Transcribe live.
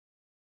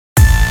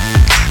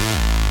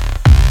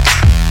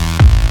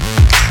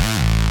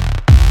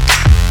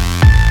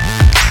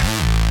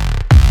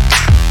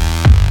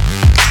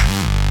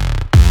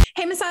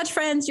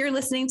friends. You're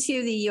listening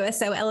to the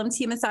USO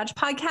LMT Massage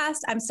Podcast.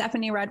 I'm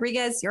Stephanie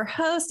Rodriguez, your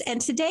host. And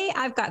today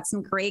I've got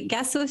some great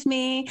guests with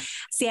me,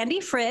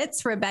 Sandy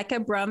Fritz, Rebecca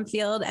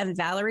Brumfield, and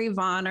Valerie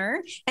Vonner.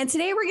 And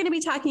today we're going to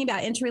be talking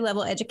about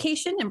entry-level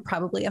education and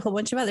probably a whole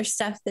bunch of other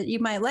stuff that you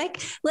might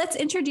like. Let's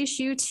introduce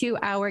you to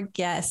our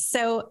guests.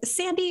 So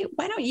Sandy,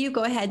 why don't you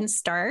go ahead and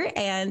start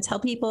and tell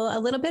people a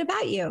little bit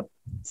about you?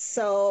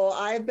 So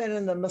I've been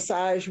in the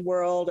massage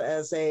world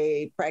as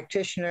a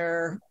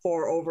practitioner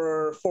for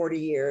over 40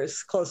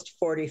 years, close to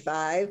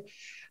 45,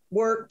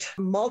 worked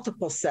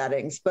multiple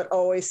settings, but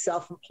always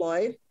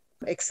self-employed,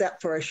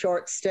 except for a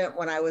short stint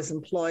when I was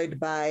employed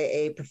by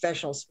a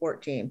professional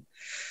sport team.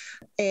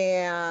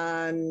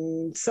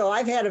 And so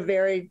I've had a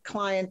varied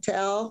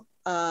clientele.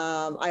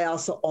 I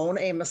also own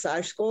a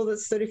massage school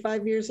that's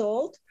 35 years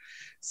old.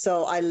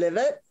 So I live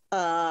it.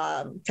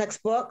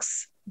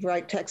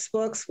 Write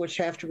textbooks, which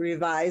have to be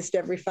revised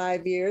every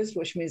 5 years,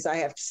 which means I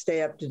have to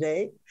stay up to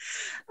date.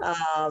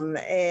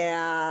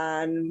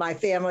 And my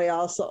family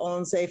also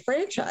owns a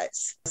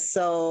franchise.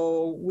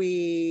 So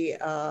we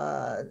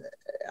are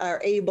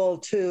able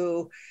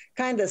to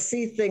kind of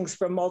see things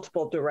from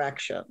multiple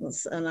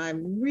directions. And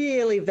I'm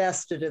really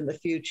vested in the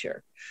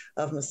future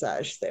of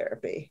massage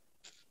therapy.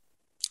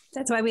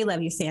 That's why we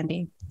love you,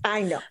 Sandy.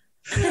 I know.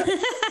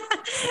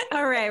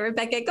 All right,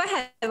 Rebecca, go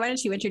ahead. Why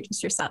don't you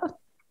introduce yourself?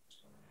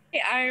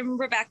 Hey, I'm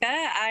Rebecca.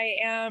 I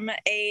am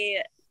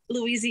a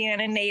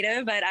Louisiana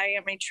native, but I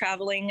am a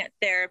traveling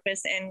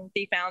therapist and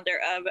the founder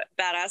of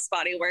Badass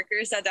Body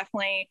Workers. I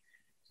definitely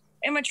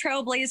am a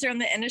trailblazer in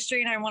the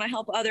industry, and I want to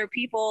help other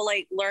people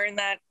learn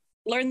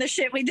the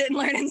shit we didn't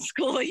learn in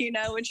school,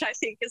 which I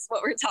think is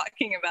what we're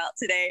talking about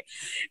today.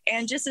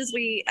 And just as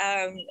we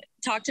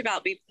talked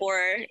about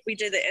before we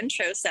did the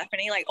intro,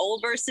 Stephanie,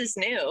 old versus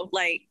new,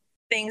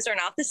 things are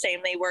not the same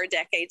they were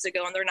decades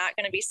ago, and they're not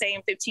going to be same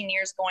 15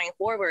 years going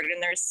forward.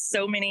 And there's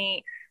so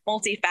many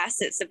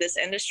multifacets of this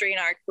industry in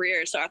our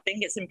career. So I think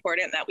it's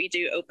important that we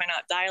do open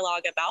up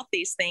dialogue about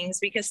these things,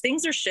 because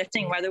things are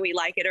shifting whether we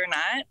like it or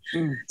not.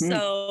 Mm-hmm.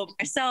 So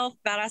myself,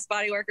 Badass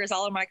Body Workers,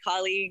 all of my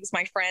colleagues,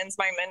 my friends,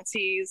 my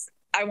mentees,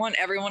 I want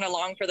everyone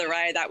along for the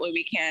ride. That way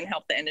we can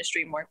help the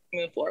industry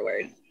move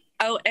forward.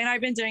 Oh, and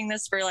I've been doing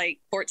this for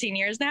 14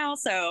 years now.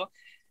 So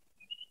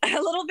a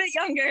little bit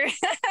younger,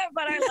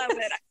 but I love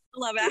it.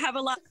 I have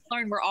a lot to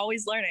learn. We're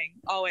always learning,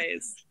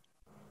 always.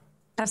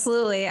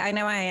 Absolutely. I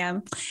know I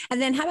am.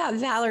 And then how about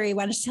Valerie?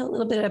 Why don't you tell a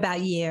little bit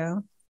about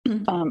you?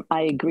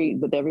 I agree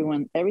with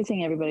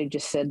everything everybody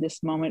just said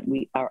this moment.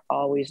 We are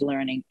always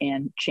learning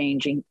and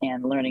changing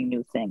and learning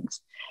new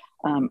things.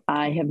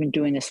 I have been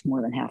doing this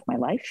more than half my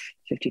life,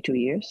 52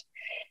 years.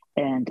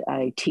 And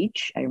I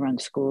teach, I run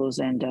schools,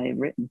 and I've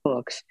written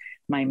books.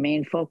 My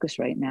main focus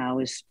right now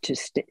is to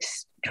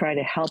try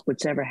to help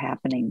what's ever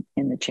happening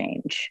in the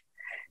change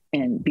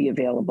and be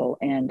available.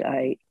 And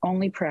I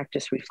only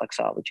practice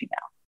reflexology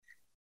now.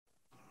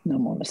 No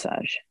more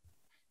massage.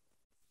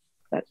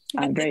 But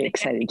I'm very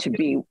excited to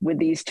be with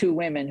these two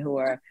women who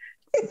are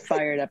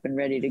fired up and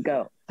ready to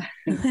go.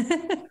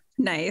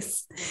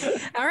 Nice.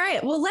 All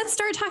right. Well, let's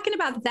start talking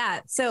about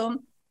that. So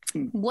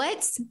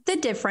what's the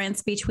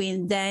difference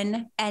between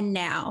then and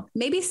now?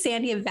 Maybe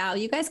Sandy and Val,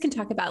 you guys can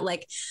talk about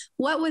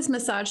what was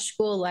massage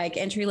school like,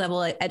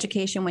 entry-level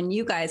education when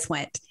you guys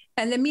went?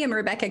 And then me and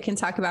Rebecca can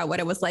talk about what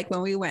it was like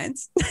when we went.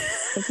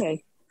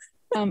 Okay.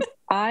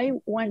 I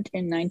went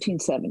in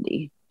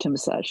 1970 to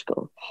massage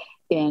school,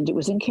 and it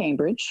was in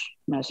Cambridge,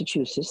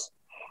 Massachusetts.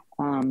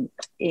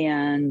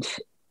 And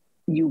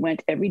you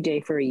went every day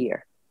for a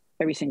year,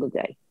 every single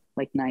day,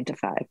 9 to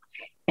 5.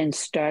 And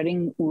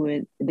starting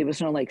with, there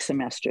was no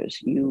semesters.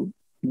 You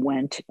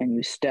went and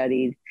you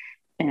studied,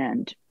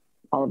 and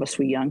all of us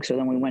were young. So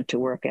then we went to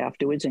work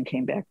afterwards and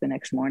came back the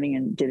next morning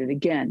and did it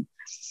again.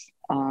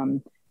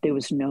 There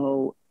was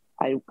no,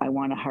 I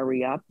want to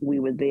hurry up.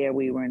 We were there,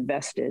 we were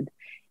invested.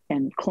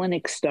 And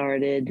clinic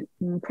started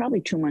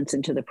probably 2 months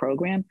into the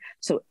program.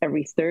 So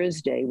every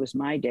Thursday was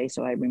my day.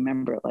 So I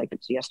remember it like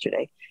it's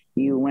yesterday.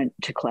 You went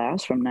to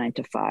class from 9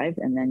 to 5,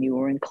 and then you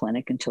were in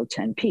clinic until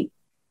 10 p.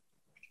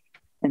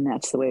 And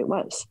that's the way it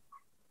was.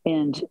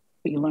 And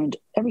you learned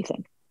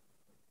everything.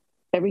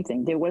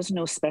 There was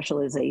no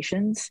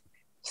specializations,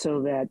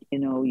 so that,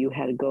 you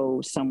had to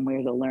go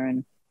somewhere to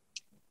learn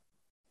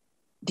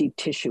deep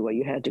tissue, or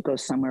you had to go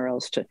somewhere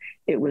else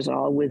it was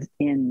all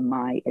within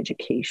my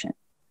education.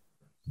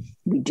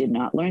 We did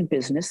not learn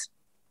business.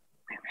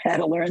 We had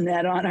to learn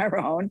that on our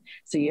own.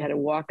 So you had to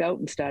walk out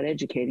and start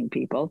educating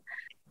people.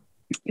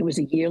 It was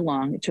a year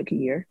long. It took a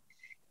year.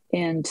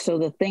 And so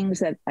the things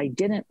that I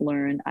didn't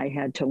learn, I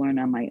had to learn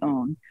on my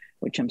own,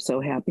 which I'm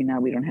so happy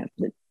now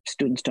the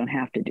students don't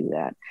have to do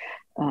that.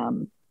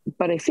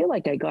 But I feel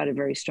like I got a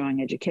very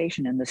strong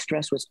education, and the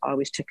stress was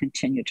always to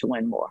continue to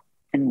learn more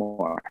and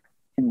more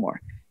and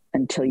more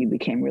until you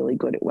became really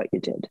good at what you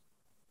did.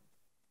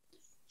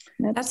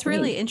 That's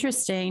really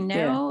interesting.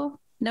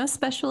 No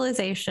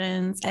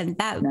specializations. And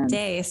that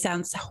day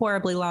sounds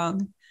horribly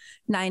long,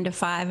 9 to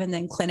 5, and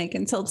then clinic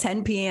until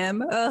 10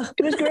 p.m. Ugh.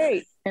 It was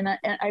great. and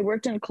I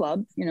worked in a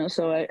club,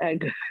 so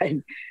I'd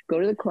go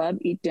to the club,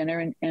 eat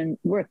dinner, and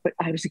work. But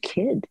I was a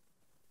kid.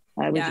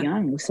 I was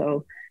young.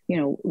 So,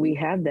 we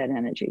have that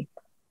energy.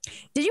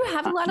 Did you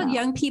have a lot of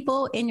young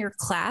people in your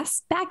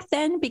class back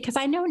then? Because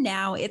I know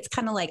now it's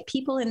kind of like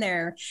people in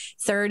their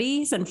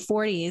 30s and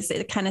 40s.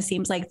 It kind of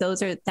seems like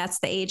that's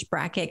the age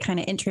bracket kind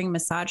of entering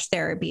massage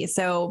therapy.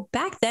 So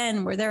back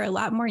then, were there a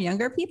lot more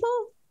younger people?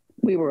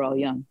 We were all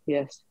young.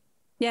 Yes.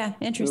 Yeah.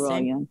 Interesting. We were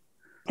all young.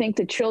 I think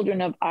the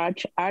children of our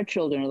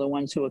children are the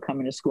ones who are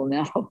coming to school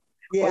now.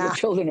 Yeah. Or the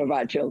children of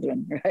our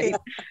children, right?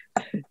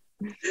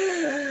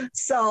 Yeah.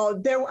 So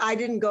I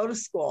didn't go to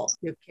school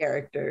with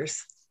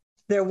characters.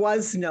 There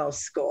was no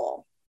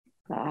school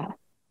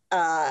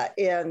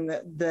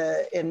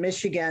in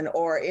Michigan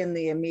or in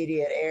the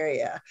immediate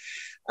area.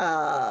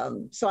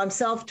 So I'm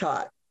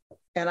self-taught,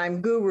 and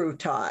I'm guru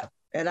taught,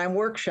 and I'm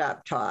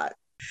workshop taught.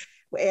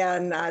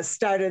 And I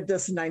started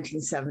this in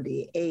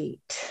 1978.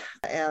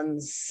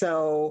 And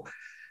so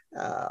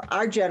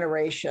our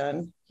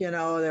generation,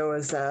 there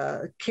was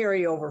a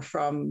carryover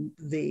from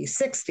the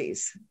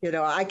 60s.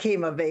 I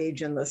came of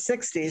age in the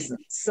 60s, and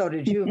so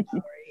did you,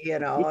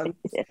 Mallory,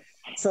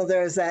 So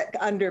there's that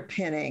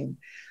underpinning.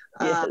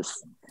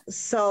 Yes.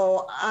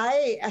 So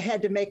I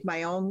had to make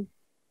my own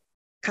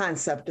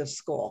concept of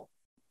school.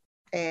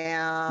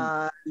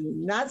 And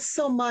not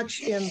so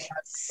much in the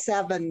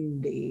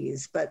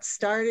 70s, but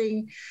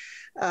starting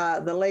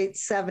the late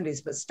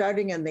 70s, but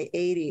starting in the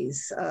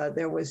 80s,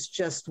 there was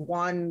just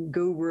one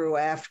guru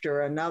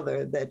after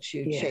another that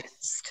you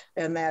chased.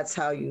 And that's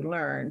how you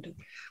learned.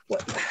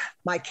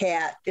 My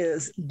cat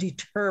is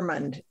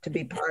determined to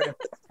be part of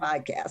this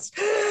podcast.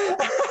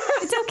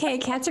 It's okay.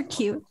 Cats are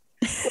cute.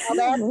 Well,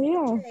 that's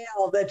the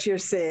tale that you're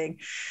seeing.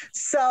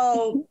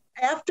 So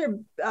after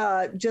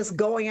just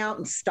going out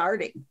and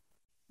starting,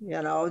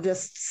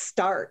 just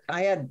start.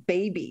 I had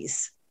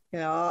babies,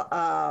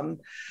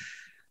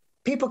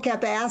 people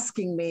kept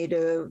asking me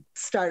to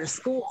start a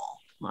school.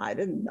 I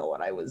didn't know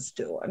what I was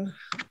doing.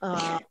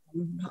 But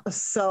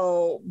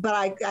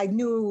I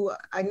knew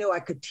I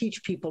could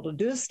teach people to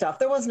do stuff.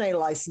 There wasn't any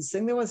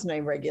licensing. There wasn't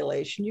any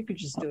regulation. You could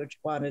just do what you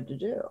wanted to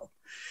do.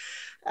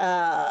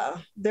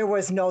 There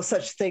was no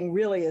such thing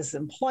really as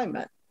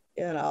employment.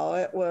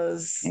 It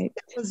was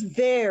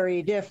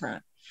very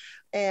different.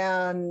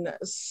 And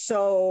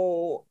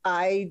so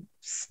I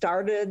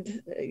started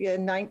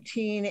in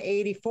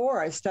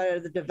 1984, I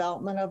started the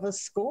development of a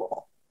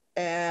school,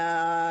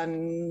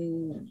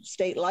 and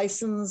state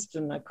licensed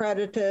and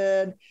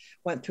accredited,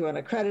 went through an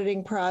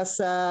accrediting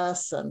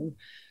process and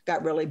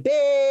got really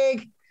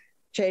big,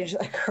 changed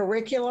the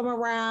curriculum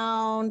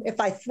around.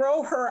 If I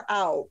throw her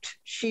out,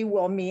 she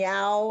will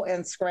meow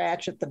and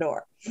scratch at the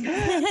door.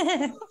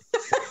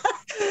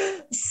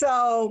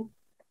 So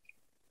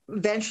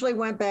eventually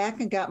went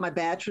back and got my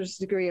bachelor's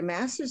degree and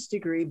master's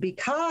degree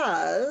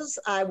because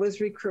I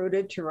was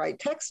recruited to write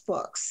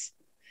textbooks.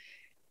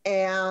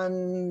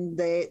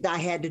 And I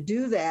had to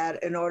do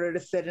that in order to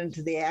fit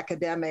into the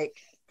academic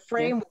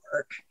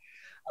framework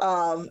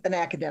of an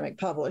academic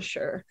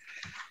publisher.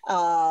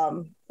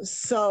 So,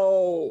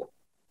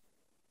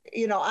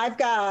 I've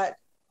got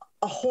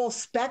a whole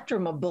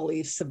spectrum of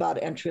beliefs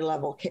about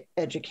entry-level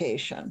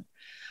education.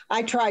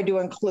 I tried to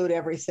include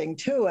everything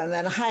too. And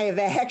then I have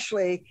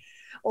actually,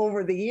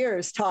 over the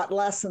years, taught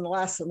less and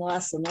less and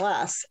less and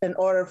less in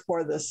order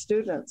for the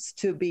students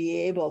to be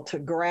able to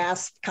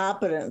grasp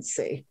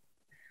competency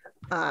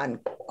on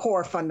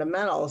core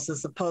fundamentals,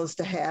 as opposed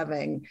to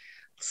having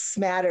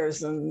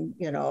smatters and,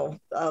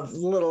 of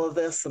little of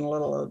this and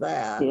little of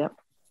that. Yep.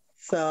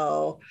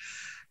 So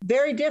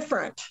very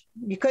different.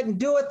 You couldn't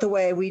do it the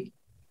way we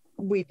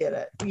did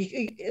it.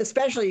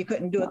 Especially you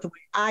couldn't do it the way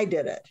I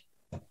did it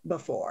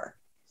before.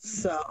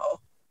 So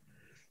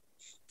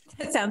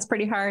it sounds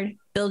pretty hard.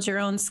 Build your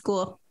own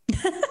school.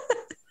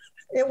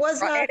 It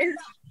was not.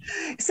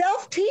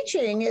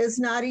 Self-teaching is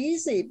not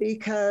easy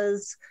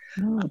because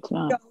it's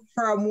not.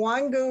 From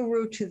one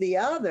guru to the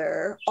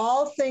other,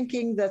 all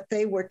thinking that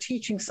they were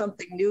teaching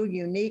something new,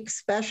 unique,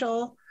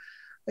 special,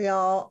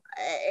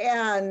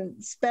 and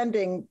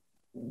spending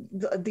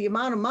the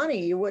amount of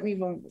money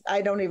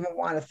I don't even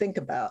want to think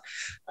about.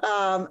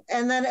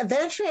 And then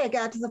eventually I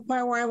got to the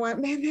point where I went,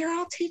 man, they're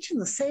all teaching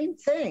the same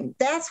thing.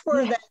 That's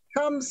where that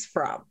comes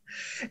from,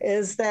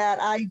 is that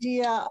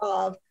idea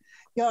of,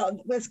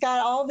 it's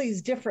got all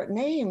these different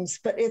names,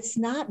 but it's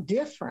not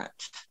different.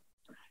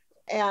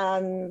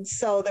 And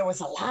so there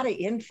was a lot of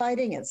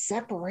infighting and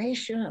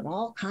separation and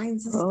all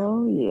kinds of stuff.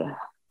 Oh, yeah.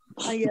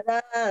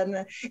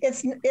 And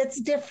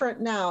it's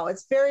different now.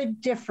 It's very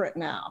different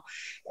now.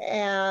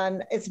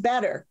 And it's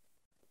better.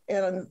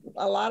 In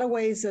a lot of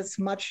ways, it's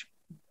much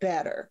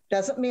better.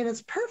 Doesn't mean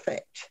it's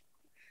perfect.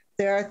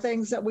 There are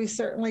things that we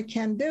certainly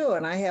can do.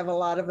 And I have a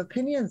lot of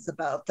opinions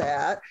about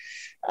that.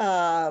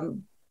 But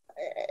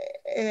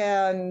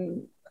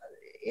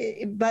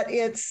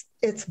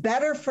it's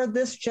better for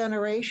this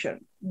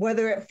generation.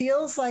 Whether it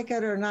feels like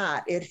it or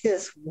not, it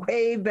is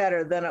way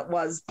better than it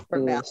was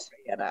for Valerie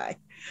and I.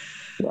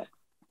 Yeah.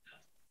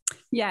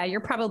 Yeah,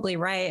 you're probably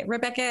right.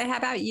 Rebecca, how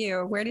about you?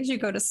 Where did you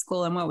go to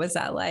school and what was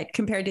that like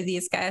compared to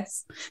these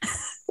guys?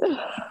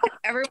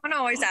 Everyone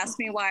always asks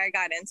me why I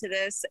got into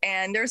this,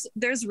 and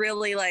there's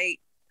really like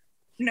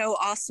no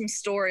awesome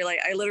story. Like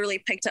I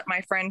literally picked up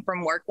my friend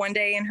from work one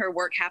day, and her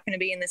work happened to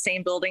be in the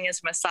same building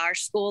as massage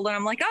school, and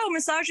I'm like, oh,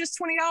 massage is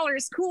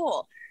 $20,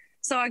 cool.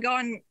 So I go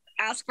and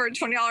ask for a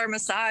 $20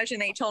 massage,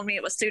 and they told me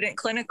it was student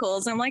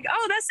clinicals. I'm like,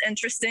 oh, that's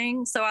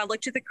interesting. So I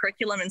looked at the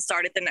curriculum and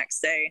started the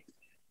next day.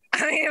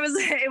 I mean,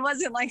 it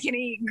wasn't like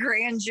any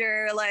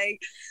grandeur,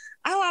 like,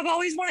 oh, I've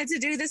always wanted to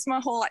do this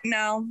my whole life.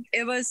 No,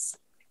 it was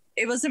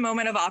a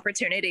moment of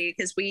opportunity,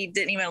 because we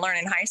didn't even learn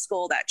in high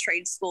school that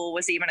trade school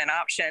was even an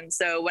option.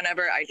 So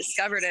whenever I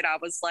discovered it, I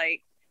was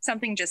like,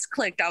 something just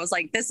clicked. I was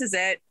like, this is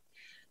it.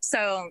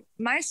 So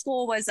my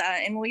school was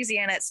in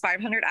Louisiana. It's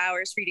 500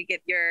 hours for you to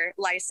get your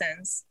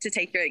license to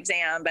take your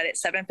exam, but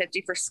it's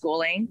 $750 for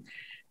schooling.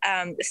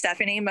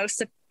 Stephanie,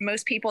 most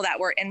people that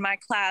were in my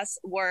class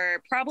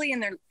were probably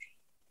in their,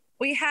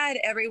 we had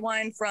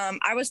everyone from,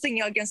 I was the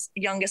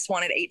youngest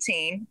one at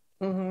 18.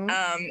 Mm-hmm.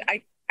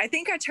 I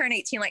think I turned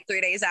 18 like 3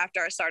 days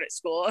after I started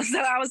school. So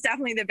I was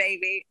definitely the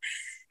baby.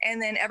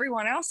 And then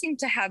everyone else seemed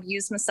to have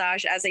used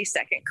massage as a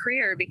second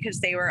career because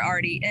they were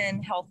already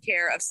in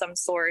healthcare of some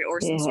sort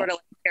or some sort of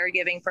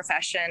caregiving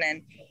profession.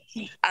 And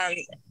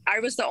I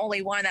was the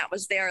only one that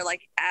was there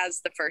like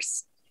as the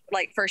first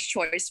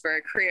choice for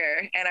a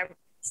career. And I'm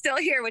still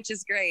here, which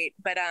is great.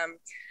 But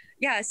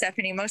yeah,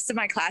 Stephanie, most of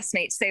my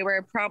classmates, they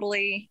were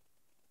probably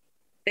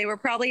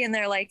in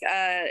their like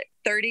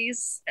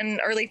 30s and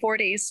early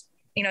 40s,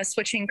 you know,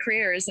 switching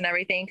careers and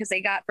everything because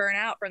they got burnt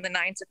out from the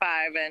 9 to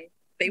 5 and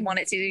they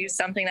wanted to do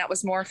something that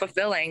was more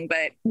fulfilling.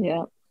 But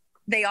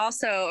they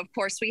also, of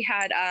course, we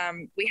had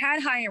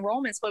high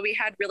enrollments, but we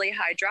had really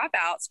high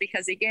dropouts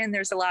because, again,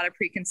 there's a lot of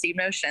preconceived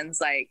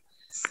notions like,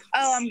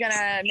 oh, I'm going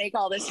to make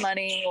all this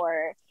money,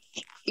 or,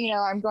 you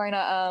know, I'm going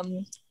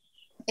to,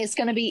 it's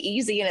going to be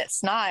easy, and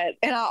it's not.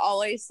 And I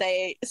always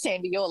say,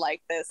 Sandy, you'll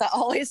like this. I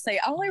always say,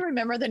 I only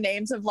remember the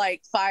names of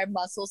like 5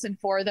 muscles and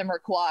 4 of them are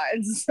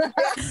quads.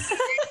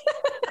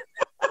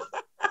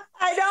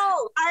 I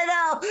know.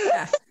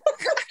 Yeah.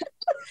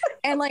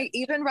 And like,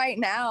 even right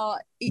now,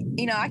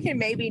 you know, I can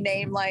maybe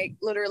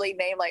literally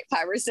name like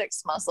 5 or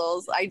 6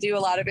 muscles. I do a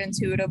lot of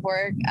intuitive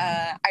work.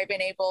 I've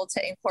been able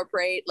to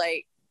incorporate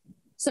like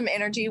some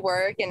energy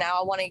work, and now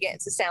I want to get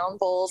into sound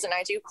bowls, and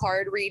I do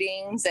card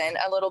readings and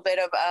a little bit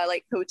of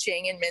like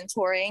coaching and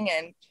mentoring.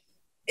 And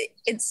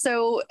it's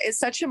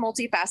such a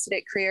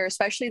multifaceted career,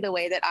 especially the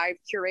way that I've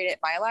curated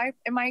my life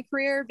and my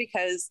career,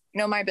 because, you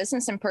know, my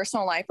business and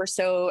personal life are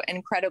so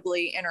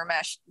incredibly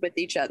intermeshed with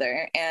each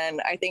other.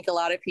 And I think a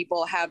lot of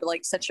people have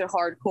like such a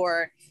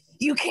hardcore,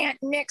 you can't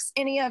mix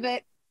any of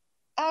it.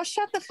 Oh,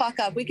 shut the fuck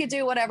up. We could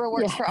do whatever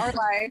works for our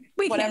life,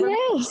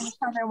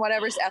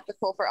 whatever's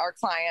ethical for our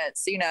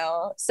clients, you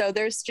know? So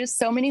there's just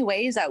so many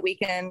ways that we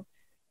can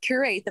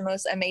curate the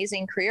most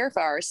amazing career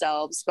for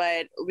ourselves,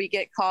 but we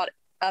get caught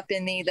up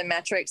in the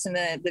metrics and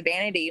the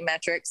vanity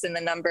metrics and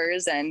the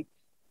numbers,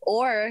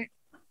 or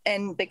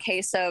in the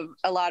case of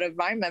a lot of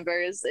my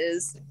members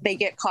is they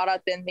get caught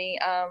up in the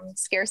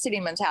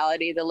scarcity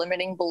mentality, the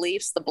limiting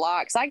beliefs, the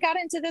blocks. I got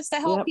into this to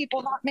help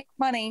people not make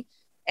money.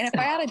 And if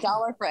I had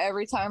 $1 for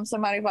every time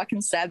somebody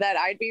fucking said that,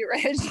 I'd be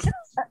rich.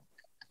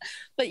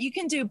 But you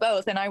can do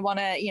both. And I want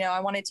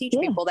to teach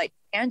people that you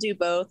can do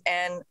both.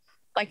 And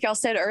like y'all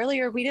said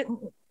earlier, we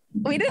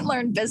didn't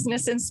learn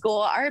business in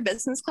school. Our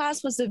business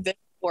class was a vision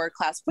board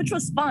class, which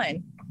was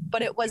fun,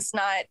 but it was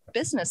not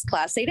business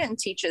class. They didn't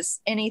teach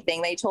us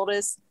anything. They told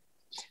us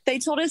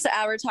to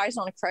advertise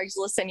on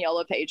Craigslist and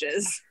Yellow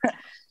Pages.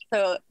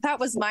 So that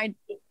was my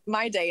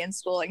day in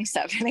schooling,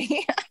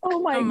 Stephanie. Oh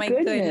my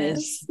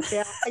goodness.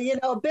 Yeah, you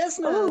know,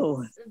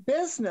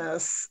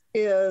 business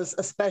is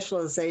a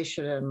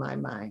specialization in my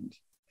mind.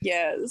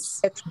 Yes,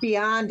 it's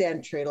beyond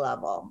entry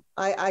level.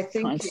 I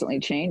think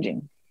constantly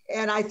changing.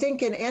 And I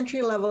think in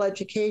entry-level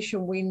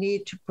education, we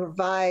need to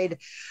provide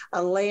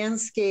a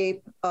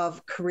landscape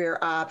of career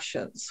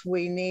options.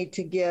 We need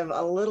to give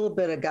a little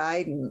bit of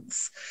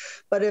guidance.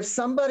 But if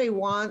somebody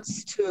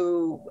wants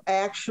to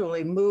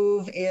actually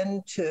move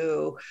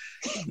into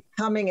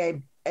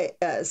becoming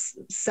a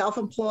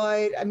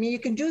self-employed, I mean, you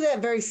can do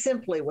that very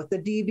simply with the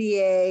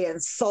DBA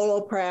and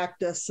solo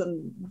practice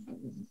and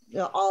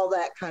all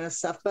that kind of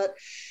stuff. But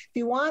if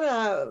you want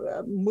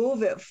to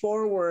move it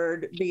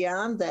forward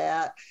beyond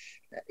that,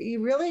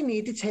 you really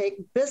need to take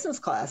business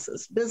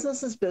classes.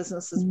 Business is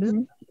business.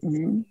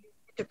 Mm-hmm.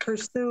 To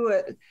pursue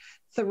it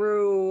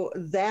through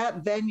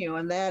that venue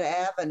and that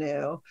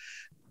avenue,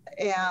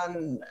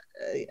 and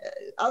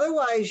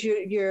otherwise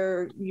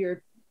you've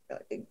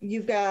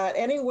got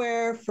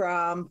anywhere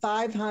from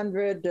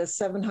 500 to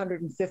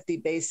 750,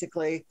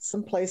 basically.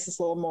 Some places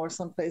a little more,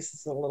 some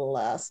places a little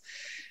less.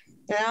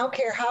 And I don't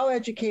care how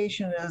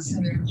education is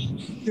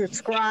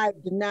described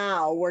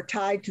now, we're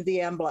tied to the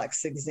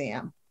NBLEX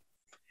exam.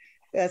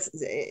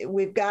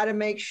 We've got to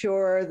make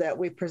sure that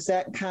we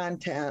present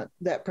content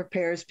that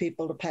prepares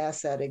people to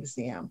pass that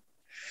exam.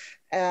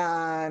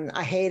 And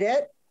I hate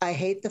it. I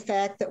hate the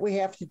fact that we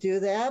have to do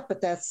that,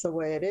 but that's the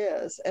way it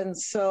is. And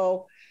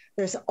so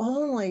there's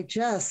only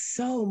just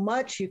so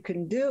much you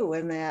can do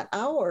in that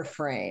hour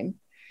frame.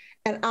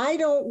 And I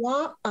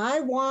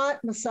want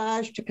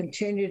massage to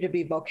continue to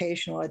be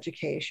vocational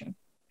education.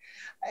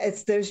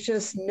 There's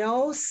just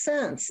no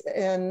sense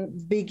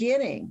in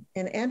beginning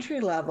in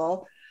entry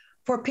level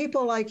for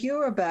people like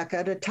you,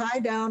 Rebecca, to tie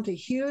down to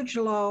huge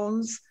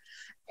loans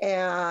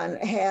and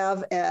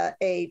have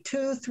a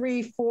 2,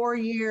 3,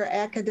 4-year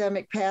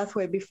academic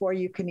pathway before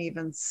you can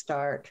even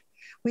start.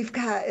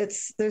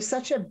 There's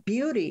such a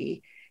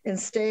beauty in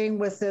staying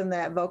within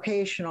that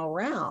vocational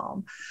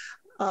realm,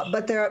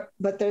 but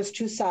there's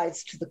two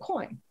sides to the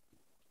coin.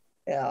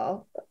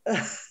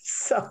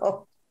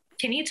 So.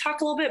 Can you talk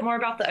a little bit more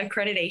about the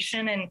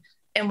accreditation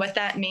and what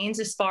that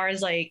means as far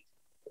as like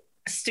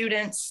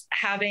students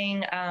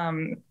having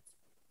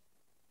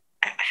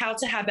how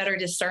to have better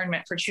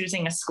discernment for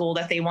choosing a school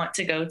that they want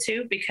to go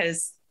to?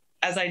 Because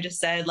as I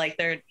just said, like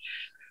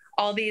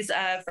all these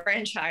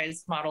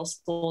franchise model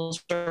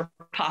schools are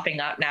popping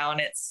up now,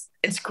 and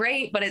it's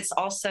great, but it's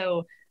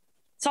also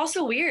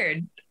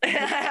weird.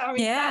 I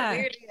mean, yeah,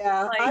 weird.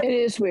 Yeah, it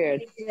is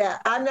weird. Yeah,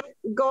 I'm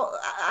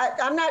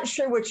not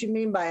sure what you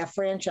mean by a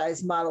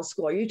franchise model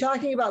school. Are you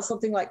talking about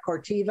something like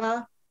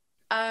Cortiva?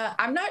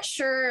 I'm not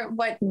sure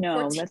what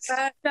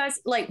Cortiva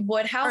does. Like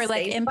Woodhouse or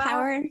like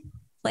Empower.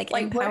 Like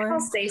Empower.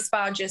 Woodhouse Day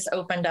Spa just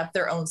opened up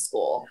their own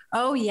school.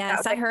 Oh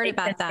yes, I heard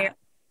about that.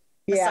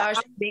 Massage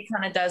therapy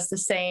kind of does the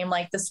same.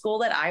 Like the school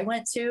that I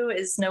went to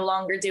is no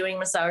longer doing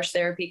massage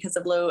therapy because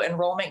of low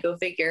enrollment, go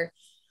figure.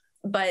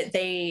 But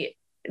they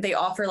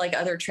offer like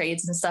other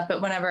trades and stuff. But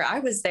whenever I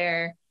was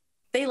there,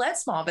 they let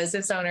small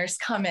business owners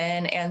come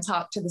in and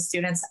talk to the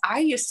students. I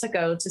used to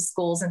go to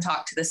schools and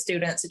talk to the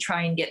students to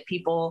try and get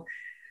people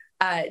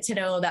to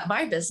know that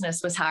my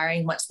business was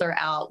hiring once they're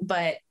out.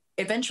 But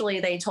eventually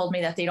they told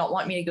me that they don't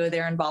want me to go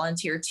there and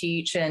volunteer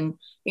teach. And,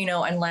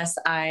 unless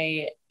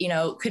I,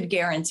 could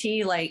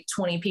guarantee like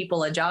 20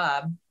 people a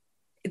job,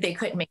 they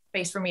couldn't make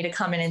space for me to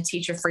come in and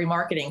teach a free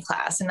marketing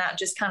class. And that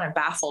just kind of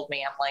baffled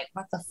me. I'm like,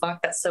 what the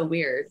fuck? That's so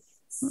weird.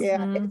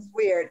 Yeah, It's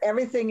weird.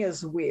 Everything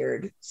is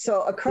weird.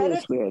 So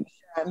accreditation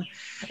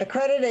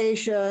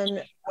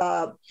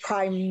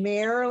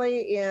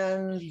primarily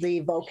in the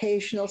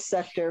vocational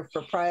sector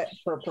for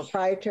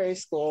proprietary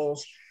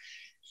schools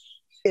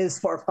is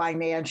for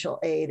financial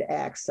aid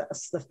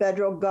access. The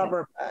federal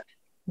government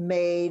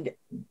made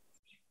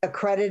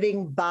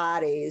accrediting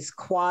bodies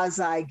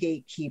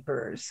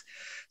quasi-gatekeepers.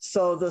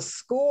 So the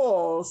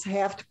schools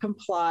have to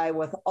comply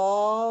with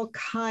all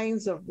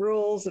kinds of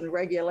rules and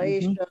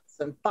regulations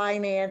and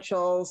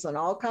financials and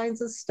all kinds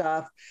of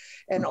stuff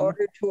in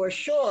order to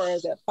assure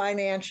that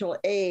financial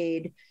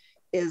aid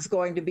is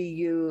going to be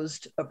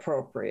used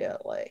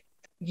appropriately.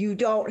 You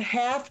don't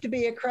have to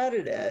be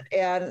accredited.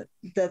 And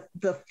the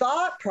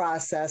thought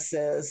process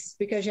is,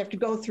 because you have to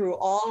go through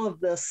all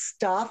of this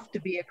stuff to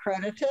be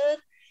accredited,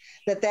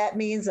 that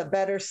means a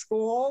better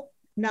school.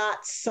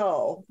 Not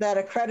so. That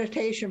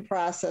accreditation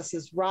process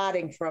is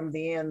rotting from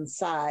the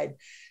inside,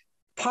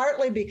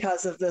 partly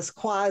because of this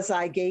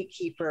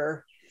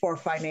quasi-gatekeeper for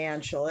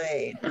financial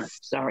aid.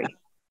 Sorry.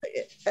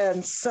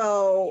 And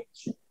so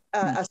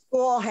a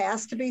school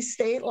has to be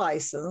state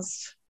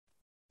licensed.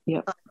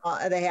 Yep.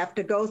 They have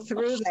to go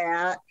through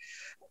that.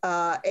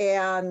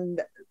 And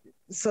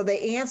so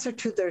they answer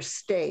to their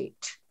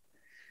state.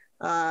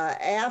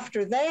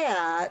 After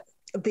that,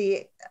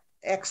 the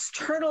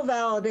external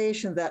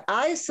validation that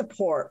I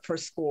support for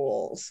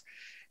schools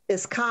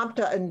is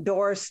CompTIA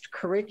endorsed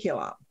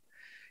curriculum.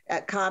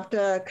 At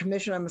CompTIA,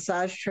 Commission on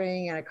Massage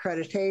Training and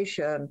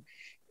Accreditation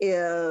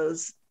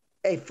is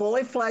a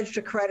fully fledged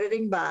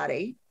accrediting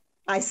body.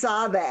 I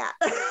saw that.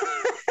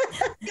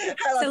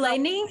 So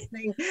lightning?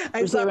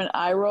 Was there an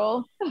eye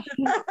roll?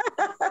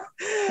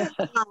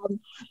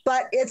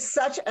 But it's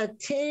such a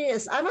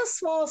tedious, I'm a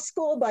small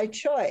school by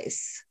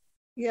choice.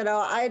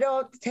 I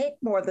don't take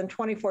more than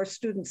 24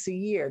 students a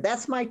year.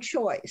 That's my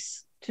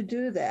choice to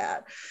do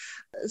that.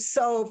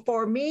 So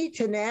for me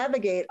to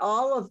navigate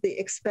all of the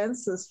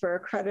expenses for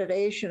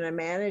accreditation and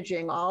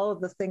managing all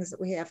of the things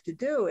that we have to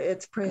do,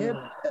 it's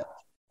prohibitive.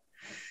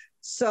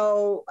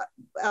 So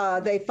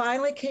they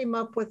finally came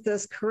up with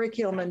this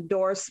curriculum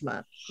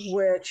endorsement,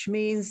 which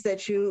means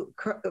that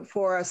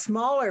for a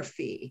smaller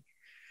fee,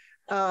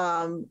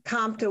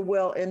 CompTIA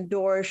will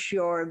endorse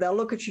they'll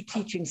look at your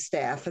teaching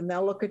staff and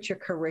they'll look at your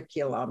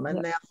curriculum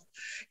and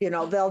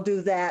they'll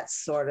do that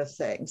sort of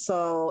thing.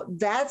 So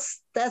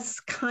that's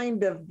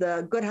kind of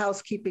the good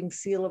housekeeping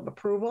seal of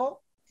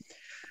approval,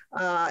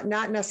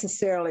 not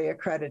necessarily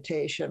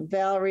accreditation.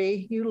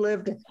 Valerie, you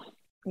lived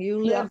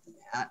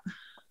that.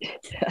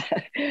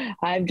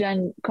 I've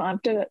done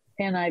CompTIA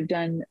and I've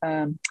done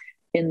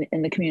in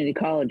the community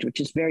college,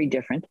 which is very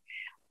different.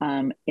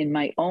 In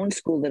my own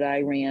school that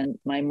I ran,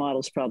 my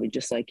model's probably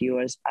just like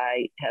yours.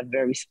 I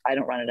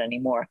don't run it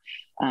anymore.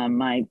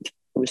 It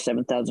was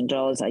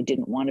 $7,000. I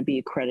didn't want to be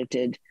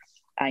accredited.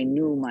 I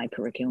knew my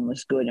curriculum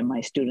was good and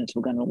my students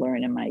were going to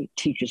learn and my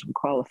teachers were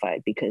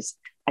qualified because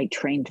I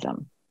trained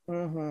them.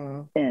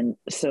 Mm-hmm. And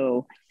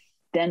so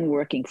then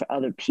working for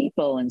other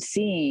people and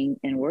seeing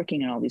and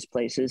working in all these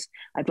places,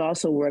 I've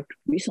also worked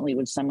recently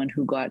with someone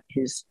who got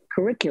his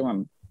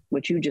curriculum,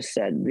 which you just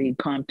said, the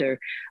Compter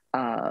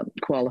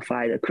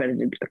qualified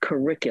accredited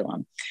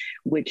curriculum,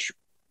 which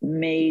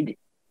made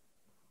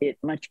it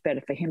much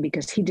better for him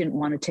because he didn't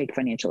want to take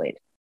financial aid.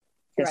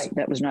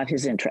 That was not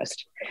his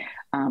interest.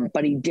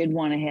 But he did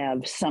want to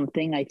have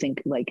something, I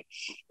think, like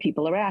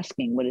people are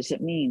asking, what does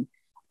it mean?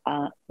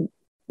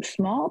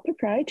 Small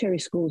proprietary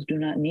schools do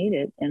not need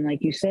it. And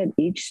like you said,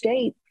 each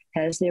state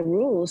has their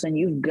rules and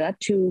you've got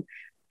to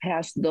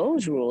pass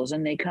those rules,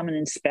 and they come and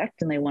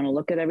inspect and they want to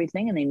look at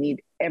everything and they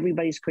need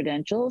everybody's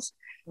credentials.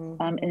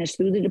 And it's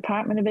through the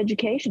Department of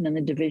Education and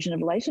the Division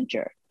of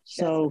Licensure.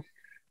 So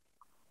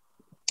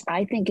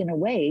I think in a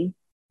way,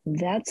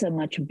 that's a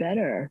much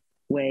better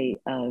way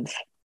of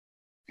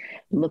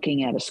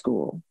looking at a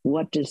school.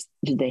 Do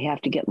they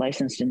have to get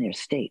licensed in their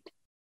state?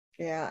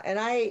 Yeah, and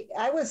I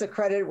was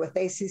accredited with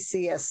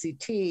ACC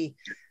SCT.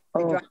 I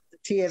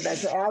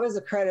was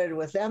accredited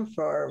with them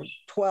for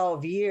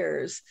 12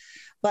 years,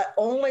 but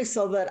only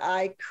so that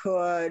I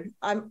could.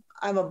 I'm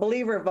a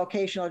believer of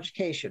vocational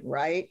education,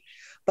 right?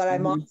 But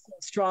I'm also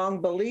a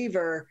strong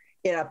believer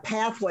in a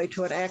pathway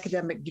to an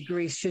academic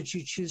degree should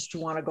you choose to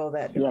want to go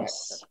that direction.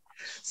 Yes.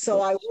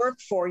 So I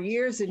worked for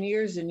years and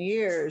years and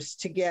years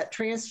to get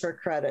transfer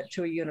credit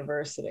to a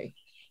university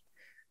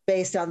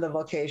based on the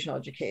vocational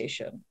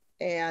education.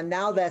 And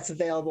now that's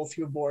available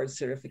through board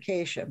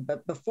certification.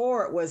 But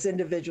before, it was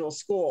individual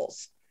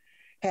schools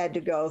had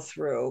to go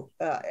through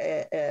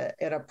a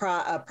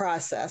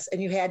process,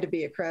 and you had to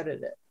be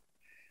accredited.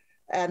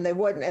 And they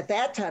wouldn't, at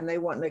that time, they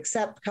wouldn't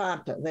accept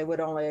Compton. They would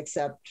only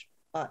accept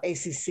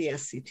ACC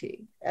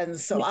SCT. And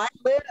so I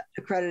lived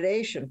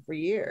accreditation for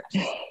years.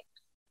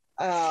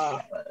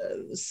 But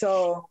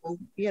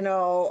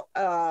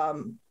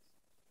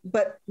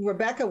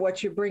Rebecca,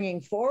 what you're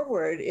bringing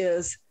forward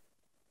is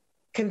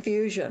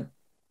confusion.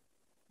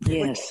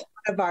 Yes.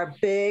 One of our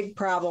big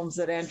problems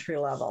at entry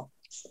level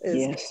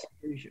is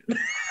confusion.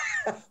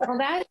 Well,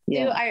 that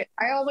too, I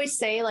always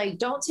say, like,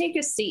 don't take a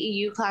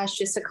CEU class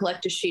just to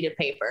collect a sheet of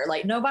paper.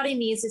 Like, nobody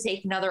needs to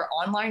take another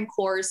online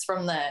course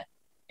from the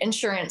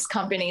insurance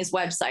company's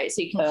website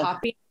so you can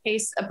copy and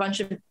paste a bunch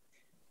of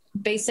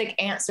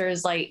basic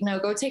answers. Like, no,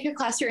 go take a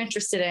class you're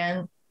interested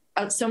in.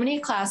 So many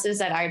classes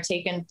that I've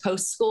taken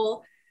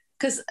post-school,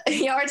 because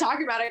we're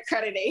talking about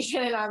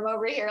accreditation and I'm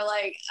over here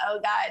like, oh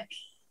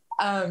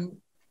God.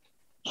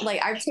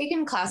 Like, I've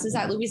taken classes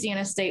that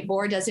Louisiana State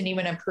Board doesn't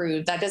even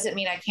approve. That doesn't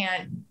mean I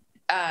can't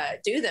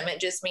do them. It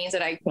just means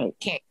that I can't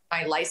get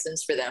my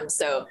license for them.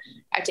 So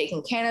I've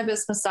taken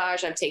cannabis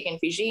massage, I've taken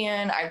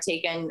Fijian, I've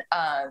taken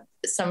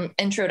some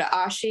intro to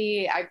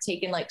Ashi. I've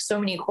taken like so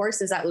many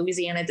courses that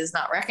Louisiana does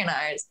not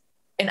recognize,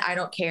 and I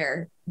don't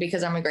care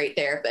because I'm a great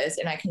therapist,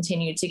 and I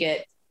continue to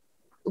get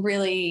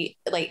really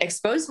like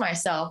expose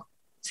myself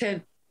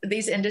to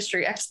these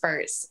industry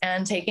experts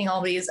and taking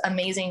all these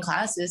amazing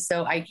classes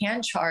so I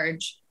can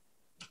charge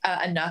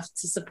enough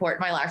to support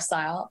my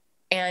lifestyle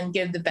and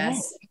give the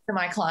best to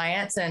my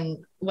clients. And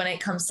when it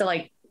comes to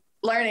like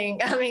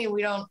learning, I mean,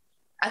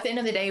 at the end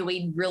of the day,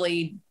 we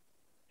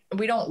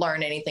don't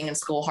learn anything in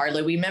school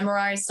hardly. We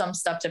memorize some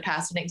stuff to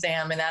pass an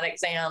exam, and that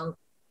exam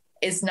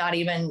is not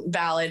even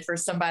valid for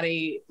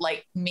somebody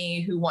like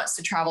me who wants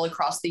to travel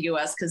across the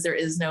US because there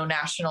is no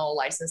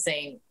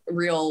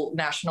real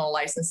national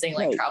licensing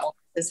like travel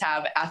nurses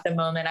have at the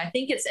moment. I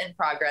think it's in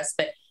progress,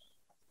 but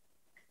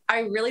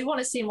I really want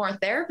to see more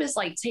therapists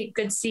like take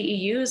good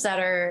CEUs that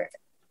are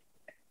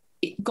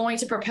going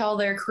to propel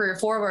their career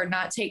forward,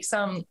 not take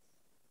some,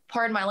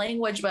 pardon my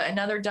language, but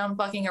another dumb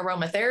fucking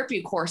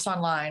aromatherapy course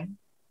online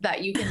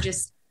that you can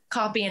just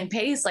copy and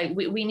paste. Like,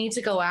 we need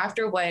to go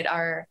after what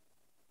our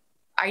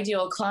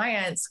ideal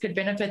clients could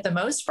benefit the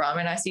most from.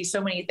 And I see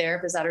so many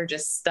therapists that are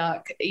just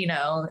stuck,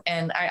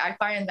 and I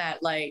find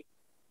that like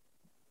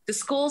the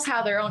schools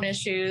have their own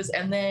issues.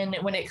 And then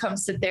when it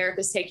comes to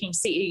therapists taking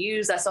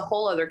CEUs, that's a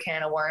whole other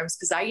can of worms.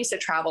 Cause I used to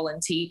travel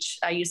and teach.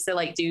 I used to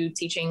like do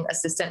teaching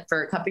assistant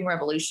for Cupping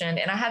Revolution,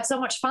 and I had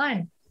so much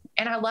fun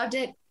and I loved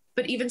it.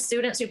 But even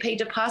students who paid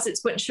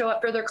deposits wouldn't show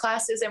up for their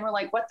classes, and were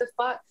like, what the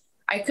fuck?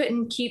 I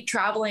couldn't keep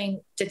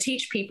traveling to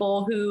teach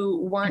people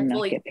who weren't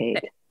really get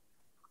paid.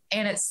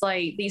 And it's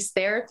like these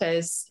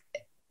therapists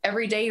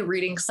every day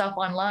reading stuff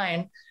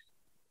online.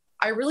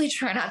 I really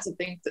try not to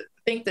think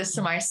this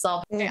to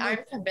myself. I'm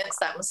convinced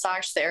that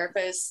massage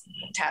therapists,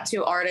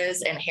 tattoo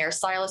artists, and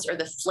hairstylists are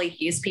the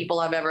flakiest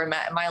people I've ever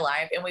met in my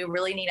life. And we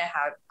really need to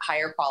have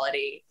higher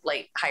quality,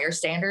 like higher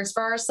standards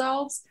for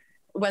ourselves,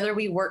 whether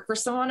we work for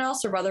someone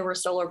else or whether we're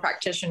solo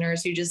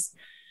practitioners who just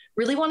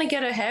really want to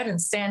get ahead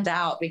and stand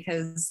out.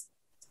 Because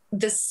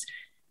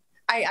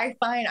I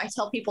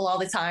tell people all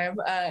the time,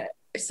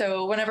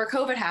 so whenever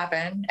COVID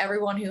happened,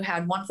 everyone who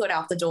had one foot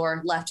out the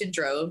door left in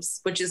droves,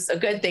 which is a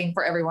good thing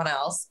for everyone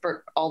else,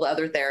 for all the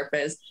other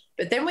therapists.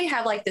 But then we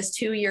had like this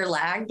 2-year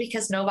lag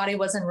because nobody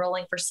was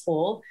enrolling for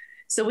school.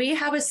 So we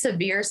have a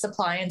severe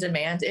supply and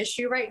demand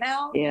issue right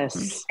now.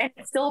 Yes. And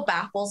it still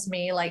baffles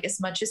me, like as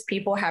much as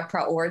people have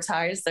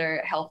prioritized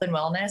their health and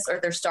wellness, or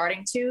they're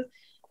starting to,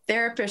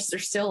 therapists are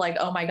still like,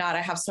 oh my God,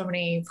 I have so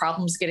many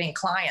problems getting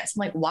clients.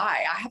 I'm like,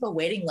 why? I have a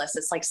waiting list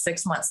that's like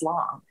 6 months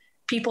long.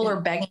 People are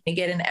begging to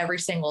get in every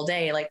single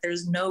day. Like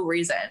there's no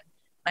reason.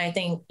 I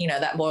think,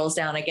 that boils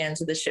down again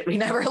to the shit we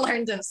never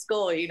learned in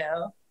school,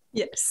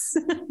 Yes.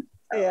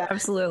 Yeah,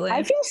 Absolutely.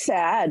 I feel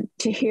sad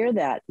to hear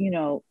that,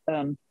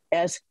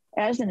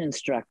 as an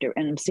instructor,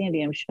 and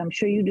Sandy, I'm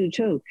sure you do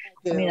too.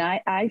 Yeah. I mean,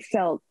 I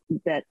felt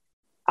that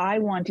I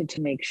wanted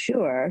to make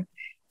sure,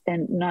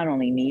 and not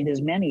only me,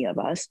 there's many of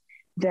us,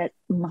 that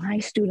my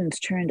students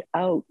turned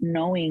out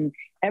knowing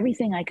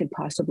everything I could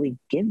possibly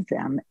give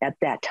them at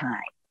that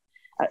time,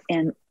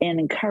 and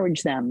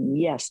encourage them,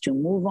 yes, to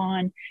move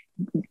on.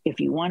 If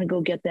you want to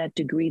go get that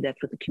degree,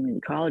 that's what the community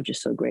college is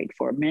so great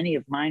for. Many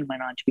of mine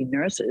went on to be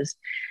nurses.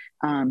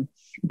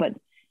 But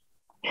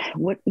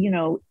what,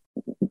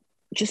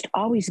 just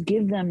always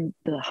give them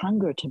the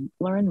hunger to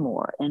learn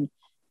more and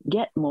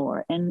get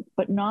more,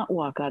 but not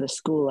walk out of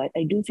school.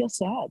 I do feel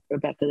sad,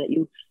 Rebecca, that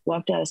you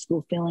walked out of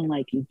school feeling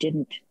like you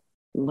didn't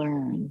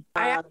learn.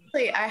 I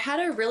had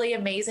a really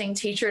amazing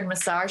teacher in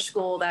massage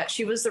school that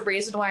she was the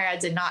reason why I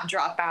did not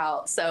drop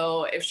out.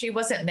 So if she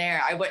wasn't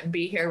there, I wouldn't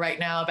be here right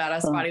now about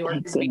us body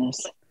workers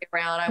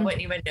around. I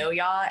wouldn't even know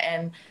y'all.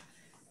 And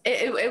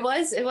it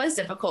was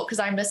difficult because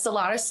I missed a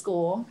lot of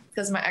school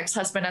because my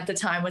ex-husband at the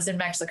time was in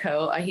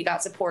Mexico. He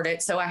got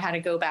deported. So I had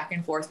to go back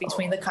and forth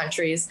between the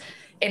countries,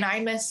 and I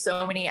missed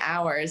so many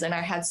hours, and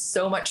I had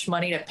so much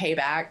money to pay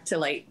back to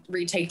like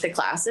retake the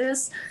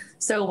classes.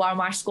 So while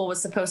my school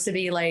was supposed to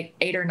be like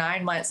 8 or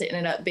 9 months, it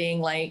ended up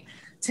being like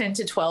 10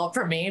 to 12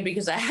 for me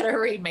because I had to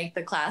remake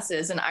the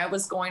classes, and I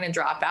was going to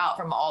drop out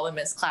from all the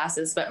missed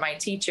classes. But my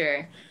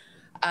teacher,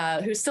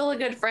 who's still a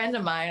good friend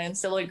of mine and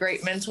still a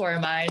great mentor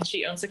of mine,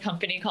 she owns a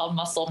company called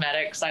Muscle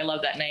Medics. I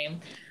love that name.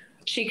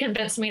 She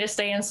convinced me to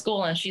stay in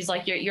school, and she's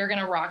like, you're going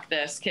to rock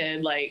this,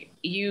 kid. Like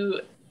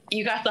you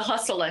got the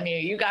hustle in you.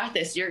 You got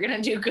this. You're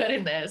going to do good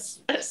in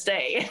this.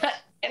 Stay.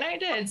 And I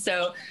did.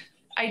 So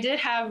I did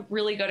have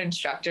really good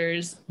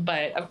instructors,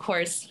 but of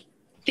course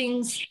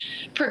things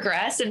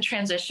progress and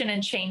transition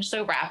and change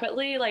so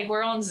rapidly. Like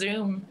we're on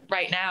Zoom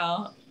right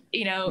now,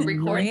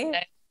 recording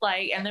it,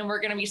 and then we're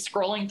going to be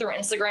scrolling through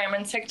Instagram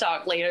and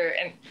TikTok later.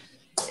 And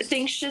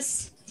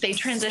things they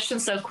transition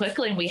so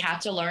quickly, and we have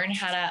to learn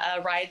how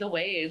to ride the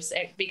waves,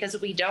 because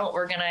if we don't,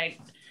 we're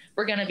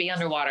going to be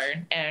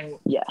underwater. And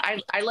yeah,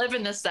 I live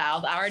in the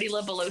South. I already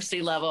live below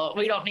sea level.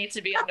 We don't need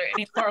to be under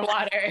any more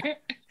water.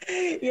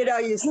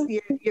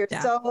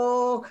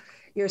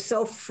 You're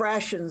so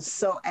fresh and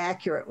so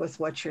accurate with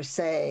what you're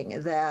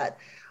saying that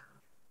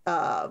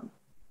the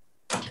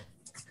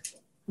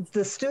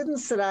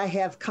students that I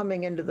have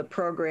coming into the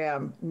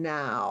program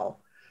now,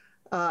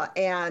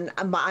 and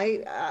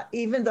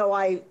even though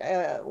I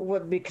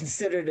would be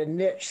considered a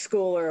niche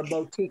school or a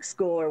boutique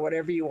school or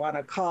whatever you want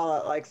to call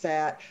it like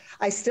that,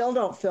 I still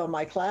don't fill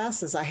my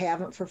classes. I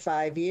haven't for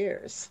 5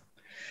 years.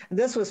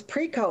 This was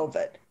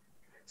pre-COVID.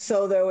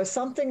 So there was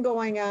something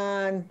going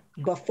on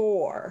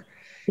before.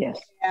 Yes.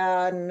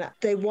 And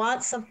they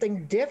want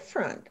something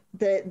different.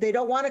 They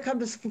don't want to come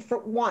to school for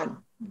one.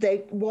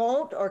 They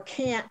won't or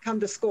can't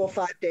come to school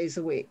 5 days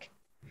a week.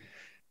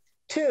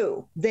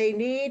 2, they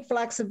need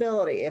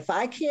flexibility. If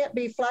I can't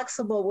be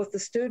flexible with the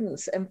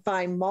students and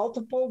find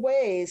multiple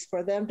ways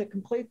for them to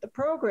complete the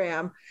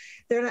program,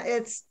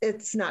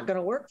 it's not going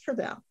to work for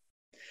them.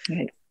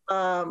 Right.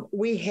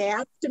 We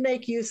have to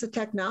make use of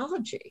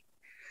technology.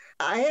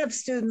 I have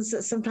students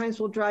that sometimes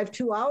will drive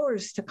 2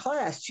 hours to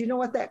class. Do you know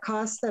what that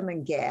costs them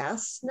in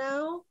gas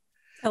now?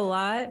 A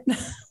lot.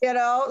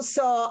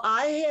 So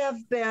I have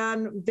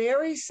been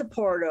very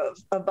supportive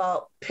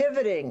about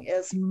pivoting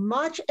as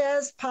much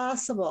as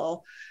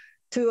possible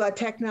to a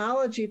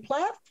technology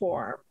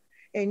platform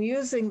and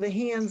using the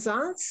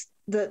hands-on,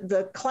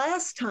 the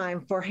class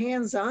time for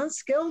hands-on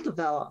skill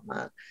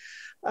development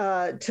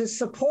to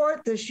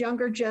support this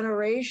younger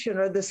generation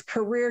or this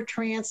career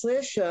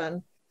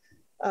transition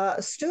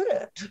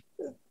student.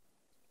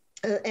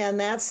 And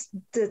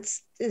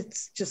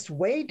it's just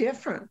way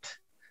different.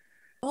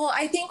 Well,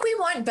 I think we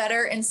want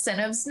better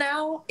incentives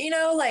now.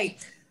 I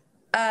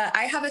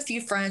have a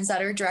few friends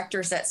that are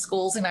directors at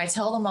schools, and I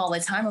tell them all the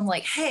time, I'm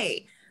like,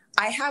 hey,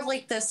 I have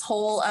like this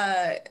whole,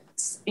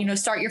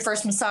 start your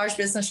first massage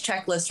business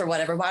checklist or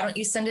whatever. Why don't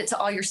you send it to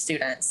all your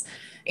students?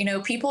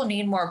 People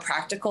need more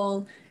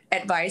practical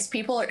advice.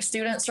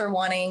 Students are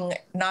wanting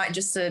not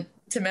just to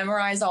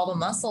memorize all the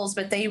muscles,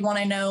 but they want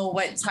to know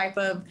what type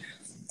of,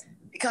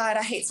 God,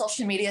 I hate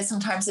social media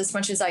sometimes as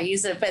much as I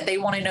use it, but they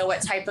want to know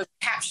what type of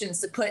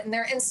captions to put in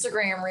their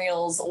Instagram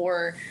reels,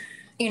 or,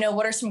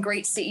 what are some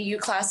great CEU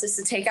classes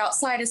to take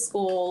outside of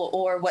school,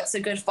 or what's a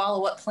good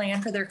follow-up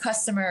plan for their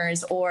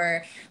customers,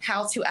 or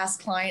how to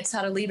ask clients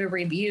how to leave a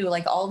review.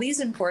 Like all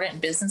these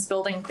important business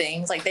building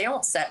things, like they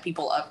don't set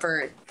people up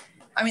for,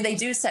 they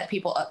do set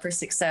people up for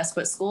success,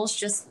 but schools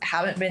just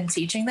haven't been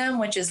teaching them,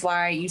 which is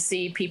why you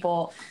see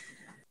people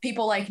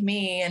like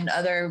me and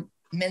other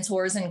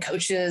mentors and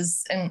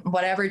coaches and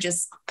whatever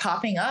just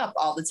popping up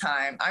all the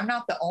time. I'm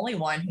not the only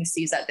one who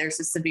sees that there's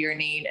a severe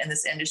need in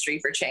this industry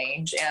for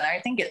change. And I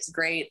think it's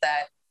great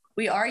that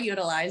we are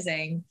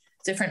utilizing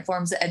different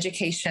forms of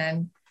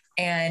education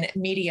and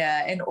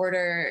media in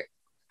order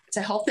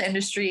to help the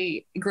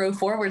industry grow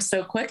forward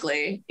so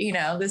quickly. You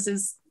know,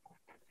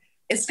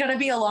 it's going to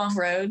be a long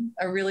road,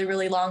 a really,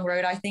 really long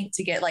road, I think,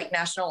 to get like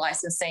national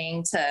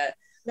licensing to,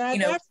 now,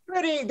 that's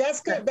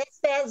good.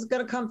 That's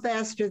going to come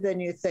faster than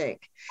you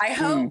think. I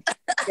hope.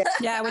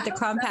 Yeah, with the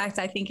compact,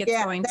 I think it's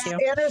going to.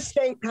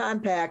 Interstate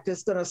compact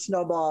is going to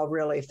snowball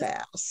really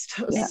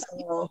fast. Yeah.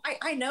 So.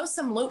 I know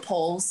some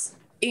loopholes,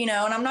 you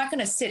know, and I'm not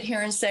going to sit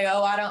here and say,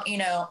 oh, I don't, you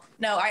know,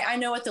 no, I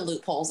know what the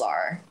loopholes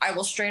are. I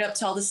will straight up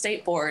tell the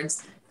state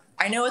boards,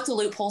 I know what the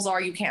loopholes are.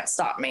 You can't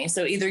stop me.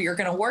 So either you're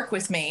going to work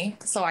with me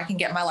so I can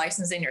get my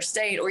license in your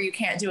state, or you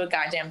can't do a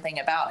goddamn thing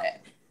about it.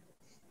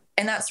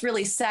 And that's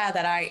really sad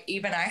that I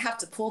have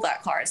to pull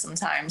that card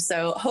sometimes.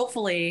 So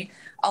hopefully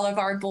all of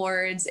our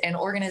boards and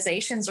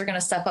organizations are going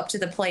to step up to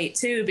the plate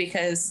too,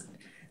 because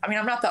I mean,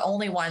 I'm not the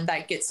only one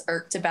that gets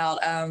irked about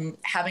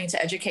having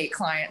to educate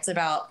clients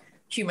about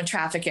human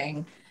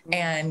trafficking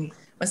and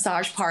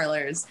massage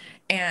parlors.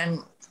 And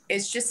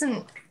it's just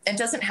it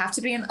doesn't have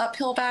to be an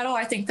uphill battle.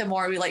 I think the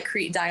more we like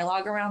create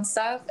dialogue around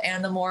stuff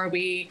and the more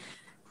we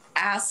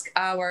ask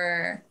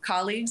our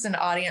colleagues and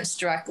audience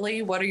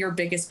directly, what are your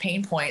biggest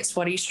pain points?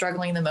 What are you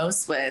struggling the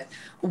most with?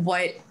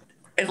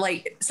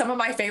 Like some of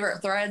my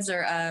favorite threads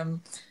are,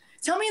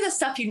 tell me the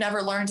stuff you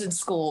never learned in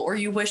school or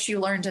you wish you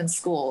learned in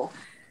school.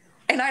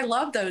 And I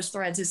love those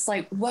threads. It's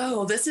like,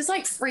 whoa, this is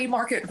like free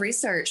market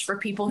research for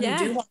people who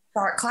do want to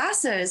start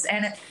classes.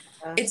 And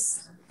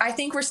I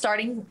think we're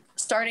starting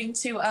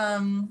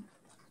to,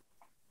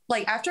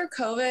 like after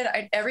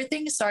COVID,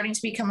 everything is starting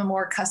to become a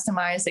more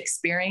customized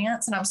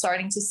experience. And I'm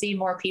starting to see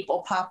more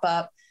people pop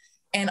up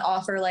and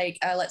offer like,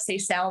 let's say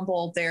sound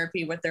bowl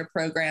therapy with their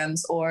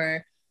programs,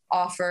 or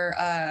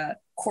offer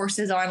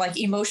courses on like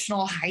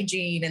emotional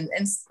hygiene and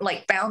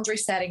like boundary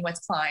setting with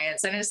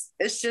clients. And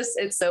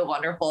it's so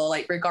wonderful.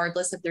 Like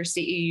regardless if they're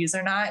CEUs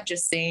or not,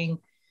 just seeing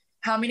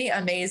how many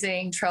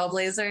amazing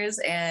trailblazers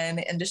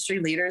and industry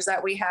leaders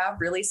that we have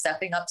really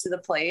stepping up to the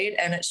plate.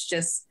 And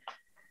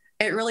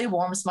it really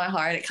warms my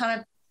heart. It kind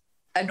of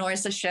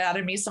annoys the shit out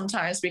of me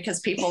sometimes because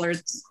people are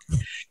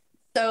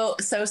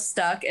so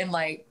stuck in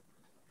like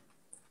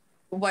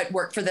what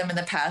worked for them in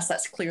the past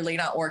that's clearly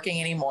not working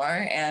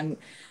anymore. And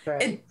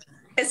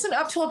it's an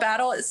uphill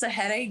battle. It's a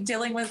headache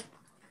dealing with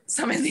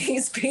some of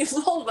these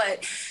people,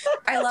 but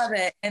I love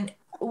it. And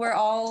we're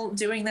all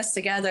doing this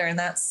together. And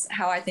that's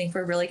how I think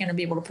we're really going to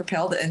be able to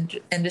propel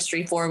the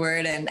industry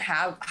forward and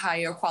have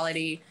higher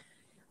quality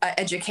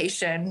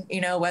education,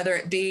 you know, whether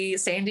it be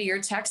Sandy,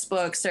 your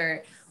textbooks,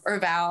 or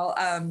Val,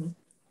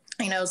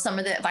 you know, some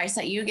of the advice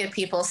that you give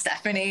people,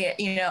 Stephanie,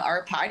 you know,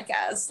 our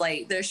podcast,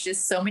 like there's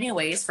just so many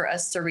ways for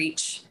us to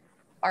reach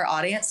our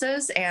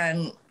audiences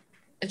and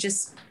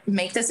just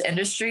make this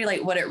industry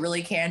like what it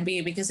really can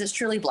be, because it's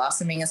truly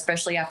blossoming,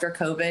 especially after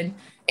COVID.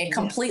 It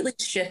completely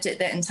shifted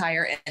the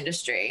entire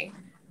industry.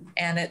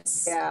 And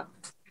it's,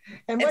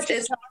 And what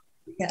you're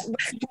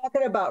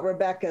talking about,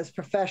 Rebecca, is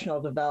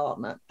professional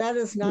development. That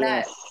is not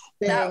That's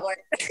not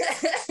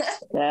it.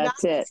 the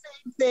same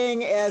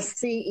thing as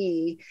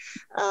CE,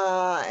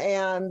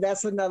 and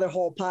that's another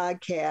whole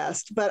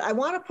podcast. But I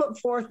want to put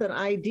forth an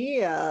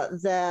idea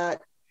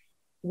that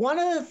one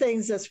of the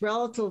things that's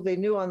relatively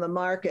new on the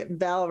market, and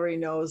Valerie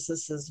knows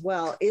this as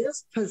well,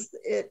 is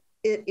it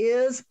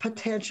is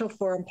potential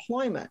for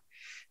employment.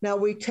 Now,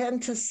 we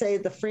tend to say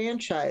the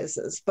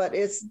franchises, but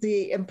it's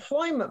the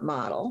employment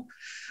model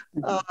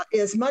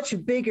is much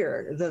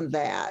bigger than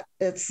that.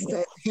 It's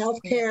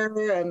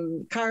healthcare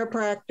and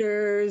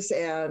chiropractors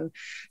and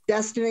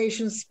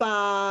destination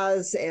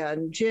spas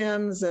and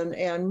gyms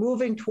and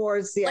moving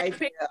towards the like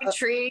idea of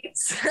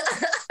retreats.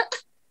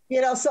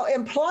 You know, so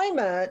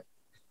employment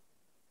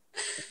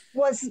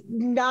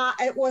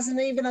wasn't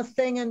even a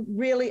thing, and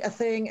really a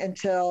thing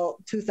until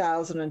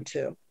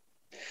 2002.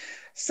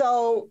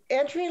 So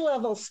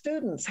entry-level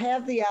students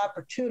have the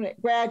opportunity,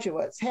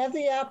 graduates have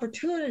the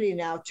opportunity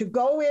now to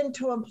go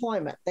into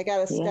employment. They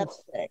got a step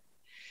thing.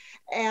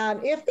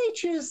 And if they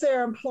choose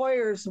their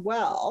employers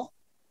well,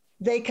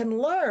 they can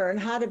learn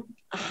how to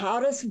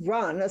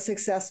run a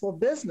successful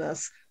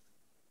business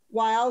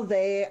while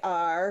they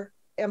are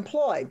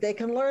employed. They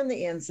can learn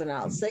the ins and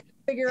outs. They can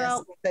figure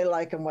out what they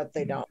like and what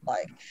they don't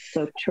like.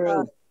 So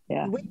true.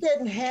 We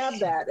didn't have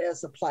that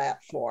as a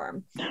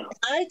platform.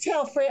 I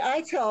tell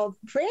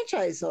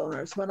franchise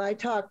owners when I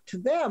talk to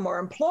them, or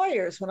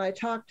employers when I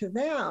talk to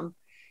them,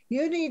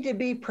 you need to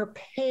be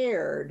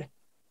prepared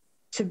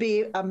to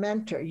be a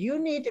mentor. You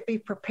need to be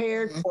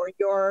prepared for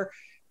your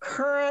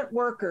current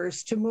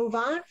workers to move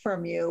on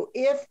from you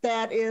if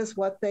that is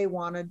what they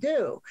want to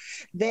do.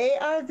 They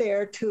are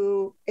there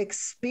to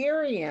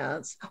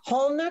experience,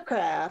 hone their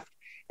craft,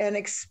 and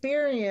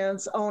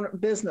experience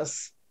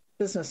business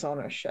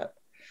ownership.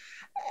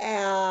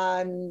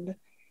 And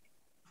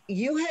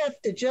you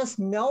have to just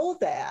know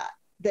that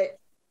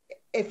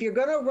if you're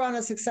going to run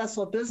a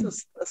successful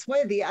business this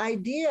way, the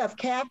idea of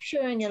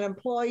capturing an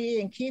employee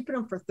and keeping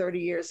them for 30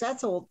 years,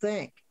 that's old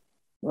thing.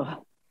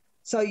 Wow.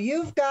 So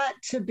you've got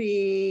to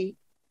be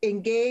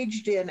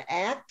engaged in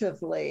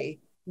actively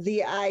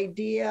the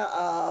idea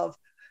of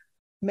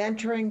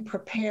mentoring,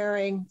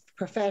 preparing,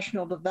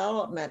 professional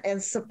development,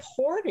 and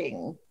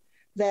supporting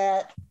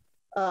that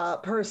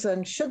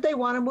person should they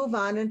want to move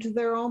on into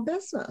their own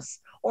business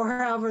or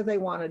however they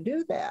want to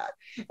do that.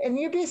 And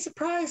you'd be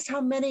surprised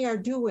how many are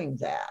doing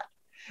that.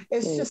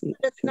 It's just that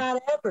it's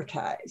not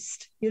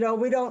advertised. You know,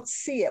 we don't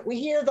see it. We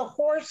hear the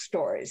horror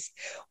stories.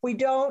 We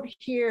don't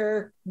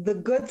hear the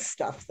good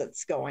stuff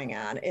that's going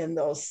on in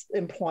those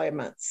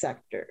employment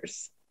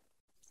sectors.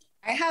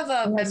 I have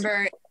a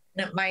member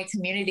in my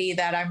community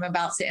that I'm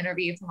about to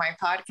interview for my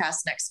podcast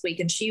next week,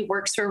 and she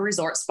works for a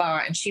resort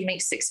spa and she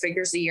makes 6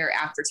 figures a year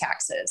after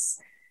taxes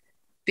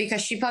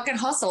because she fucking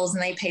hustles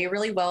and they pay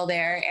really well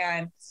there.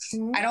 And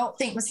I don't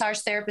think massage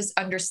therapists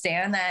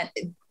understand that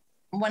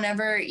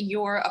whenever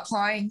you're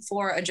applying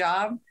for a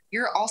job,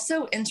 you're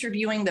also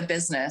interviewing the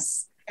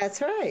business.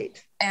 That's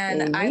right.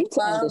 And I need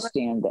to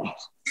understand that.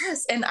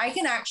 Yes. And I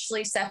can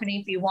actually,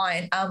 Stephanie, if you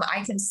want,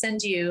 I can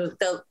send you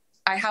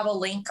I have a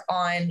link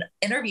on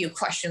interview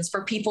questions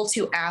for people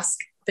to ask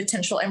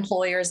potential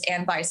employers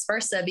and vice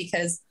versa,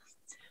 because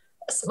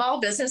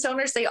small business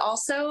owners, they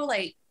also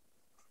like,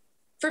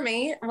 for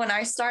me, when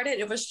I started,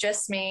 it was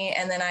just me.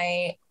 And then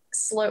I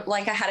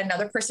had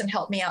another person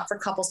help me out for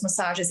couples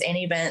massages and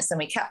events, and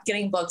we kept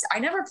getting booked. I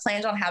never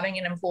planned on having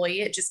an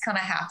employee. It just kind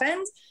of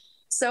happened.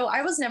 So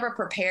I was never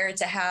prepared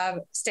to have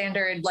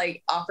standard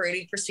like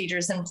operating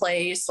procedures in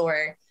place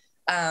or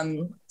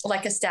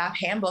like a staff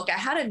handbook. I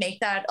had to make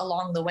that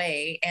along the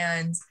way.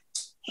 And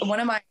one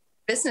of my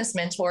business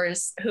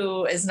mentors,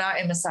 who is not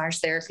in massage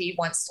therapy,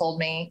 once told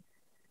me,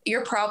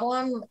 your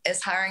problem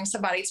is hiring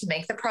somebody to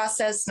make the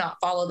process, not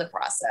follow the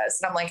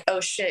process. And I'm like, oh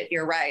shit,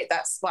 you're right.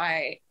 That's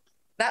why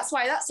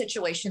that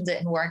situation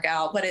didn't work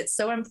out. But it's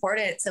so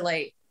important to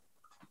like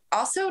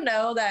also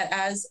know that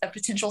as a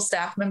potential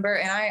staff member,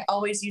 and I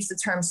always use the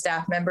term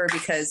staff member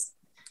because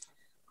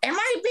am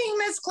I being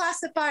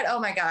misclassified? Oh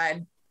my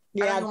God.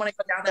 Yeah. I don't want to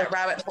go down that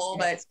rabbit hole,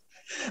 but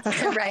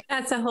right.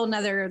 That's a whole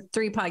nother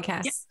 3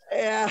 podcasts.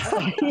 Yeah.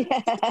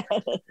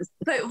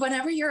 But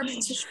whenever you're a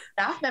potential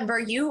staff member,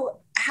 you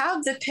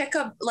have the pick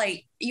of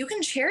like, you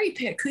can cherry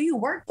pick who you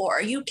work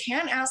for. You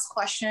can ask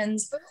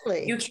questions.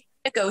 Really? You can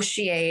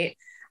negotiate.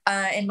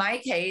 In my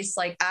case,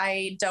 like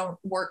I don't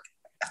work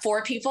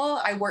for people,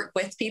 I work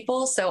with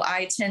people. So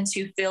I tend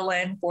to fill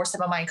in for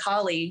some of my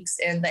colleagues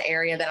in the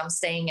area that I'm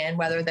staying in,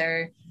 whether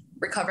they're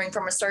recovering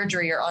from a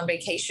surgery or on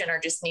vacation or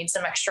just need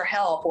some extra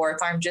help, or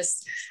if I'm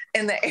just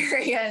in the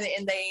area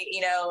and they,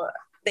 you know,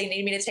 they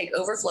need me to take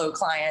overflow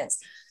clients.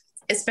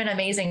 It's been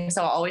amazing.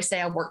 So I always say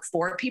I work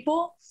for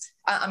people.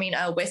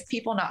 With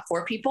people, not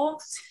for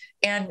people.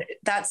 And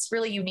that's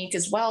really unique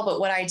as well. But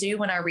what I do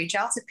when I reach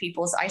out to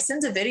people is I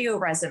send a video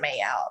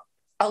resume out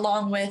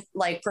along with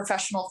like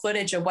professional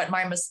footage of what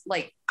my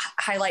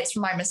highlights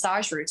from my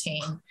massage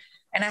routine.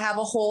 And I have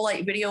a whole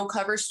like video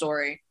cover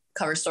story,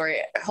 a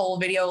whole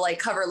video like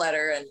cover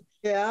letter. And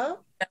yeah,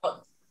 you know,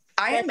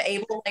 I am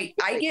able,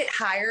 I get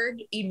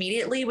hired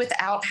immediately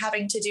without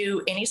having to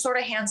do any sort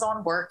of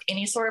hands-on work,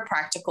 any sort of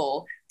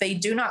practical. They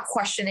do not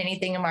question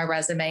anything in my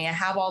resume. I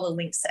have all the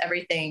links to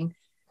everything.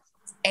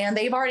 And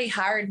they've already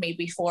hired me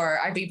before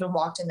I've even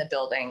walked in the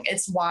building.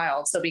 It's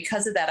wild. So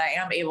because of that, I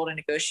am able to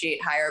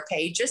negotiate higher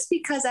pay just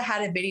because I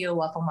had a video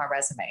up on my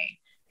resume.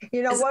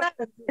 You know what?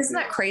 Isn't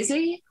that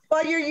crazy?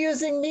 Well, you're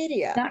using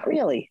media. Not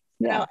really.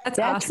 No, that's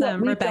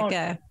awesome,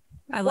 Rebecca.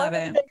 I love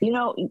it. You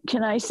know,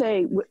 can I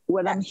say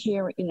what I'm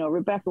hearing? You know,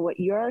 Rebecca, what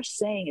you're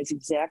saying is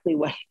exactly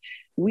what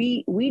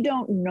we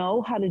don't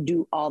know how to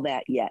do all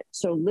that yet.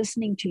 So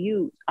listening to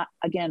you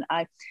again,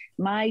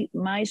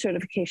 my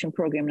certification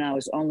program now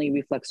is only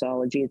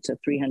reflexology. It's a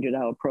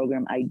 300-hour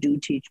program. I do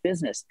teach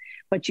business,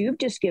 but you've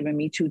just given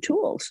me 2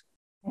 tools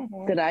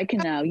that I can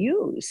now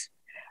use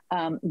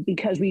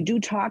because we do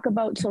talk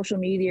about social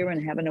media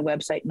and having a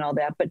website and all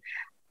that, but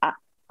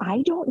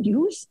I don't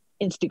use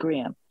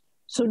Instagram.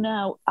 So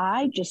now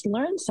I just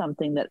learned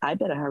something that I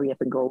better hurry up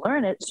and go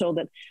learn it so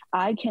that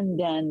I can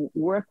then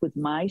work with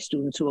my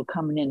students who are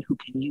coming in who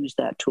can use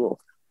that tool.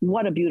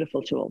 What a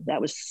beautiful tool.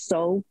 That was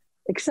so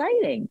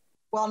exciting.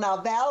 Well,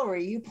 now,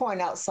 Valerie, you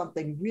point out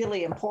something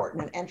really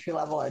important in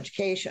entry-level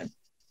education.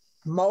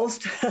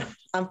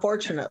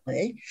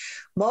 Unfortunately,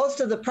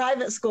 most of the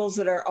private schools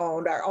that are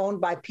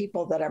owned by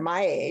people that are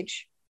my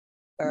age,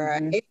 all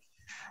right?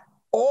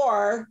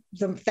 Or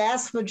the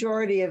vast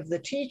majority of the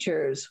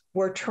teachers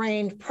were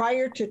trained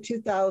prior to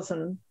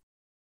 2000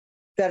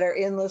 that are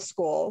in the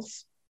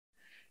schools,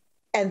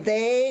 and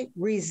they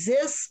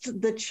resist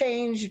the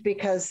change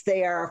because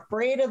they are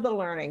afraid of the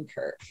learning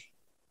curve.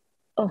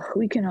 Oh,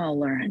 we can all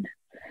learn.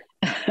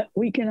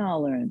 We can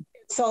all learn.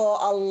 So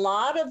a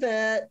lot of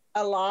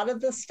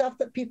the stuff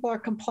that people are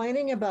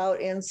complaining about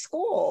in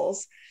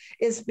schools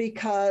is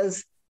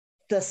because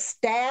the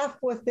staff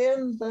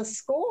within the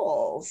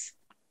schools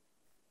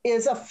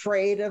is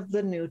afraid of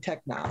the new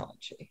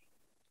technology.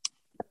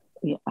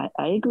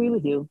 I agree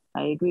with you.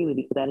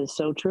 That is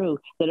so true.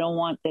 They don't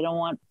want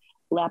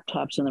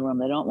laptops in the room.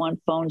 They don't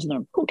want phones in the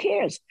room. Who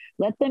cares?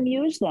 Let them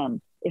use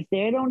them. If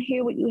they don't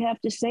hear what you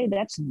have to say,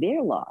 that's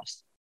their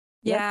loss.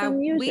 Yeah,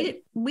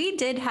 we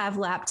did have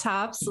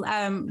laptops.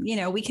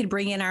 We could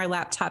bring in our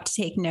laptop to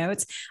take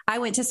notes. I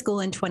went to school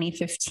in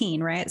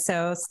 2015, right?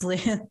 So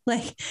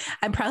like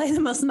I'm probably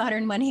the most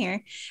modern one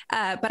here.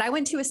 But I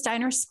went to a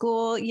Steiner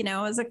school,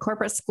 as a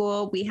corporate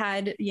school. We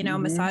had,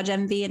 Massage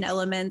Envy and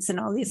Elements and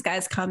all these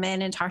guys come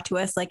in and talk to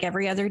us like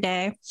every other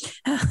day.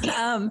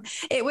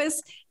 It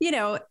was,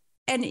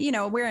 and,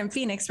 we're in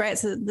Phoenix, right?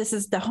 So this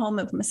is the home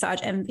of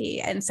Massage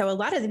Envy. And so a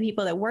lot of the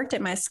people that worked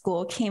at my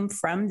school came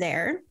from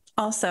there.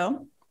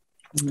 Also,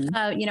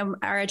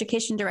 our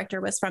education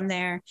director was from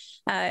there.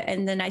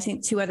 And then I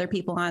think 2 other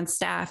people on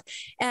staff.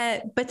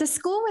 But the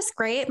school was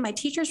great. My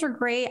teachers were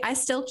great. I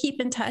still keep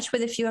in touch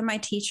with a few of my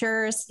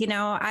teachers.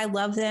 I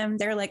love them.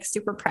 They're like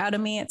super proud of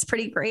me. It's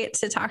pretty great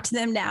to talk to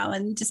them now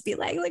and just be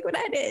like, look what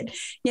I did.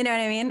 You know what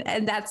I mean?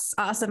 And that's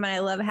awesome. And I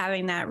love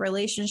having that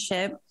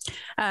relationship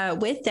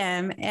with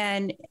them.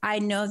 And I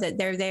know that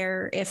they're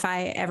there if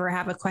I ever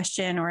have a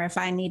question or if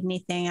I need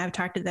anything. I've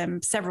talked to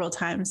them several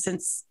times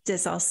since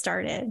this all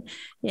started.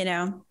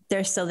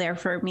 They're still there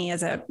for me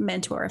as a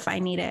mentor if I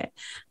need it.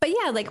 But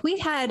yeah, like we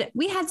had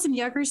some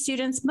younger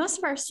students. Most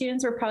of our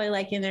students were probably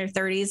like in their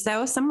 30s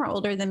though. Some were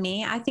older than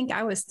me. I think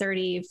I was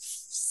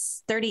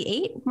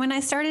 38 when I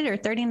started, or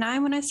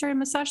 39 when I started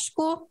massage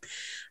school.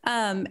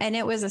 And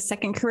it was a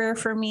second career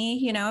for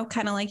me,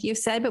 kind of like you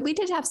said, but we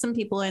did have some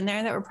people in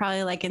there that were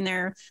probably like in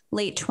their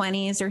late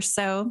 20s or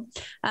so.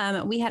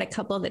 We had a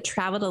couple that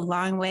traveled a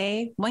long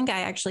way. One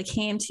guy actually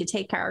came to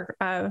take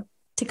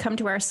to come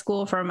to our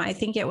school from, I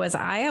think it was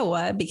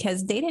Iowa,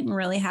 because they didn't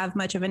really have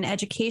much of an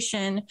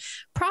education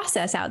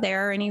process out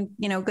there or any,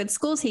 good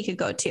schools he could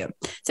go to.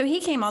 So he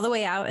came all the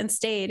way out and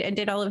stayed and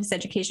did all of his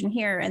education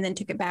here and then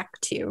took it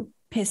back to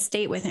his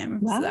state with him.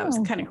 Wow. So that was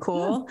kind of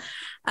cool.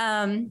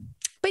 Yeah.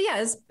 But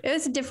yeah, it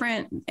was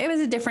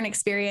a different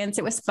experience.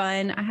 It was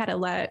fun. I had a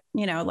lot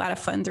of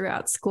fun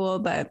throughout school,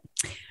 but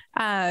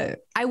I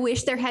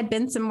wish there had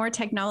been some more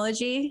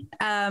technology.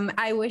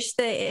 I wish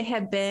that it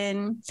had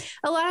been,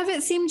 a lot of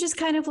it seemed just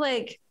kind of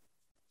like,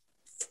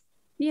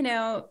 we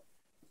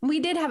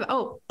did have,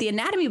 the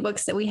anatomy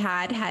books that we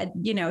had,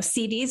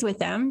 CDs with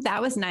them.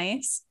 That was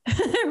nice.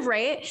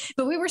 Right.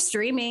 But we were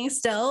streaming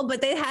still,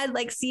 but they had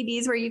like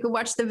CDs where you could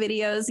watch the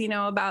videos,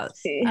 about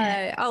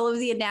all of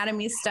the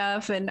anatomy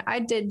stuff. And I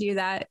did do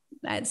that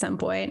at some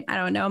point. I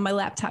don't know. My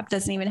laptop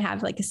doesn't even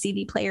have like a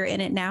CD player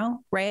in it now.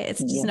 Right.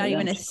 It's just not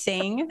even a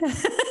thing.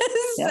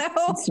 Yep,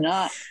 so it's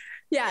not.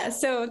 Yeah.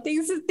 So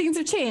things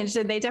have changed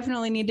and they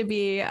definitely need to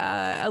be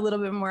a little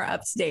bit more up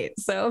to date.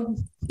 So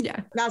yeah.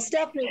 Now,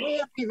 Stephanie, we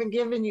haven't even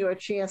given you a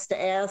chance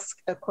to ask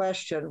a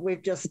question.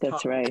 We've just That's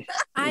talked. Right.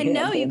 I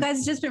know you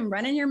guys just been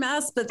running your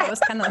mouths, but that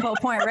was kind of the whole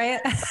point, right?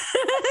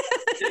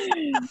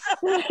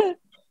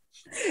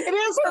 It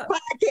is her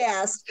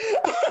podcast.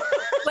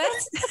 What?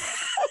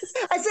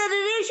 I said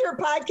it is your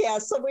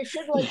podcast, so we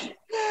should let you.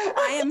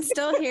 I am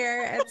still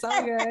here. It's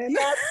all good.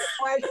 That's the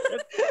question.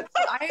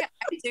 I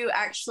do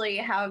actually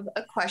have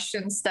a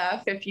question,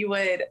 Steph, if you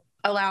would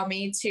allow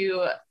me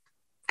to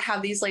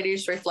have these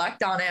ladies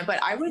reflect on it.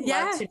 But I would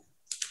love to,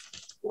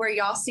 where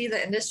y'all see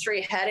the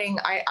industry heading.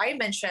 I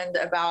mentioned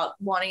about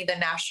wanting the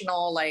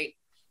national,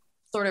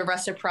 sort of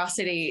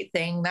reciprocity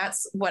thing.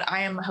 That's what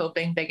I am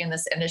hoping big in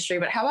this industry.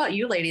 But how about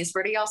you ladies?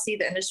 Where do y'all see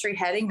the industry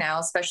heading now,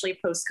 especially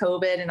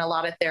post-COVID and a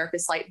lot of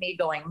therapists like me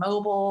going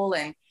mobile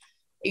and,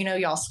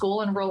 y'all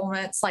school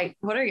enrollments?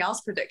 What are y'all's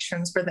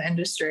predictions for the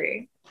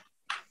industry?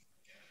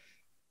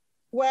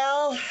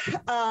 Well,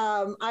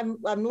 I'm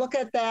looking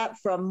at that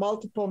from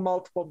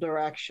multiple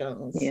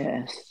directions.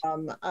 Yes.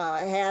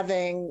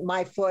 Having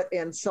my foot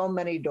in so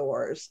many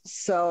doors.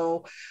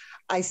 So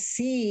I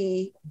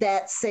see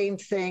that same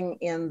thing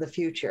in the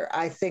future.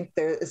 I think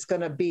it's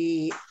going to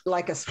be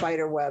like a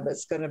spider web.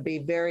 It's going to be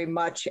very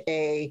much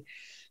a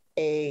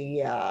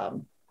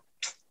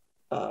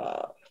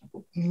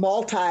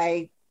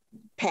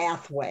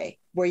multi-pathway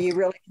where you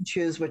really can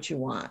choose what you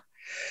want.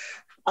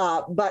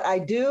 But I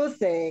do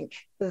think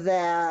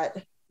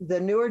that the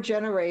newer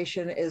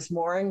generation is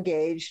more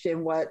engaged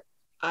in what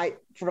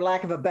for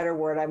lack of a better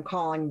word, I'm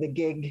calling the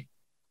gig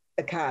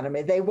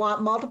economy. They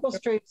want multiple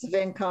streams of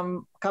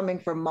income coming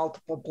from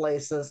multiple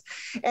places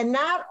and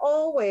not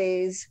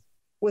always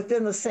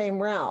within the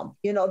same realm.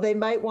 They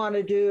might want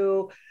to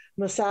do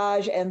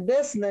massage and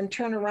this and then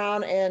turn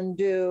around and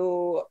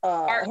do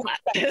art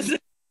classes.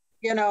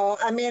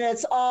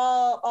 It's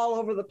all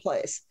over the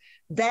place.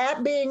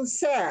 That being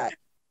said,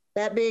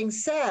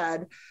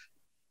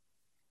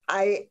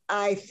 I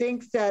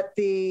think that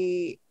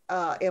the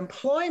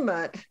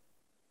employment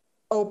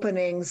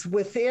openings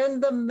within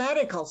the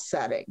medical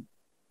setting,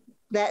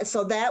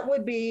 that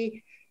would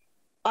be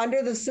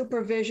under the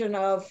supervision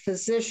of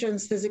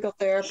physicians, physical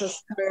therapists,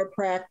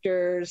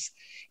 chiropractors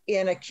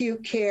in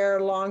acute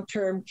care,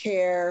 long-term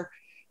care,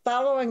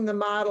 following the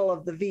model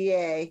of the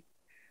VA,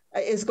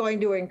 is going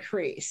to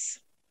increase.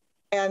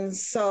 And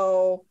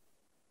so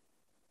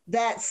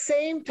that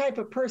same type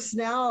of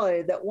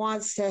personality that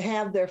wants to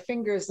have their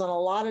fingers in a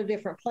lot of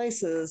different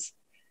places,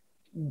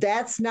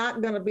 that's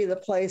not going to be the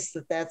place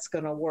that's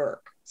going to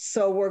work.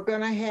 So we're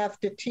going to have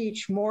to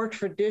teach more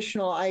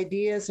traditional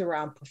ideas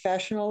around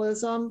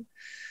professionalism,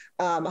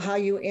 how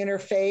you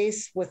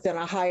interface within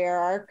a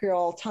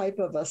hierarchical type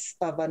of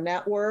a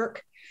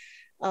network.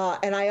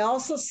 And I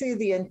also see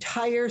the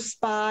entire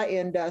spa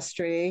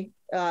industry,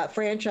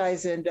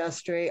 franchise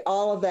industry,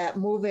 all of that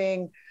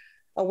moving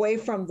away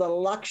from the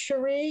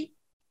luxury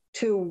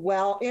to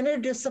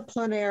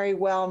interdisciplinary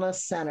wellness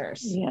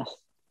centers. Yes.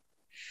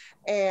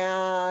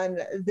 And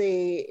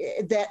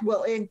that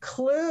will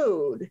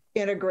include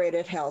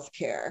integrated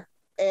healthcare.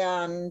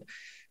 And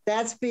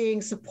that's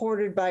being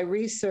supported by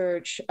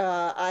research,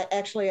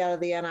 actually out of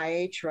the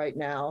NIH right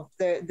now.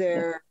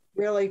 They're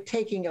really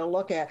taking a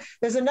look at.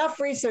 There's enough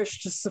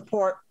research to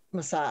support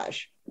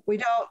massage. We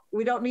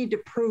don't need to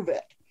prove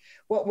it.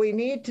 What we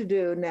need to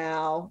do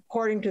now,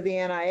 according to the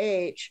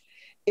NIH,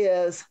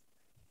 is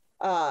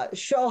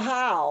show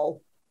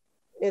how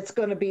it's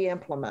going to be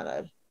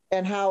implemented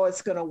and how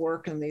it's going to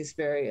work in these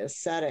various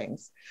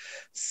settings.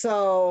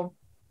 So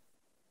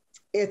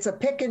it's a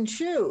pick and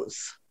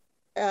choose.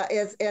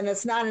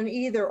 It's not an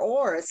either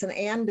or, it's an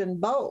and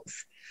both.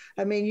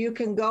 I mean, you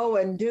can go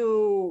and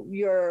do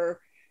your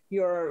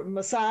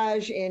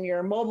massage in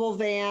your mobile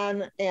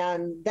van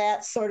and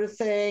that sort of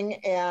thing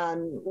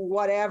and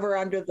whatever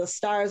under the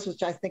stars,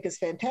 which I think is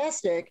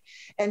fantastic,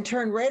 and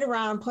turn right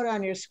around, put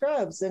on your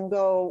scrubs and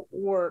go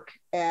work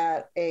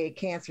at a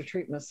cancer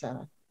treatment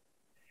center.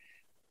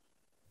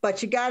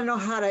 But you got to know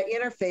how to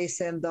interface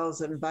in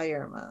those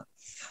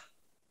environments.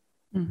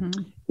 Mm-hmm.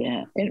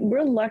 Yeah. And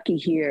we're lucky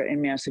here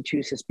in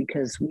Massachusetts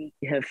because we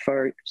have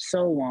for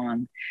so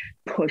long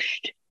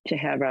pushed to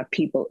have our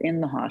people in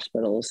the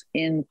hospitals,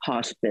 in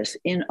hospice,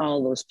 in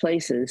all those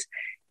places.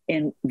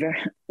 And very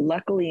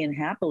luckily and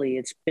happily,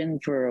 it's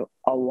been for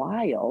a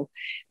while.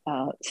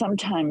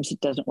 Sometimes it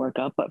doesn't work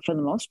out, but for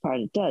the most part,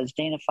 it does.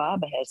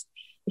 Dana-Farber has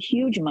a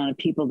huge amount of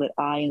people that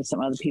I and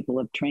some other people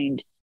have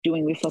trained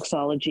doing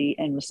reflexology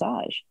and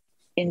massage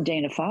in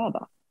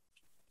Dana-Farber,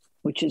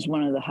 which is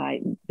one of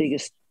the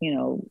biggest,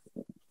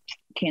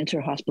 cancer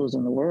hospitals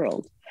in the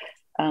world.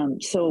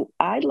 So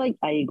I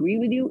agree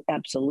with you.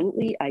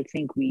 Absolutely. I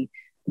think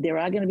there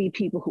are going to be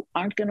people who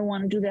aren't going to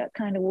want to do that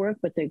kind of work,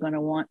 but they're going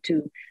to want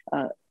to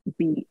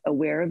be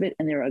aware of it.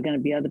 And there are going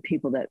to be other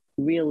people that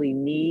really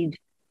need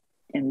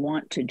and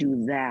want to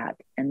do that.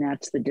 And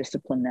that's the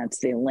discipline, that's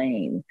their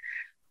lane.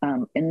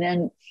 And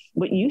then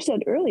what you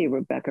said earlier,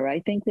 Rebecca,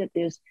 I think that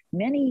there's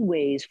many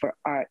ways for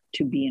art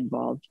to be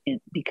involved in,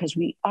 because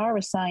we are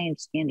a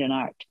science and an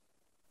art.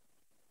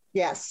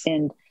 Yes.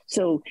 And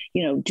so,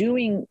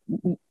 using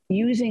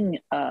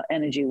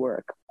energy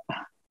work,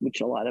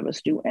 which a lot of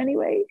us do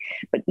anyway,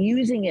 but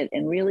using it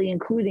and really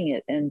including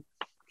it. And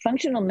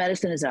functional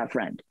medicine is our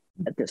friend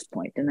at this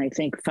point. And I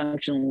think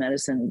functional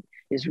medicine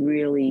is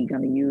really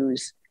going to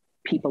use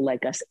people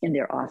like us in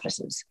their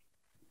offices.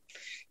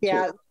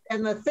 Yeah. Too.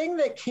 And the thing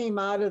that came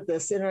out of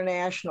this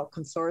international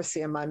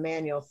consortium on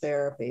manual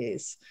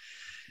therapies,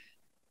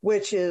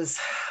 which is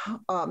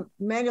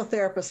manual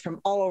therapists from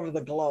all over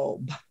the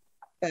globe,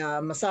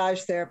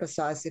 massage therapists,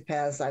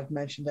 osteopaths, I've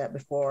mentioned that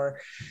before,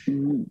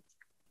 mm-hmm.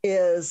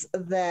 is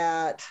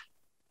that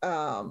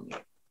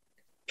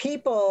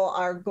people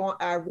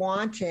are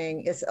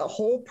wanting is a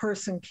whole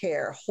person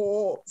care,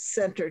 whole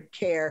centered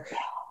care.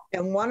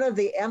 And one of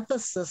the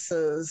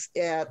emphases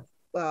at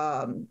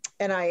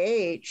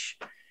NIH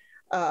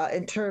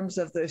in terms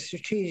of the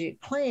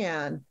strategic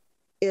plan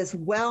is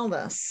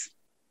wellness,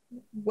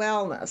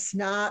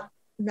 not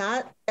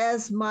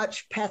as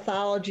much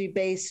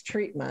pathology-based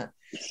treatment,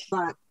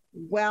 but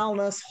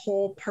wellness,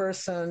 whole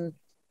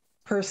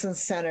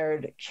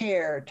person-centered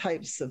care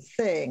types of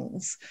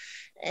things.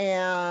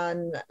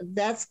 And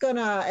that's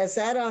gonna, as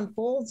that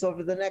unfolds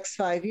over the next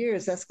 5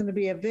 years, that's gonna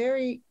be a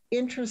very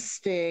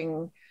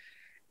interesting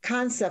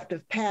concept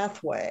of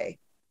pathway.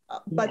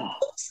 But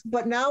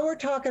now we're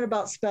talking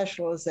about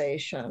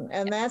specialization,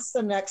 and that's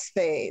the next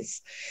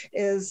phase,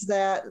 is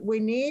that we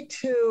need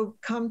to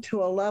come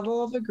to a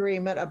level of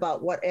agreement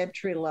about what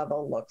entry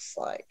level looks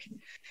like.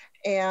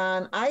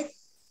 And I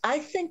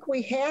think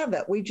we have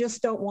it. We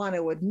just don't want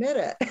to admit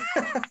it.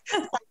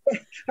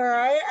 All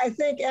right. I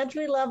think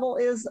entry level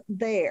is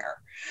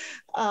there.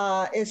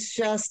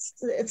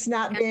 It's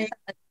not being.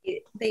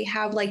 They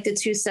have like the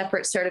two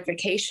separate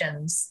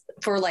certifications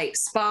for like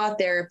spa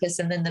therapists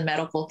and then the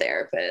medical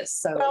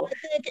therapist. So well, I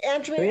think I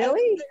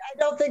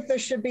don't think there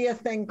should be a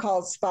thing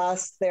called spa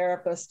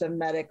therapist and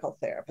medical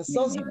therapist.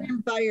 Those are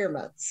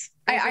environments.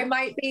 I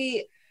might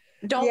be.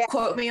 Don't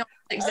quote me on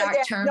the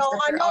exact terms. No,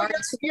 I know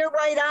you're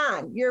right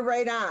on. You're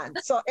right on.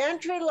 So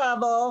entry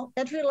level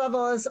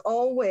is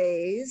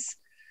always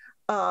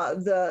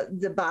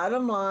the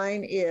bottom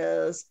line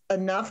is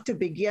enough to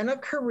begin a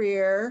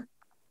career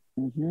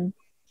mm-hmm.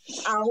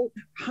 without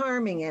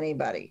harming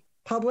anybody.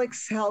 Public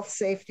health,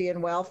 safety,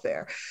 and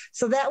welfare.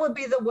 So that would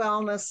be the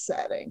wellness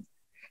setting.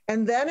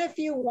 And then if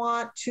you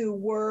want to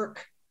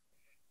work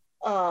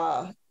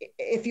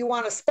if you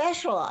want to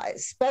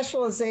specialize,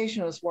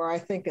 specialization is where I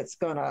think it's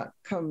going to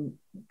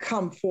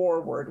come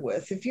forward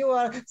with. If you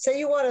want to say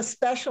you want to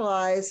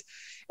specialize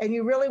and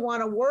you really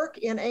want to work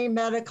in a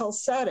medical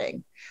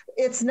setting,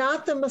 it's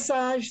not the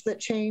massage that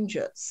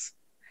changes.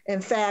 In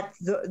fact,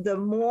 the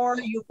more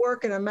you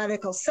work in a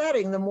medical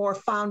setting, the more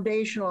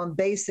foundational and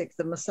basic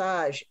the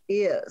massage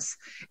is.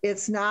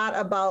 It's not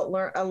about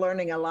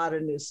learning a lot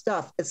of new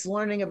stuff. It's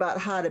learning about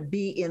how to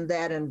be in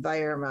that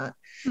environment,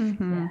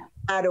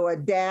 how to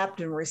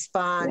adapt and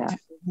respond to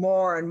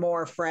more and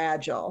more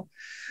fragile.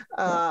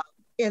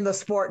 In the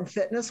sport and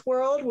fitness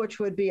world, which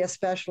would be a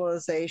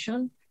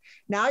specialization,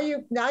 now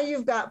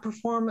you've got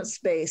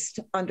performance-based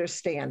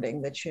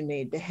understanding that you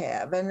need to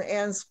have,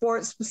 and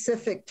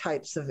sport-specific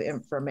types of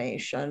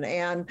information,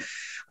 and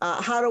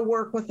how to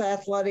work with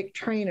athletic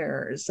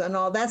trainers and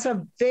all. That's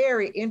a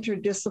very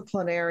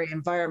interdisciplinary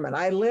environment.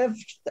 I've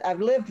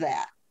lived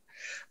that.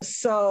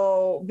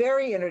 So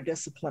very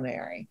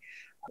interdisciplinary.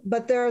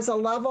 But there's a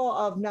level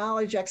of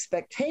knowledge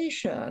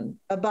expectation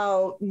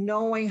about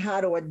knowing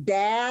how to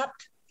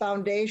adapt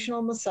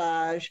foundational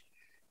massage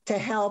to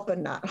help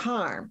and not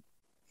harm,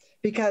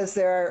 because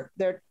they're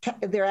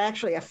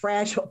actually a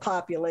fragile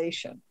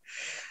population.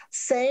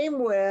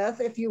 Same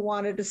with if you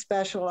wanted to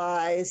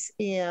specialize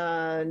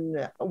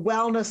in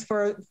wellness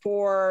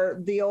for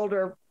the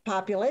older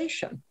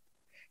population.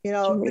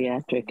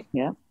 Geriatric,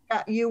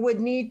 you would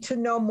need to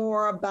know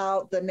more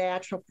about the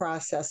natural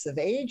process of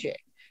aging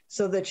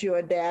so that you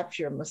adapt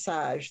your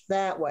massage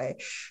that way.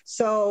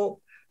 So,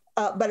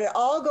 but it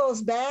all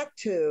goes back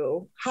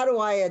to, how do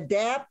I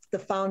adapt the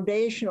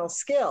foundational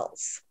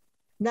skills?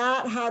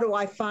 Not how do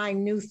I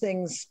find new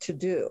things to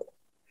do.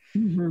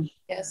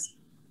 Yes.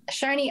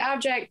 Shiny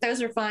object,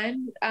 those are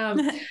fun.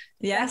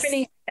 Yes.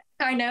 Stephanie,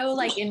 I know,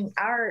 like in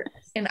our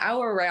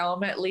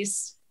realm, at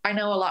least I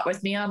know a lot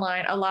with Me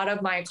Online, a lot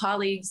of my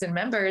colleagues and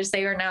members,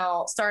 they are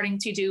now starting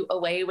to do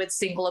away with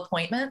single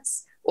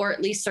appointments, or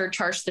at least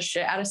surcharge the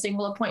shit out of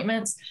single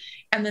appointments.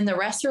 And then the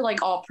rest are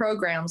like all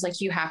programs,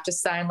 like you have to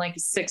sign like a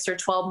 6 or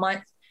 12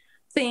 month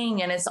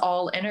thing, and it's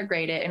all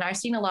integrated. And I've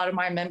seen a lot of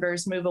my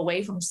members move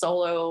away from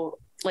solo,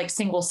 like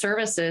single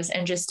services,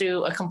 and just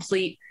do a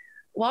complete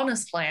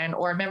wellness plan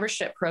or a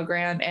membership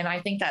program. And I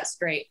think that's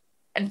great.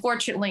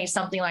 Unfortunately,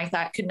 something like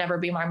that could never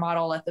be my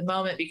model at the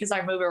moment because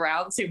I move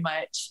around too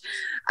much.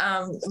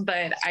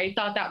 But I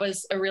thought that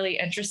was a really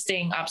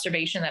interesting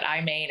observation that I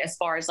made as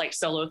far as like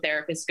solo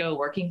therapists go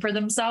working for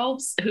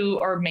themselves, who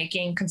are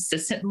making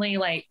consistently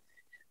like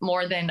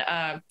more than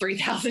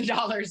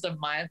 $3,000 a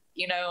month,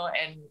 and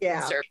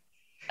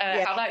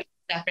how about you,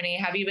 Stephanie?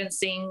 Have you been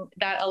seeing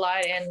that a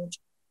lot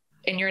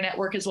in your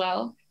network as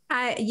well?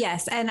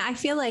 Yes. And I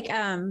feel like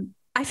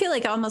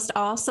almost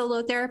all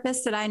solo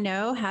therapists that I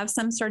know have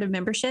some sort of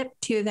membership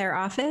to their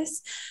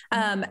office.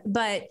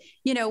 But,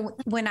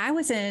 when I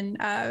was in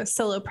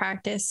solo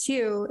practice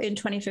too in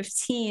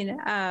 2015,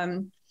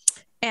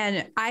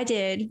 and I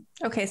did,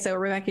 so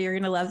Rebecca, you're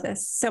going to love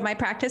this. So my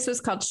practice was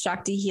called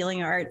Shakti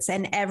Healing Arts,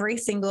 and every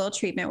single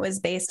treatment was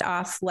based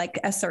off like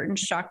a certain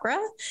chakra.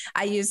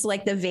 I used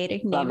like the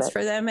Vedic names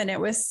for them, and it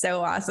was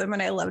so awesome.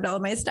 And I loved all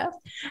of my stuff.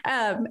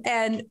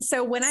 And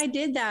so when I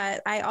did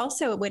that, I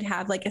also would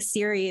have like a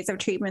series of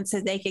treatments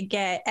that they could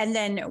get. And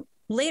then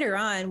later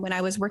on, when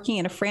I was working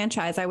in a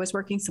franchise, I was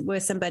working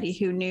with somebody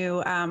who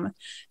knew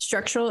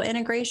structural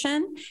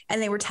integration,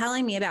 and they were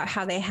telling me about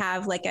how they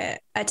have like a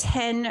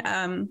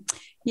 10,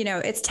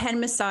 it's 10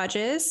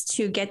 massages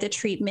to get the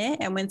treatment.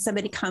 And when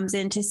somebody comes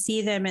in to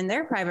see them in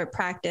their private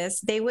practice,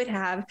 they would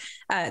have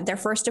their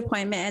first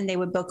appointment and they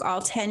would book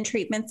all 10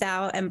 treatments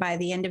out. And by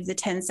the end of the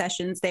 10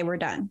 sessions, they were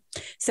done.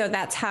 So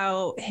that's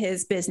how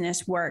his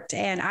business worked.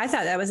 And I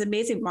thought that was an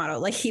amazing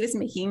model. Like, he was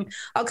making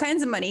all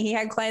kinds of money. He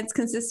had clients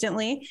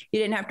consistently. You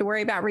didn't have to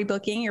worry about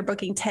rebooking. You're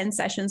booking 10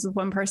 sessions with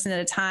one person at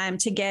a time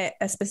to get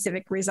a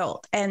specific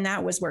result. And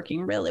that was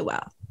working really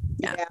well.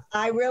 Yeah.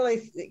 I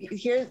really,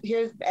 here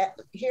is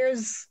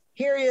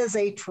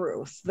a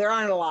truth. There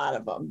aren't a lot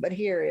of them, but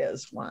here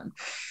is one.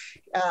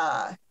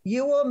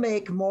 You will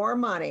make more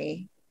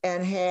money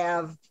and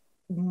have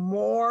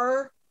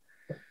more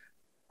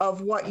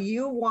of what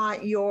you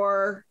want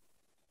your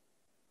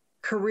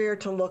career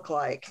to look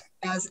like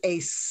as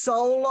a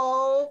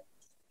solo,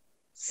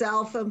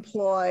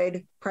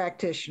 self-employed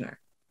practitioner.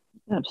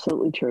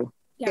 Absolutely true.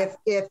 Yeah.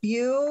 If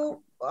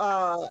you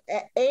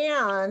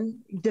and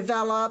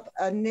develop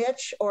a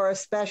niche or a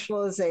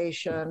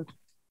specialization,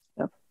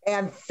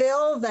 and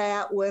fill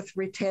that with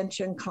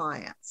retention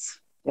clients.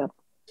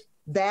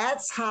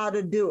 That's how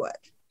to do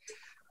it,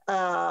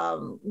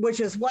 which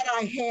is what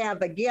I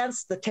have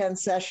against the 10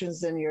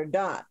 sessions and you're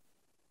done.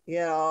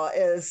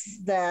 Is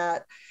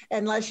that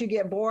unless you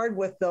get bored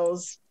with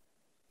those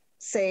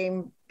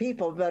same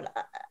people, but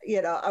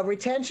a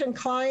retention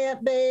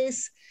client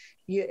base,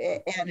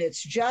 and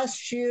it's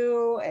just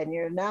you, and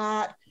you're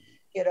not,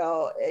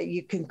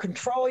 you can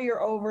control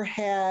your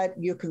overhead.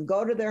 You can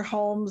go to their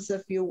homes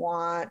if you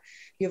want.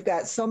 You've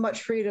got so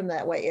much freedom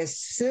that way. As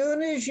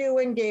soon as you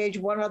engage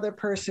one other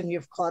person,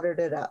 you've cluttered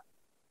it up.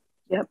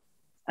 Yep.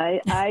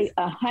 I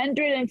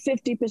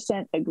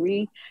 150%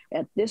 agree.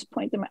 At this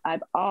point,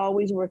 I've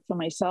always worked for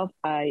myself.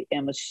 I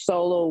am a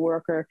solo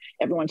worker.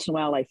 Every once in a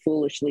while, I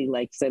foolishly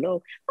said,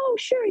 oh,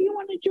 sure, you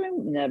want to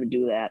join? Never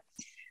do that.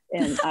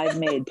 And I've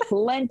made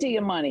plenty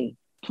of money.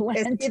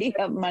 Plenty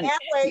of money.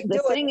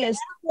 The thing is,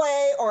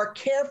 way or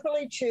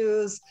carefully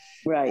choose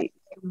right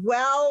a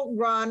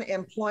well-run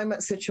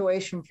employment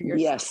situation for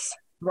yourself.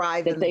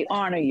 Yes, that they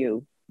honor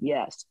you.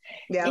 Yes.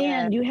 Yeah.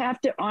 And you have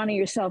to honor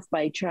yourself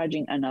by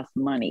charging enough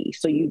money.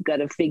 So you've got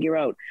to figure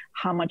out,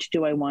 how much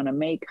do I want to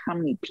make? How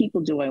many people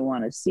do I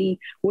want to see?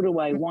 What do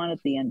I want at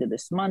the end of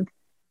this month?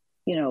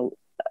 You know,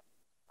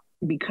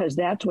 because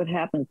that's what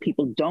happens.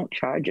 People don't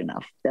charge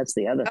enough. That's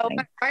the other thing.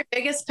 My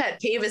biggest pet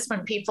peeve is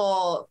when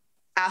people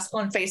ask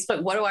on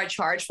Facebook, what do I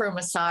charge for a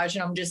massage?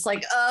 And I'm just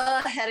like,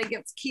 head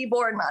against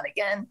keyboard, not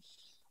again.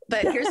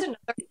 But here's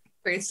another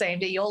truth,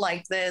 Sandy, you'll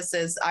like this,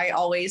 is I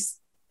always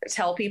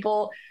tell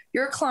people,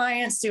 your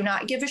clients do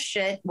not give a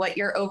shit what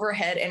your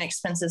overhead and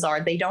expenses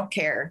are. They don't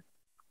care.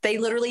 They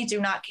literally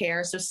do not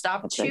care. So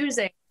stop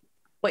choosing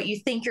what you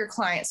think your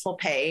clients will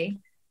pay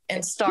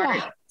and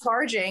start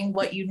charging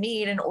what you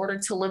need in order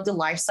to live the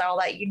lifestyle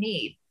that you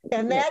need.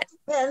 And that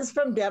depends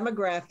from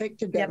demographic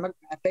to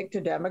demographic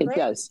to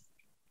demographic.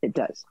 It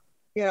does.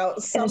 You know,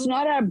 and it's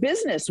not our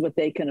business what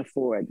they can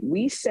afford.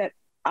 We set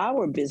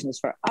our business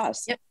for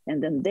us,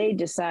 and then they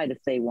decide if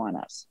they want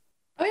us.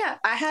 Oh yeah,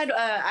 I had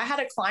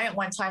a client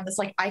one time that's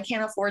like, I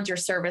can't afford your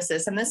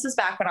services, and this is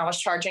back when I was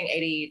charging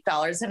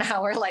 $80 an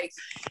hour, like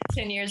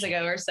 10 years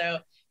ago or so.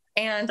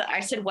 And I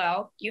said,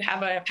 well, you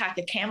have a pack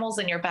of Camels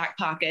in your back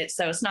pocket,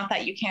 so it's not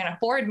that you can't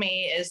afford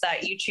me, is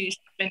that you choose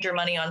to spend your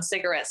money on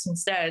cigarettes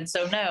instead.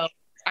 So no,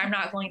 I'm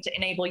not going to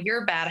enable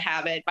your bad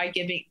habit by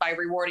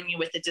rewarding you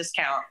with a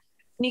discount.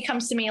 And he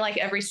comes to me like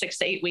every 6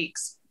 to 8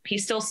 weeks. He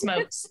still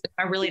smokes.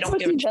 I really don't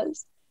give a shit.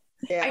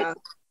 Yeah.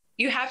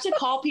 You have to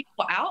call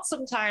people out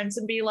sometimes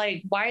and be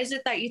like, why is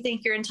it that you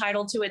think you're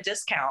entitled to a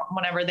discount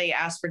whenever they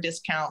ask for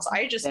discounts?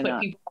 I just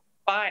put people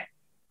by.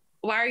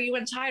 Why are you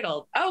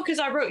entitled? Oh, because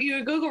I wrote you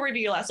a Google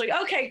review last week.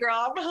 Okay, girl,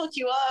 I'm gonna hook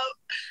you up.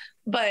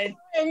 But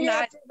and you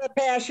have to have a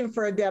passion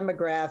for a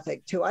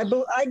demographic too. I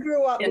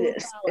grew up blue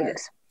collar.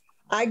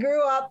 I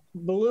grew up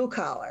blue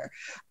collar.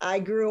 I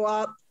grew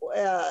up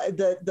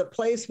the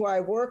place where I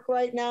work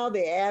right now.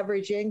 The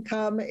average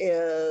income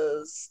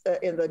is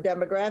in the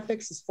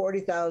demographics is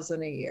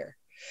 $40,000 a year.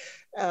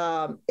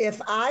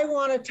 If I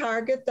want to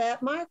target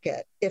that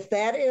market, if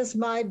that is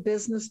my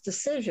business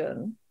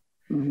decision,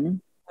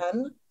 then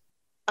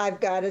I've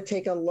got to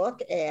take a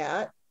look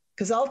at,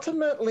 because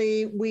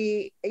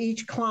ultimately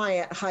each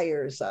client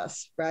hires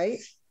us, right?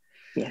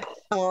 Yeah.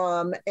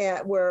 And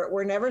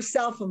we're never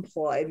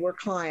self-employed, we're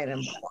client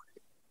employed.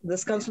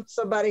 This comes from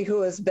somebody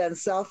who has been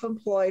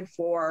self-employed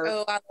for.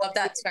 Oh, I love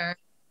that term.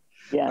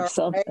 Yeah,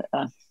 client.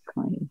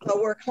 So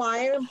we're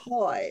client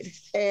employed,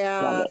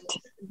 and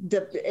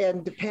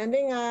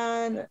depending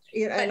on,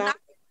 you know, but not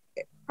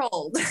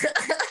controlled.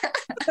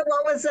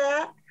 What was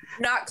that?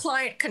 Not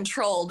client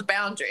controlled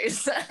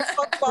boundaries.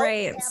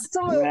 Right.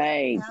 Absolutely.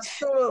 Right.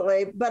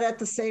 Absolutely. But at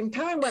the same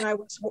time,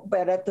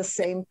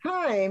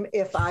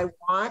 if I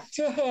want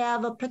to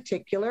have a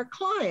particular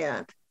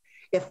client,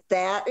 if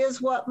that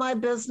is what my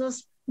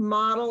business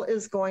model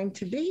is going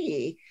to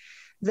be,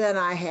 then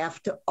I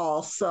have to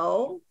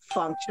also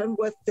function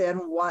within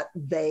what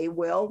they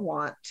will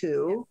want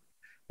to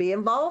be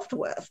involved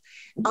with.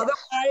 Yes.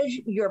 Otherwise,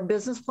 your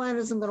business plan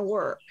isn't going to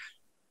work.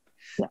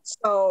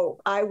 So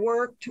I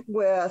worked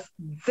with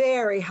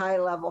very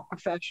high-level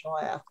professional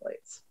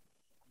athletes.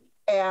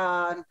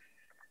 And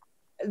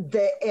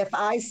if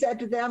I said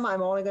to them,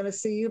 I'm only going to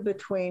see you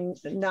between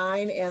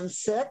 9 and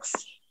 6,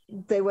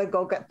 they would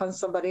go find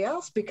somebody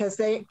else because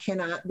they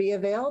cannot be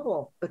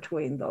available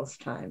between those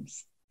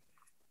times.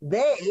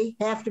 They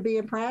have to be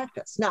in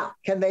practice. Now,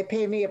 can they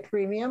pay me a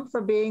premium for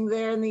being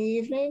there in the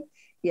evening?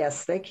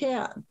 Yes, they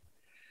can.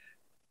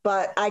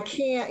 But I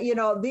can't, you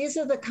know, these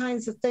are the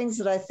kinds of things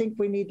that I think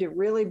we need to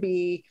really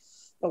be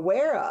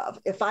aware of.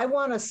 If I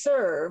want to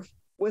serve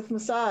with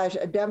massage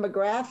a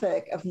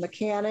demographic of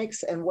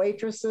mechanics and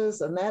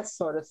waitresses and that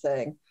sort of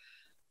thing,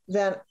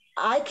 then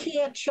I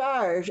can't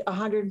charge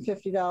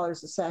 $150 a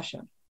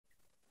session.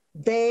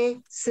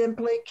 They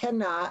simply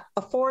cannot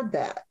afford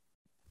that,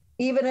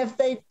 even if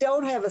they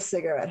don't have a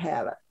cigarette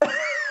habit.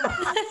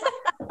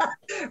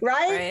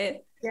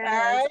 Right?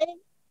 Yes. Right?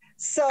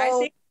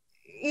 So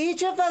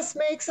each of us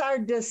makes our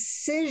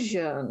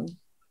decision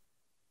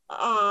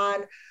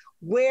on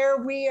where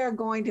we are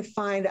going to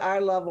find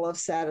our level of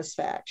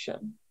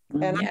satisfaction.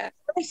 And I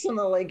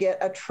personally get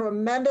a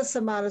tremendous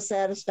amount of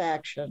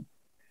satisfaction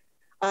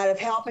out of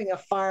helping a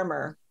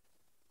farmer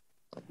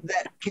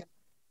that can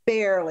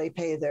barely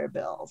pay their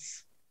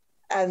bills.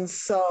 And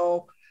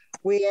so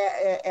we,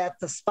 at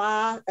the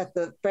spa, at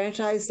the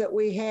franchise that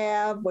we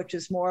have, which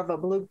is more of a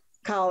blue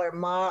collar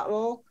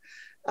model,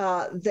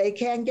 they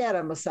can get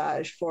a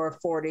massage for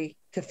 $40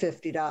 to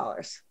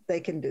 $50.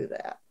 They can do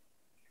that.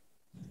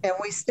 And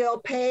we still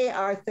pay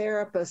our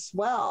therapists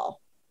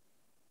well.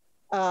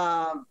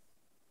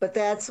 But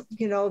that's,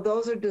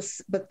 those are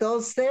just, but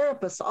those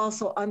therapists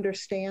also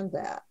understand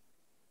that.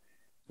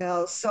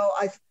 So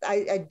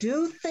I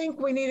do think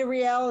we need a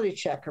reality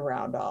check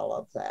around all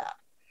of that.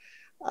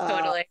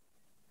 Totally.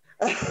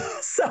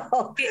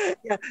 So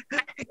yeah,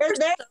 there's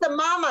the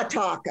mama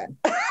talking.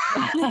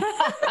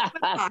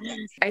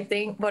 I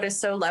think what is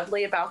so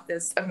lovely about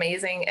this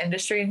amazing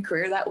industry and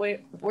career that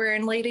we're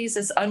in, ladies,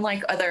 is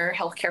unlike other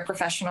healthcare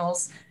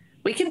professionals,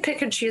 we can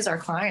pick and choose our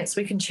clients.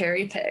 We can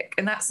cherry pick,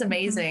 and that's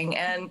amazing.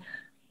 And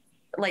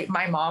like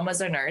my mom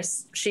was a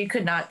nurse. She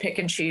could not pick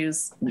and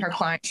choose her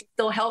clients. She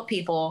still help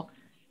people.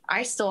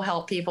 I still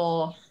help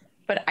people,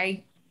 but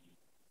I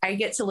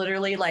get to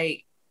literally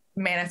like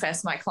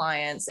manifest my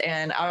clients.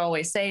 And I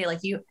always say, like,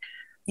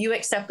 you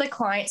accept the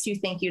clients you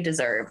think you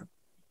deserve.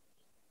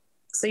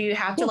 So you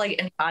have to like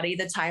embody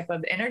the type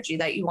of energy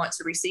that you want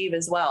to receive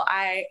as well.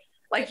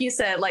 Like you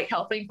said, like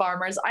helping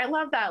farmers. I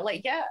love that.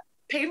 Like, yeah,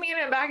 pay me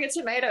in a bag of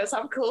tomatoes.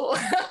 I'm cool.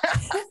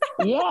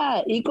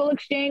 Yeah. Equal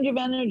exchange of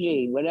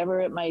energy, whatever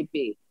it might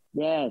be.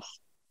 Yes.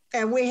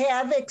 And we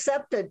have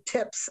accepted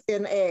tips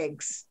in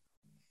eggs.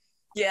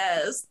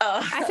 Yes.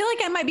 I feel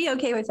like I might be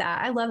okay with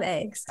that. I love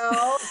eggs.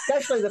 Oh,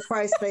 especially the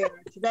price they are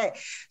today.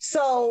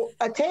 So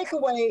a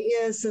takeaway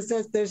is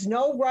that there's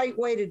no right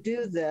way to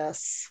do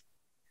this.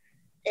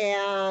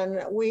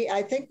 And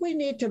I think we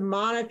need to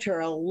monitor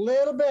a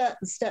little bit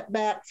and step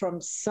back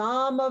from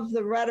some of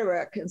the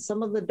rhetoric and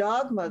some of the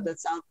dogma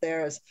that's out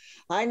there is,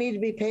 I need to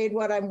be paid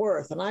what I'm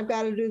worth, and I've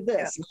got to do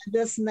this, and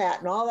this and that,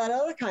 and all that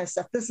other kind of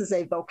stuff. This is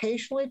a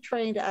vocationally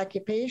trained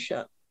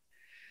occupation.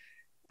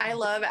 I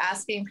love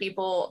asking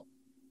people,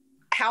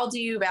 how do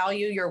you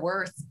value your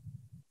worth?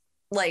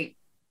 Like,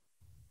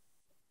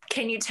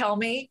 can you tell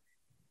me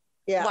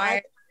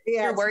why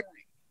your work?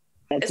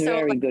 That's a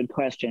very good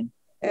question.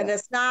 And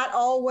it's not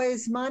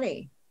always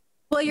money.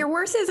 Well, your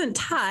worth isn't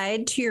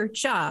tied to your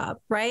job,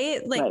 right?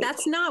 Like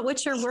that's not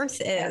what your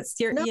worth is.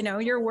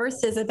 Your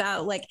worth is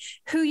about like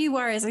who you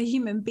are as a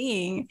human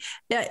being.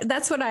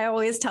 That's what I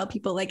always tell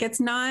people. Like, it's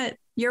not,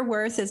 your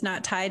worth is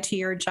not tied to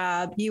your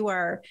job. You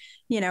are,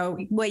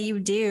 what you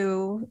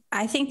do.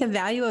 I think the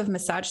value of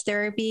massage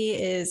therapy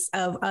is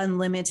of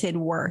unlimited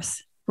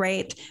worth.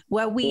 Right?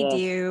 What we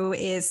do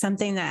is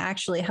something that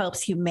actually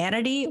helps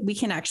humanity. We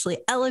can actually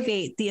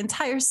elevate the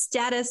entire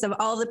status of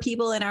all the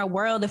people in our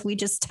world if we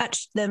just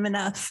touch them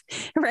enough.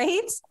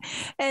 Right?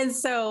 And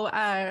so,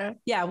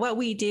 what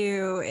we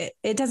do,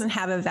 it doesn't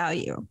have a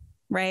value.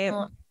 Right?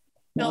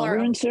 No, we're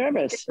in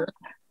service.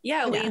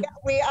 Yeah,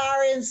 we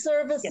are in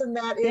service, and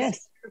that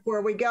is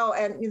where we go.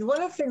 And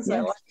one of the things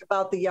I like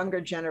about the younger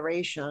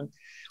generation,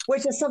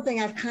 which is something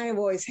I've kind of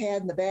always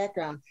had in the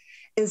background,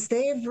 is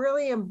they've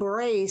really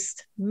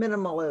embraced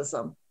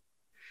minimalism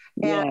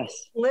and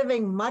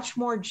living much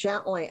more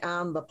gently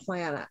on the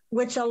planet,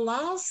 which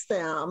allows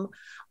them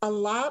a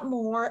lot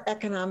more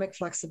economic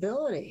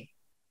flexibility.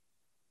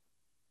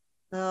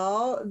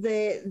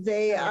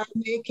 They are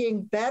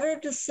making better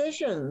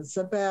decisions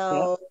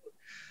about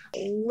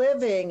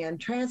living and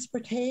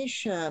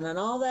transportation and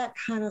all that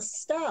kind of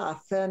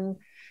stuff. And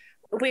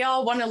we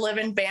all want to live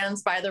in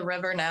vans by the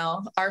river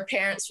now. Our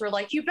parents were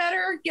like, you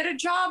better get a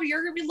job.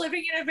 You're going to be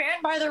living in a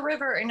van by the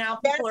river. And now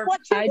people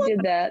I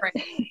did that.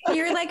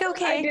 You're like,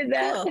 okay, I did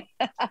that.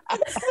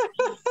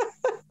 Cool.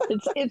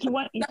 It's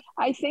one,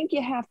 I think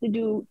you have to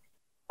do,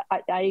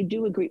 I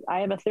do agree. I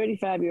have a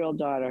 35-year-old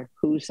daughter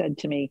who said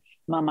to me,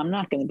 Mom, I'm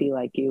not going to be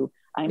like you.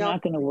 I'm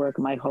not going to work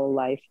my whole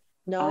life.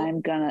 I'm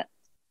going to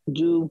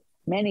do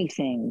many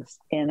things.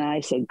 And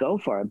I said, go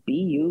for it. Be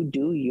you,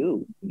 do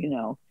you,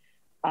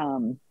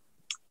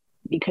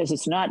 because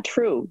it's not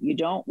true. You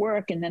don't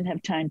work and then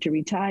have time to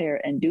retire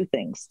and do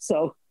things.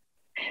 So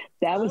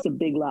that was a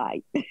big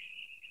lie.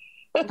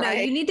 No,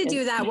 you need to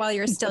do that while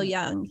you're still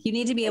young. You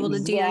need to be able to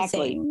do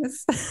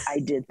things. I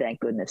did, thank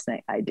goodness.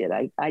 I did.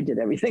 I did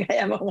everything I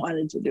ever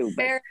wanted to do.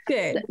 Very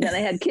good. Then I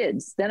had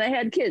kids.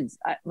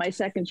 My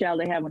second child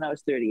I had when I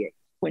was 38,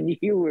 when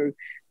you were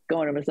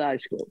going to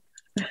massage school.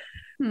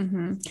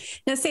 Mm-hmm.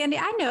 Now, Sandy,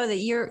 I know that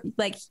you're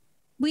like,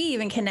 we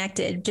even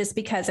connected just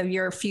because of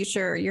your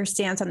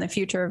stance on the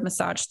future of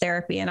massage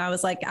therapy. And I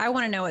was like, I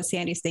want to know what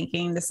Sandy's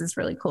thinking. This is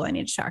really cool. I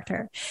need to talk to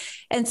her.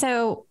 And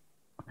so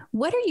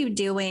what are you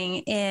doing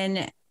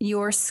in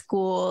your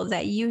school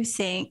that you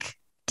think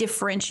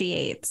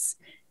differentiates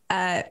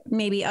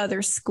maybe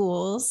other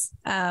schools,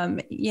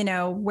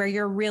 where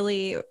you're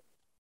really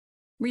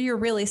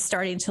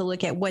starting to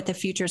look at what the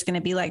future is going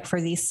to be like for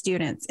these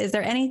students? Is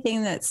there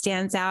anything that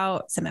stands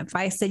out, some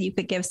advice that you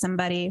could give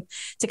somebody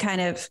to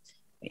kind of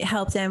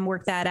help them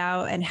work that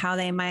out and how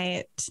they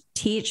might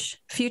teach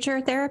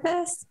future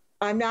therapists?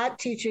 I'm not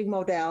teaching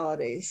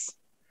modalities.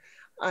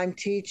 I'm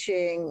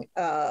teaching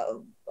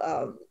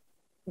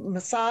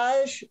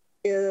massage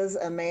is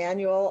a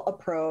manual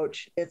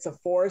approach. It's a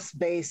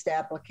force-based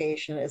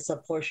application. It's a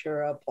push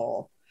or a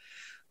pull.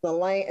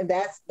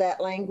 That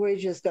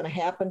language is going to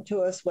happen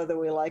to us whether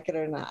we like it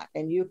or not.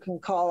 And you can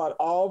call it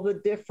all the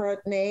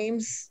different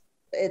names.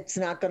 It's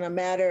not going to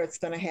matter. It's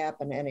going to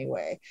happen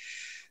anyway.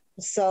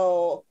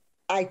 So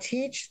I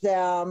teach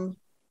them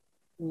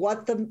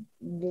what the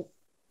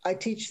I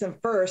teach them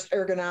first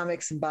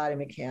ergonomics and body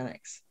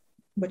mechanics,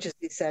 which is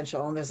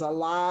essential. And there's a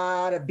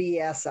lot of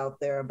BS out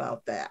there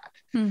about that.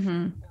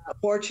 Mm-hmm.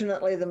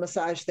 Fortunately, the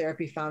Massage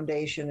Therapy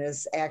Foundation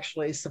is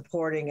actually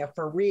supporting a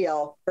for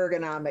real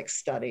ergonomic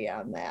study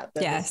on that.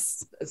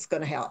 Yes. It's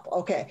going to help.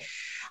 Okay.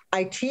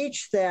 I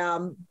teach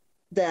them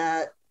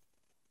that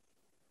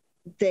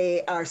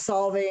they are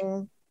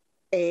solving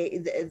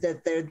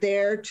that they're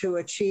there to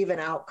achieve an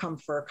outcome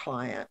for a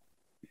client.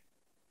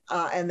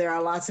 And there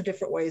are lots of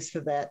different ways for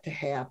that to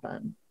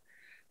happen.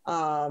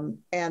 And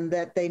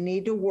that they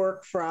need to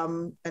work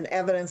from an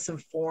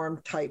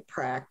evidence-informed type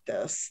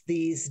practice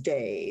these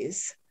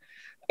days.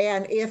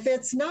 And if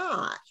it's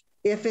not,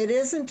 if it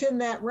isn't in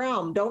that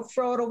realm, don't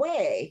throw it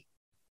away,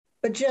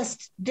 but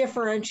just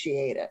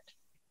differentiate it.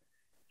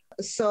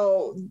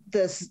 So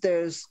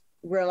there's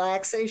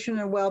relaxation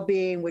and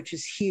well-being, which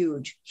is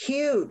huge.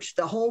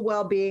 The whole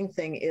well-being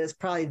thing is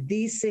probably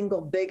the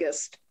single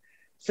biggest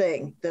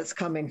thing that's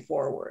coming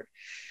forward.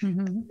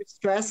 Mm-hmm.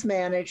 Stress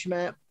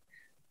management,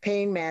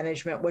 pain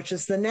management, which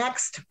is the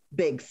next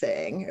big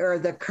thing, or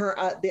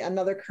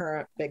another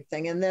current big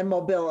thing, and then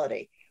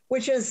mobility,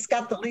 which has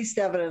got the least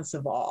evidence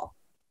of all.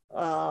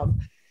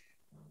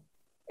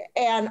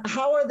 And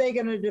how are they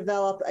going to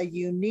develop a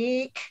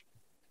unique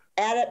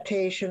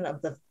adaptation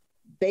of the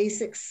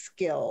basic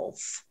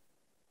skills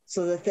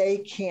so that they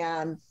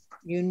can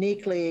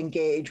uniquely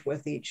engage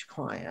with each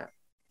client?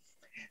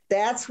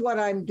 That's what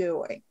I'm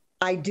doing.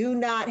 I do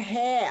not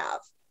have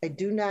a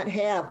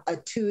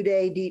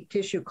 2-day deep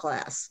tissue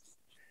class.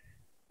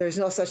 There's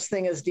no such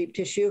thing as deep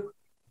tissue.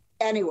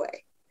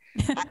 Anyway,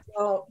 I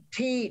don't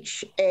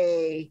teach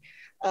a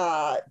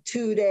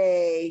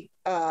 2-day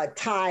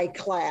Thai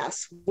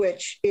class,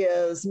 which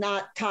is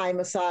not Thai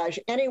massage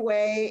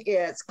anyway.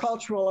 It's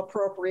cultural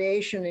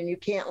appropriation, and you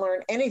can't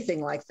learn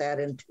anything like that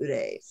in 2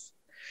 days.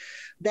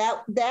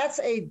 That's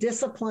a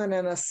discipline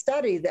and a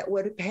study that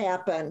would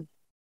happen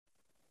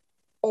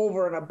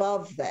over and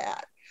above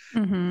that.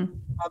 Mm-hmm.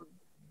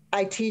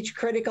 I teach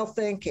critical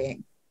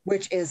thinking,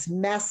 which is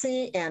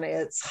messy and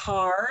it's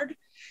hard,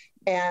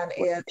 and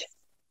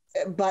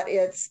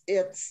it's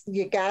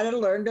you got to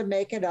learn to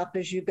make it up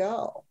as you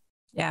go.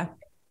 Yeah.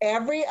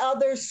 Every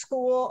other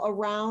school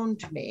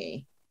around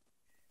me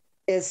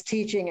is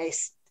teaching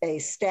a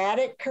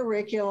static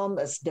curriculum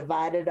that's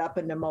divided up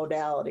into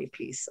modality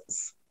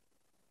pieces.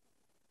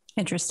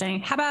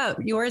 Interesting. How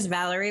about yours,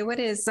 Valerie? What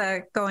is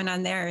going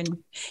on there? And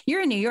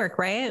you're in New York,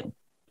 right?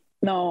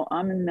 No,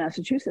 I'm in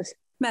Massachusetts.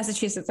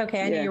 Massachusetts.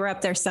 Okay. I knew you were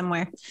up there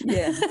somewhere.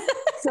 Yeah.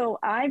 So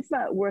I've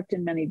worked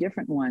in many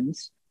different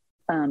ones.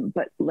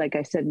 But like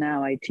I said,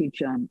 now I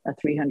teach a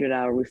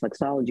 300-hour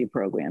reflexology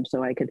program.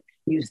 So I could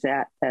use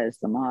that as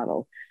the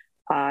model.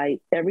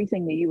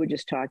 Everything that you were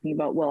just talking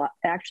about, well,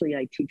 actually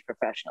I teach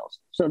professionals.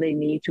 So they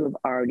need to have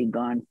already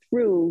gone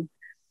through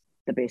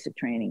the basic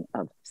training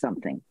of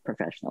something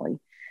professionally.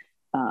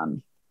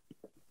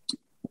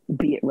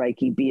 Be it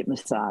Reiki, be it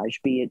massage,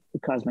 be it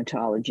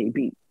cosmetology,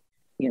 be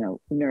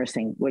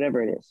nursing,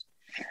 whatever it is.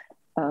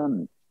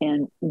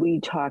 And we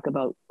talk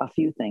about a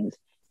few things.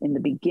 In the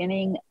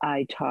beginning,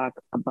 I talk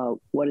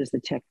about what is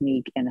the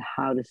technique and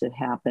how does it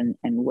happen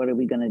and what are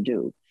we going to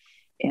do?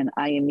 And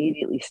I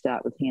immediately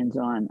start with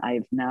hands-on.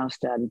 I've now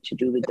started to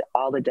do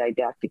all the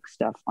didactic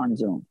stuff on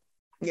Zoom.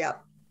 Yeah.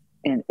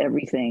 And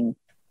everything,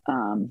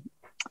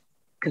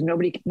 because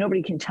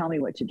nobody can tell me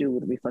what to do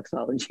with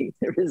reflexology.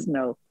 There is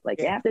no,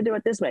 you have to do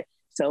it this way.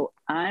 So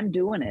I'm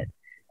doing it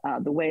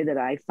the way that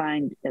I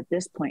find at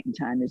this point in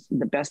time is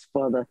the best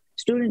for the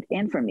student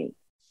and for me.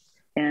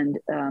 And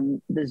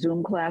the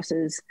Zoom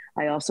classes,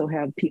 I also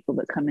have people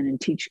that come in and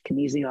teach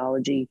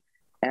kinesiology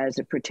as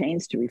it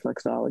pertains to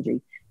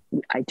reflexology.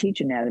 I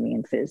teach anatomy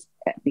and phys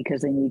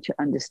because they need to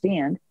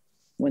understand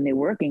when they're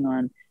working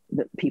on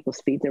the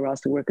people's feet, they're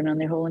also working on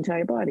their whole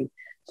entire body.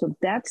 So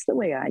that's the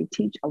way I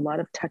teach. A lot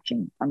of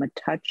touching. I'm a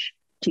touch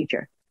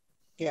teacher.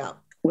 Yeah.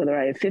 Whether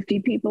I have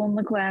 50 people in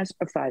the class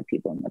or 5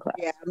 people in the class.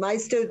 Yeah, my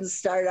students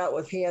start out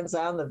with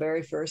hands-on the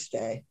very first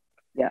day.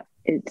 Yeah,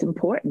 it's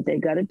important. They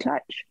got to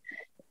touch.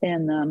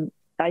 And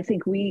I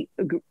think we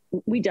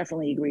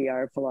definitely agree.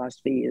 Our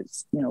philosophy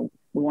is, we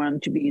want them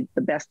to be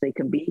the best they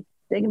can be.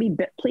 They can be,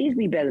 please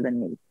be better than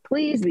me.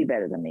 Please be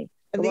better than me.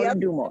 And let them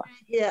do more.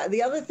 Yeah,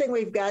 the other thing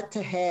we've got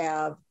to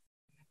have,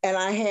 and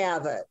I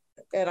have it,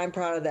 and I'm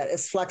proud of that,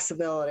 is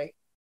flexibility.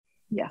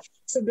 Yeah.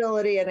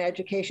 Flexibility and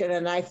education.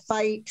 And I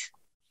fight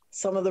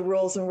some of the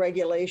rules and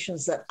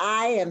regulations that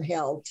I am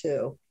held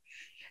to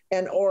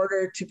in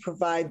order to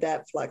provide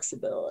that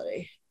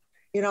flexibility.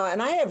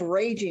 And I have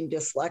raging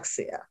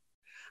dyslexia.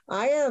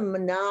 I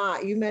am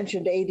not, you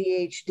mentioned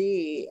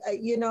ADHD,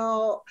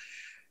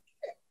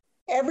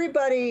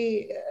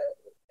 everybody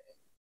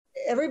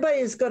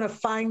is going to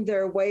find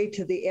their way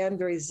to the end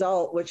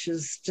result, which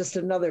is just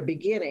another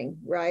beginning,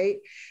 right?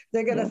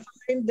 They're going to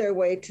find their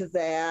way to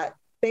that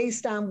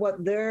based on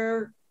what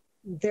their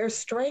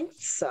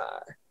strengths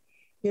are.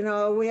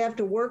 We have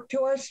to work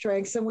to our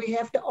strengths and we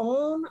have to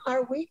own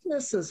our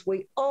weaknesses.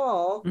 We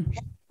all have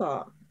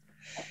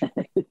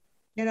them.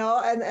 You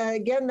know, and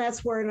again,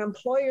 that's where an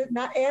employer,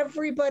 not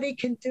everybody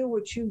can do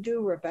what you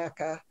do,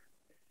 Rebecca.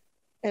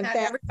 In Not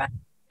fact, everybody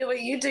do what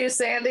you do,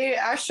 Sandy.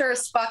 I sure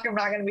as fuck am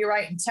not going to be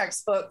writing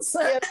textbooks.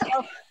 you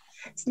know,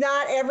 it's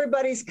not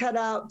everybody's cut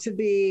out to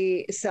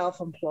be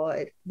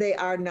self-employed. They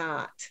are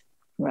not.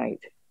 Right.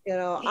 You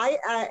know,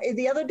 I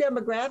the other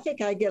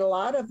demographic I get a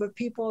lot of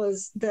people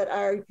is that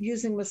are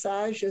using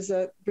massage as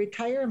a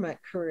retirement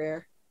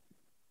career.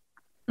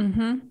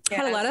 Mm-hmm. Yeah.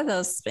 Had a lot of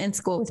those in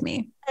school with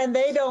me. And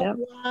they don't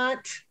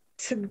want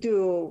to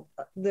do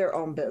their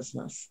own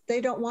business.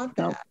 They don't want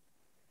that.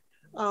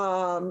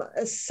 But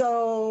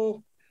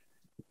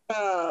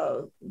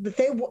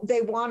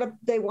they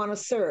want to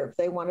serve.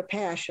 They want a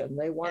passion.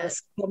 They want to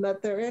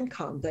supplement their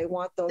income. They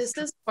want those. This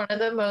is one of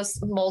the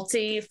most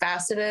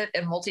multifaceted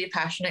and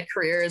multi-passionate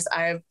careers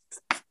I've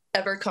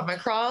ever come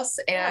across.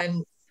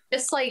 And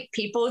just like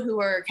people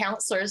who are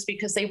counselors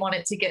because they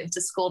wanted to get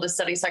into school to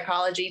study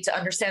psychology to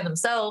understand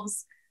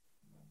themselves,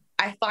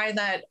 I find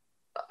that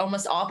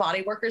almost all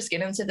body workers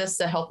get into this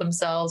to help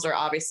themselves or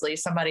obviously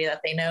somebody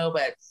that they know,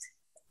 but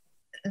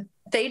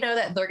they know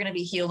that they're going to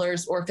be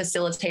healers or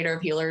facilitator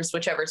of healers,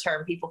 whichever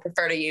term people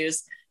prefer to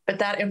use, but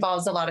that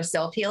involves a lot of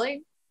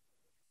self-healing.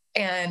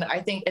 And I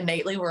think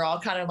innately we're all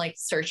kind of like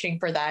searching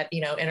for that, you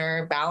know,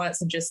 inner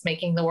balance and just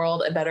making the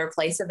world a better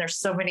place. And there's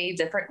so many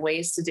different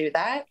ways to do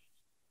that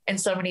and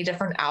so many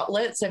different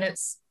outlets. And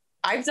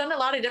I've done a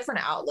lot of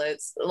different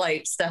outlets,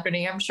 like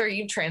Stephanie, I'm sure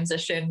you've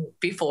transitioned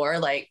before,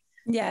 like,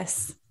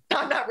 yes,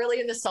 I'm not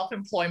really in the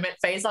self-employment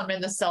phase. I'm in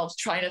the self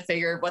trying to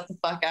figure what the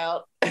fuck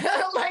out,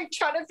 like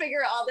trying to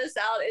figure all this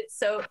out.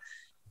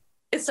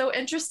 It's so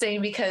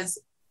interesting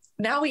because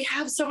now we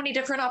have so many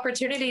different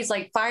opportunities.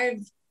 Like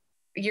 5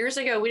 years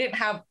ago,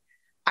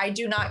 I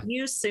do not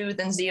use Soothe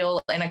and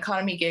Zeal and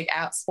Economy Gig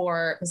apps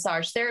for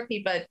massage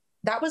therapy, but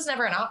that was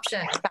never an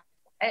option back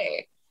in the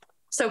day.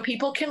 So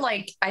people can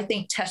I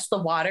think test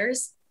the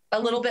waters a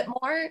little bit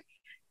more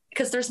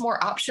because there's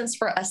more options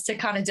for us to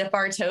kind of dip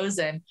our toes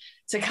in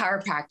to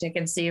chiropractic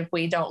and see if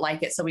we don't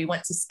like it. So we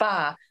went to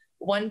spa.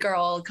 One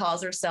girl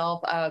calls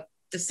herself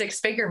the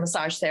 6-figure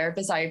massage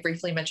therapist I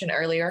briefly mentioned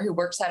earlier who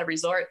works at a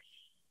resort.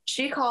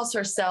 She calls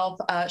herself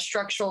a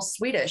structural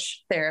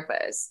Swedish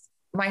therapist.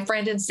 My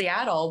friend in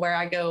Seattle, where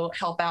I go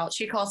help out,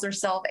 she calls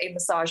herself a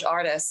massage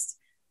artist.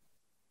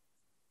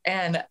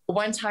 And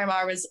one time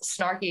I was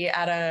snarky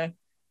at a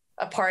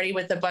party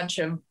with a bunch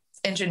of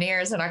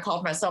engineers and I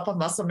called myself a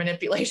muscle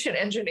manipulation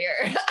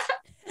engineer.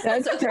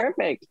 That's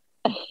perfect.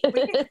 We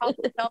can call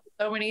ourselves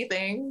so many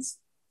things.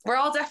 We're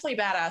all definitely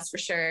badass for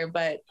sure,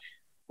 but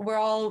we're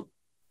all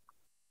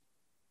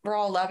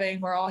loving,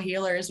 we're all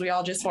healers. We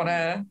all just want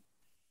to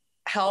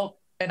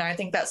help. And I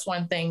think that's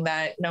one thing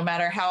that no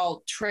matter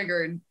how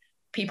triggered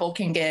people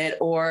can get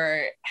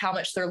or how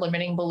much their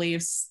limiting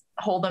beliefs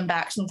hold them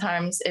back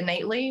sometimes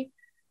innately,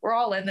 we're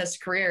all in this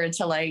career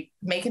to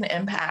make an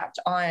impact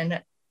on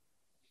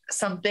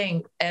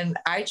something. And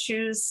I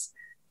choose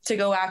to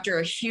go after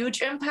a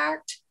huge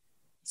impact.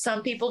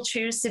 Some people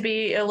choose to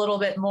be a little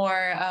bit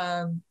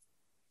more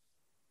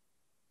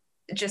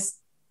just,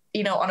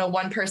 you know, on a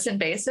one-person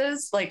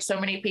basis. Like so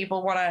many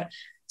people want to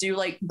do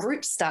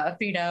group stuff,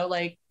 you know,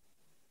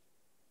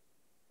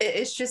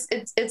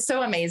 it's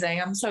so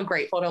amazing. I'm so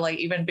grateful to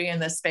even be in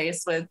this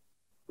space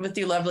with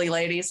you lovely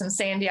ladies. And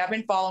Sandy, I've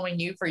been following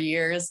you for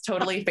years,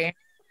 totally fan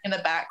in the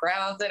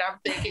background. And I'm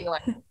thinking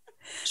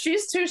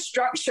she's too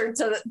structured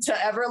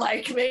to ever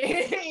like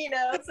me, you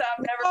know, so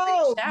I've never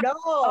reached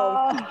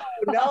out.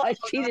 No,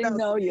 she didn't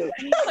know you.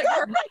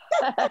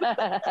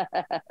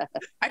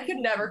 I could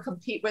never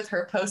compete with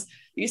her posts.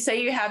 You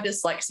say you have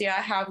dyslexia.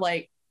 I have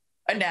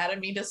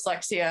anatomy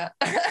dyslexia,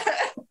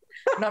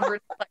 numbers,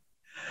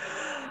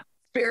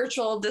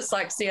 spiritual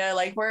dyslexia.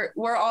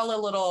 We're all a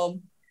little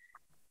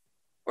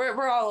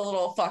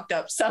fucked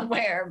up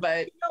somewhere,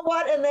 but you know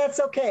what? And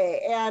that's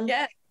okay.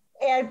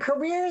 And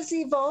careers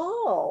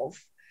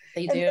evolve.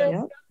 They do.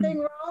 There's nothing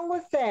wrong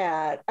with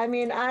that. I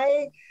mean,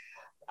 I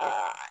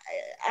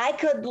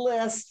could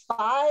list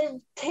 5,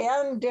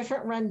 10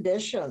 different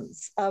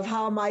renditions of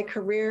how my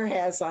career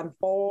has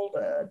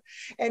unfolded.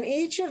 And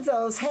each of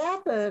those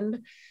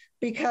happened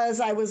because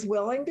I was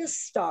willing to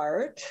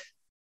start,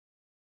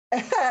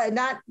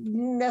 not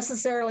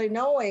necessarily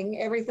knowing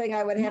everything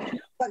I would have to do,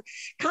 but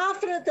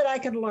confident that I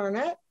could learn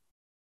it.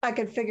 I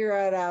could figure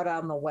it out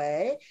on the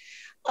way.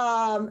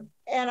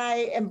 And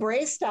I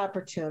embraced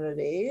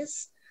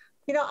opportunities.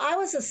 You know, I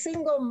was a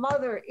single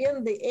mother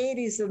in the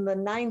 80s and the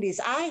 90s.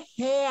 I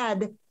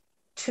had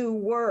to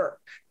work.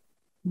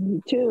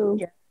 Me too.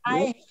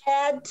 I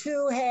had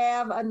to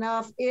have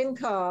enough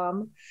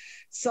income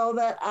so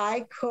that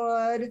I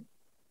could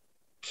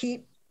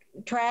keep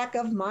track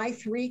of my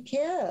 3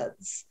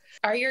 kids.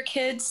 Are your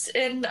kids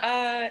in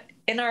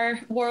our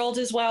world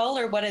as well,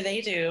 or what do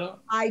they do?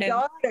 My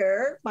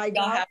daughter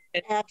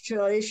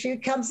actually, she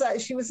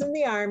was in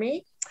the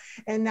Army,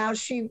 and now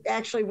she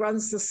actually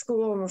runs the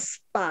school and the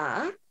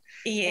spa.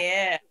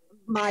 Yeah.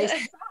 my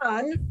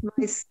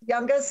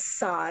youngest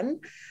son,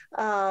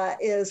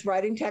 is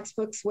writing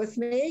textbooks with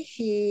me.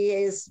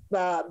 He has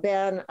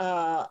been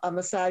a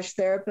massage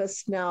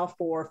therapist now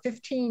for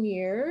 15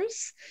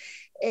 years.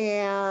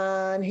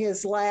 And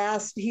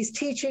he's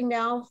teaching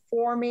now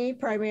for me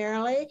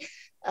primarily.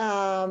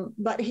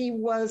 But he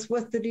was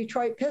with the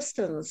Detroit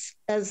Pistons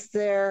as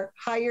their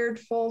hired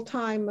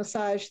full-time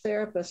massage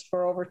therapist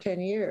for over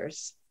 10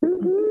 years.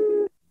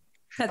 Mm-hmm.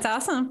 That's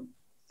awesome.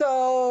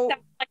 So,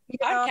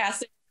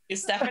 podcasting,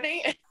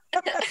 Stephanie.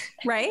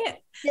 Right.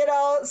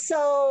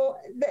 So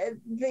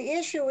the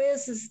issue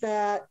is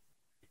that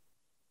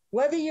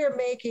whether you're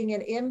making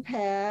an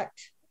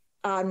impact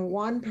on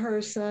one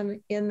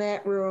person in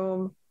that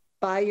room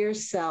by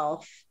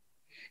yourself,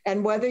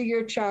 and whether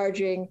you're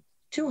charging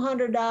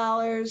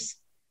 $200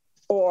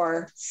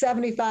 or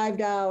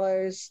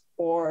 $75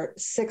 or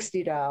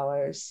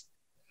 $60,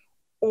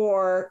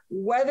 or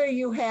whether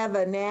you have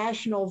a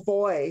national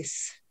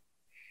voice,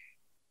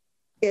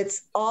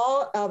 it's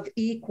all of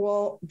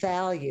equal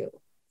value.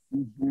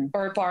 Mm-hmm.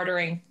 Or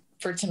bartering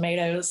for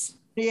tomatoes.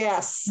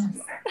 Yes.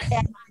 And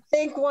I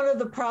think one of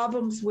the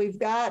problems we've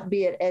got,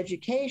 be it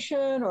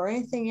education or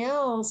anything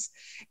else,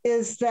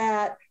 is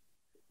that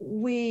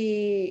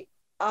we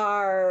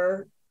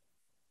have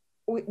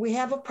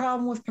a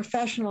problem with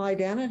professional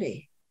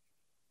identity.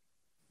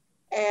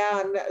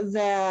 And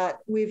that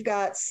we've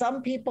got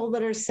some people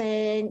that are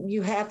saying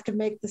you have to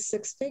make the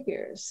six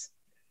figures.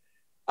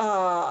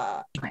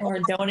 Or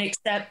don't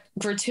accept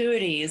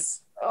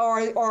gratuities.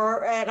 And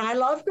I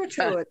love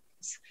gratuities.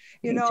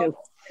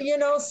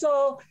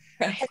 So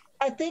right.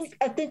 I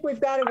think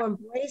we've got to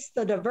embrace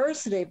the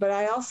diversity, but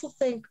I also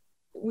think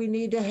we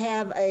need to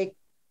have a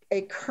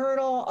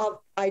kernel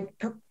of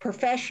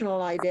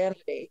professional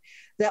identity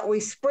that we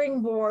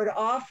springboard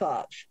off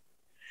of.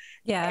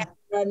 Yeah.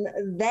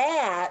 And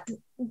that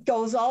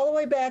goes all the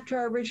way back to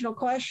our original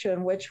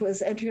question, which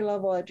was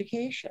entry-level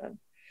education,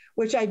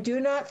 which I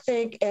do not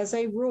think, as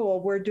a rule,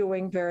 we're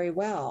doing very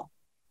well.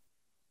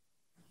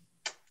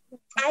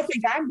 I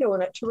think I'm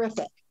doing it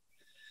terrific.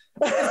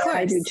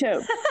 I do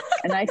too.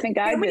 And I think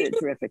I did it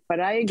terrific, but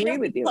I agree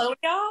with you. Clone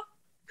y'all?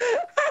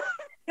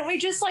 Can we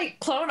just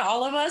clone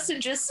all of us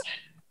and just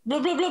blah,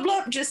 blah, blah,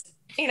 blah, just,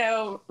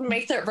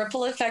 make that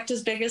ripple effect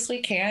as big as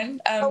we can?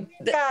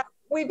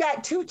 We've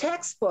got two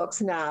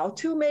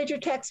major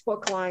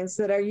textbook lines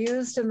that are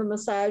used in the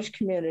massage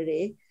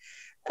community.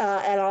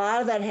 And a lot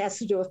of that has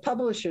to do with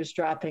publishers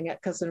dropping it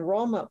because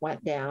enrollment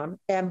went down.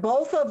 And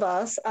both of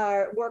us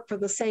work for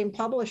the same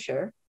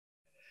publisher,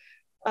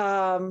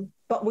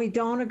 but we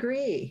don't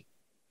agree.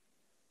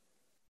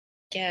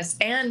 Yes.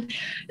 And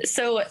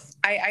so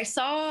I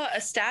saw a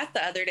stat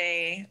the other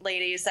day,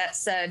 ladies, that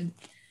said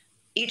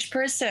each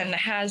person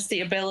has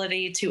the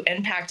ability to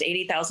impact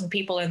 80,000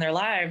 people in their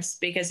lives,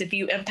 because if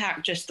you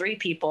impact just 3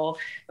 people,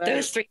 right,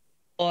 those 3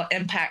 people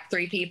impact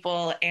 3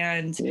 people,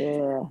 and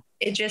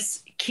it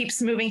just keeps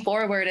moving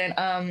forward. And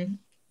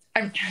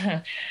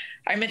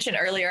I mentioned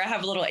earlier, I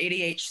have a little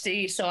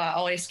ADHD, so I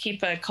always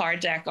keep a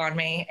card deck on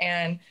me,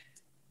 and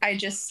I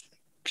just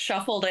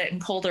shuffled it and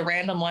pulled a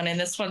random one. And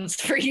this one's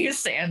for you,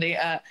 Sandy,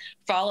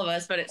 for all of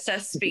us, but it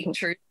says speak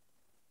truth.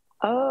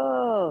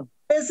 Oh,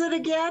 is it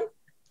again?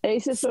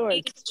 Ace of Swords.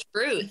 Speak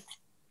truth.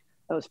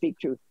 Oh, speak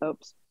truth.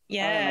 Oops.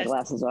 Yeah. I had my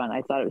glasses on.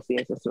 I thought it was the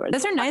Ace of Swords.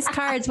 Those are nice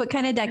cards. What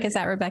kind of deck is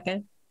that,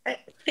 Rebecca?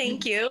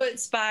 Thank you.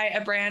 It's by a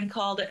brand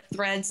called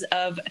Threads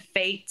of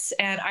Fate,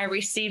 and I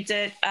received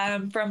it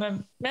from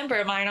a member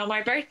of mine on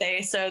my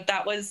birthday. So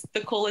that was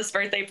the coolest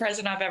birthday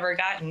present I've ever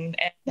gotten.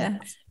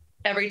 And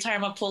every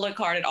time I pull a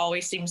card, it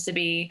always seems to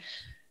be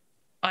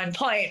on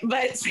point.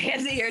 But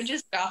Sandy, you're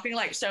just dropping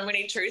so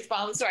many truth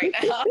bombs right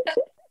now.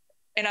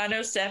 And I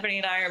know Stephanie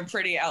and I are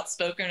pretty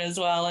outspoken as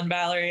well. And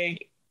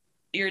Valerie,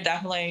 you're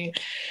definitely...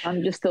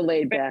 I'm just the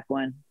laid back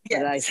one.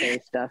 But I say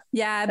stuff.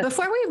 Yeah.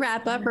 Before we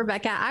wrap up,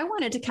 Rebecca, I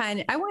wanted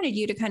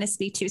you to kind of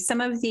speak to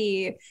some of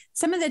the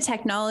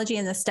technology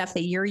and the stuff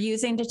that you're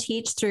using to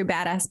teach through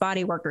Badass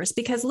Body Workers,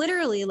 because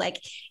literally,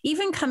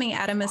 even coming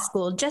out of a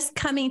school, just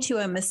coming to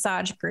a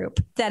massage group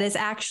that is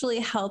actually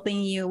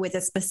helping you with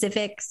a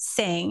specific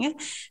thing.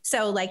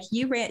 So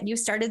you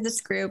started this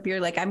group,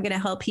 you're like, I'm going to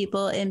help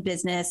people in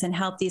business and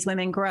help these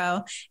women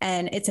grow.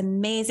 And it's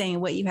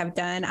amazing what you have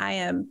done.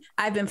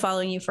 I've been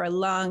following you for a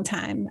long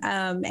time.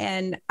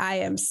 And I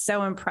am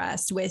so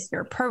impressed with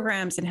your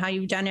programs and how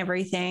you've done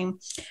everything.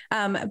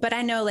 But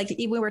I know,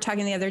 we were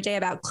talking the other day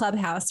about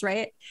Clubhouse,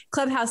 right?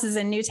 Clubhouse is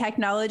a new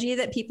technology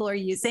that people are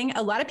using.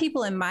 A lot of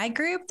people in my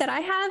group that I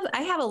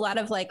have a lot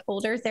of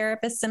older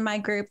therapists in my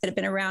group that have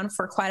been around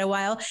for quite a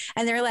while.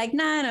 And they're like,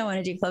 nah, I don't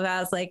want to do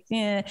Clubhouse. But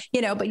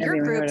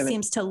your group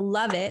seems to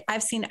love it.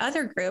 I've seen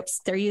other groups,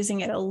 they're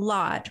using it a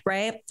lot,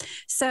 right?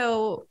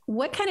 So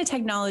what kind of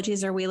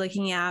technologies are we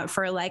looking at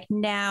for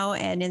now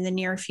and in the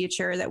near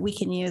future that we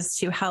can use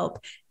to help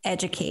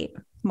educate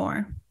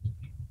more?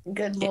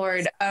 Good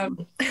Lord.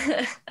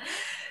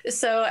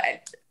 So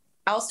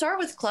I'll start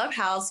with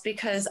Clubhouse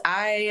because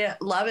I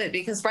love it,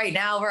 because right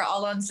now we're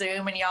all on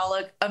Zoom and y'all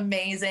look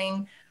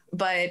amazing,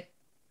 but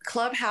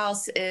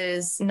Clubhouse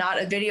is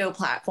not a video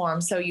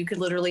platform. So you could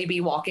literally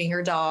be walking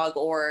your dog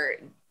or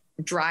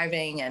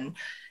driving, and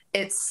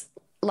it's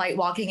like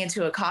walking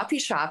into a coffee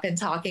shop and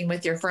talking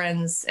with your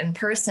friends in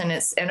person.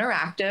 It's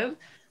interactive.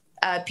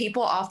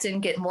 People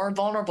often get more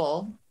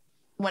vulnerable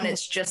when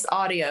it's just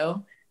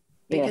audio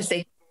because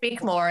they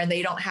speak more and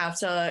they don't have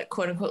to,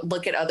 quote unquote,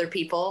 look at other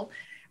people.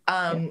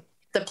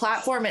 The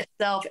platform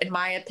itself, in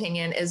my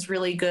opinion, is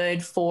really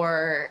good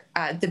for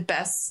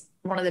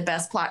one of the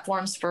best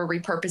platforms for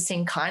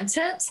repurposing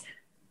content,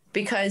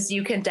 because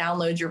you can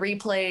download your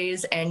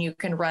replays and you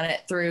can run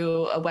it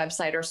through a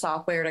website or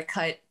software to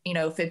cut,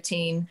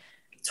 15,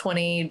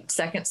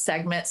 20-second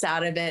segments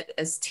out of it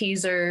as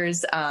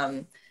teasers.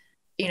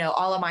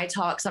 All of my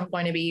talks I'm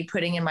going to be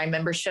putting in my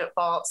membership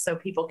vault so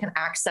people can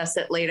access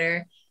it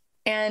later.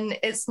 And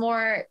it's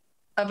more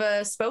of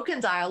a spoken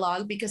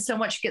dialogue because so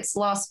much gets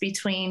lost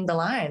between the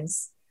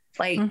lines,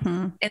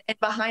 and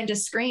behind a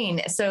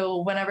screen.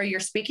 So whenever you're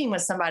speaking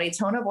with somebody,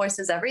 tone of voice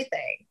is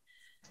everything.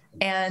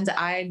 And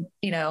I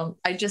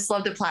just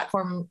love the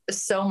platform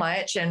so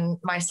much. And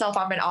myself,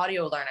 I'm an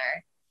audio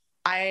learner.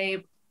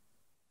 I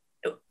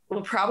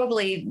will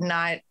probably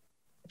not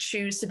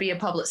choose to be a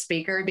public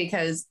speaker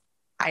because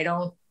I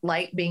don't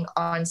like being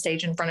on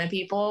stage in front of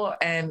people.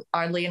 And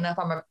oddly enough,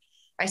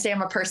 I say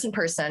I'm a person,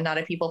 not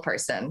a people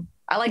person.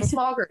 I like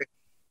small groups.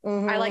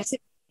 I like to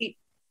be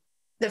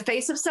the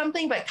face of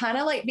something, but kind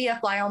of like be a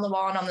fly on the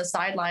wall and on the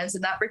sidelines.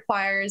 And that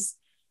requires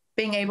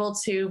being able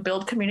to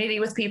build community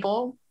with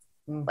people,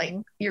 like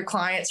your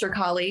clients or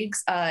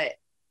colleagues,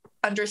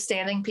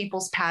 understanding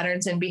people's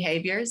patterns and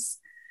behaviors,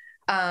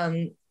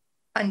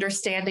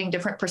 understanding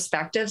different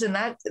perspectives. And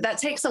that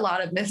takes a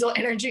lot of mental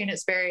energy, and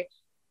it's very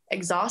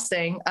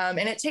exhausting. And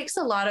it takes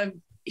a lot of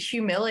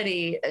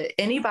humility.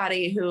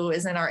 Anybody who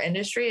is in our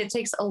industry, it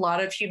takes a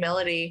lot of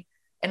humility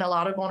and a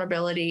lot of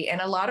vulnerability and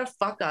a lot of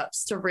fuck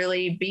ups to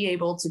really be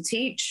able to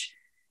teach.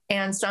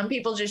 And some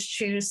people just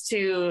choose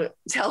to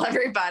tell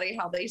everybody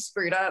how they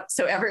screwed up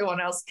so everyone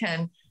else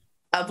can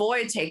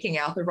avoid taking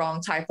out the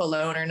wrong type of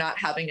loan or not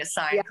having a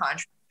signed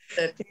contract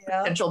with a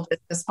potential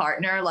business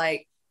partner.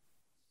 Like,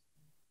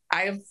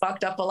 I've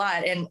fucked up a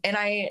lot. And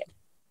I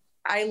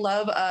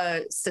love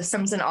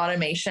systems and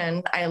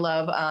automation. I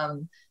love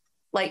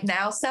like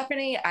now,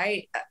 Stephanie,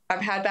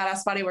 I've had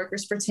Badass Body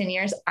Workers for 10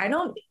 years.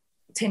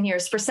 10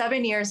 years, for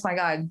 7 years, my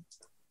God.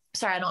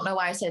 Sorry, I don't know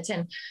why I said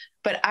 10,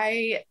 but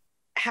I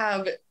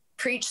have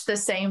preached the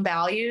same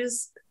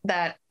values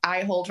that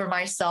I hold for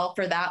myself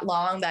for that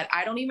long that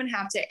I don't even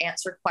have to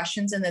answer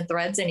questions in the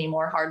threads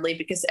anymore, hardly,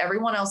 because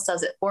everyone else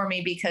does it for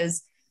me.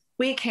 Because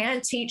we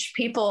can teach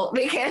people,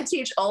 we can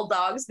teach old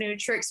dogs new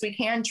tricks. We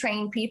can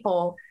train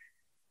people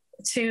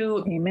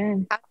to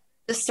have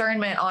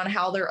discernment on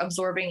how they're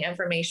absorbing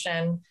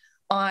information,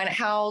 on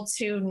how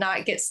to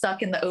not get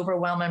stuck in the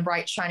overwhelm and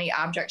bright, shiny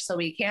object. So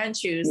we can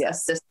choose a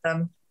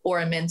system or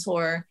a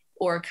mentor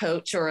or a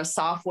coach or a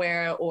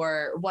software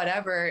or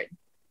whatever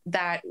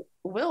that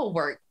will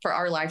work for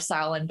our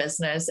lifestyle and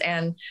business.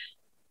 And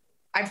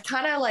I've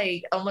kind of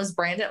like almost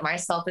branded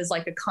myself as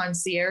like a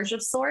concierge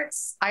of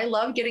sorts. I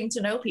love getting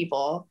to know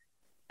people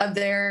of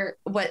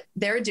what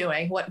they're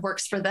doing, what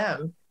works for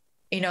them.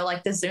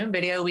 Like the Zoom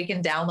video, we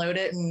can download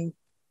it and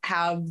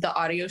have the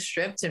audio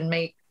stripped and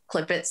make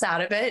clippets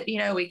out of it.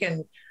 We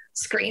can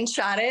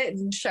screenshot it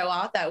and show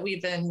out that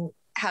we've been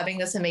having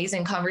this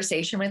amazing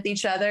conversation with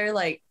each other,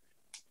 like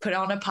put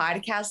on a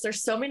podcast.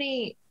 There's so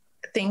many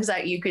things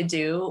that you could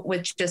do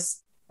with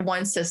just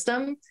one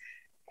system.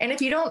 And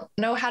if you don't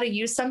know how to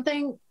use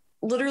something,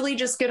 literally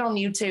just get on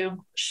YouTube.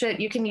 Shit,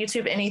 you can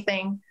YouTube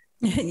anything.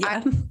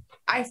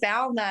 I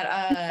found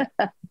that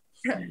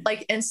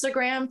like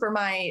Instagram for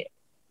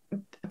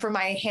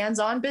my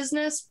hands-on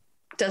business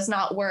does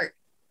not work.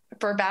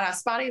 For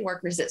Badass Body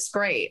Workers, it's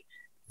great.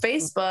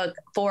 Facebook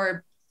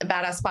for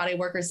Badass Body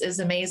Workers is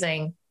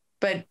amazing.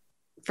 But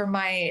for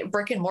my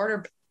brick and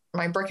mortar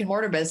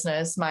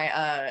business,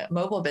 my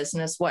mobile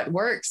business, what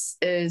works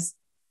is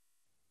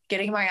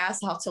getting my ass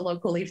out to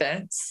local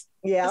events.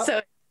 Yeah.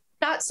 So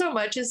not so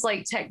much as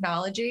like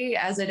technology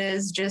as it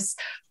is just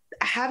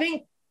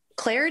having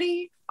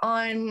clarity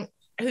on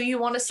who you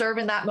want to serve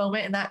in that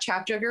moment, in that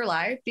chapter of your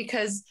life.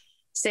 Because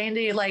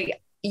Sandy,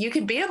 like, you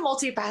could be a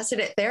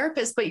multifaceted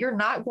therapist, but you're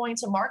not going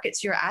to market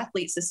to your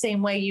athletes the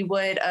same way you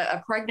would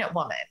a pregnant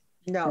woman.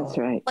 No, that's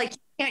right. Like,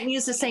 you can't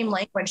use the same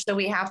language. So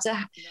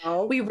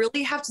we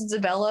really have to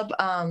develop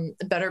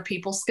better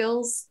people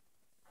skills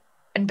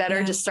and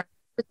better discernment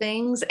for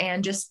things,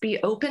 and just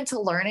be open to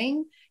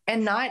learning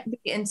and not be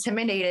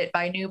intimidated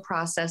by new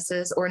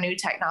processes or new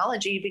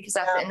technology. Because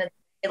at the end of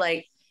the day,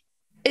 like,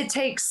 it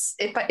takes,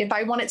 if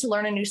I wanted to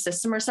learn a new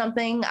system or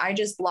something, I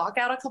just block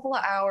out a couple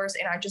of hours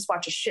and I just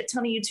watch a shit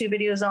ton of YouTube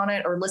videos on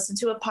it or listen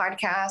to a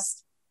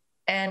podcast.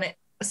 And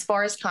as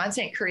far as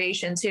content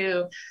creation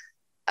too,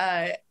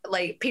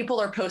 like people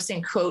are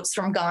posting quotes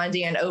from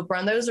Gandhi and Oprah,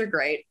 and those are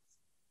great.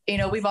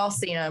 We've all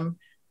seen them,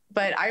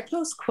 but I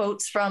post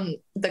quotes from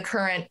the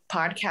current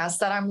podcast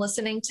that I'm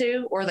listening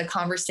to or the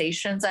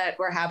conversations that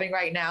we're having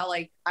right now.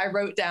 Like I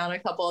wrote down a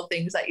couple of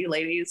things that you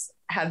ladies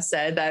have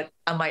said that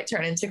I might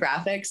turn into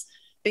graphics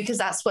because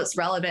that's what's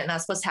relevant and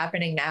that's what's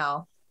happening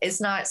now. It's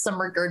not some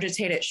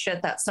regurgitated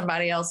shit that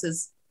somebody else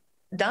has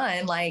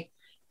done. Like,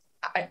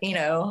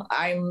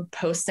 I'm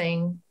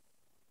posting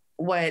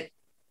what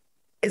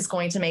is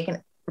going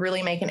to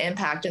really make an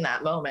impact in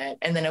that moment.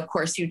 And then of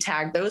course you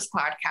tag those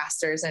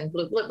podcasters and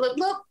bloop, bloop, bloop,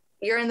 bloop.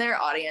 You're in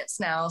their audience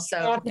now. So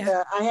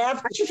I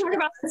have to talk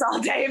about this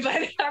all day, but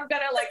I'm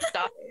going to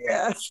stop.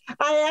 Yes,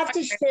 I have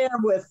to share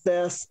with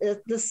this.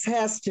 This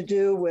has to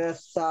do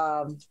with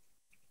the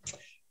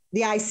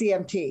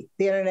ICMT,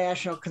 the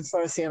International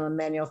Consortium of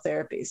Manual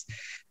Therapies.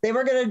 They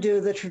were going to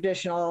do the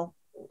traditional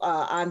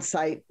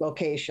on-site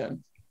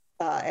location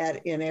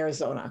in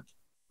Arizona,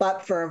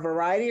 but for a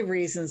variety of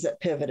reasons it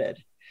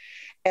pivoted.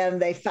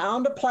 And they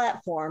found a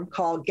platform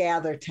called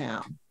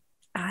GatherTown.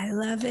 I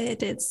love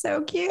it. It's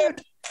so cute.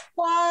 It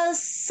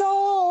was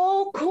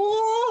so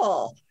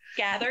cool.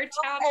 GatherTown.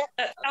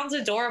 That sounds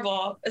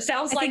adorable. It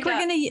sounds like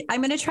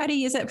I'm gonna try to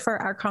use it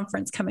for our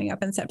conference coming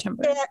up in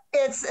September.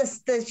 It's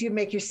that you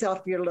make yourself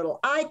your little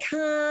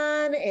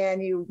icon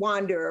and you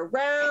wander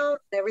around.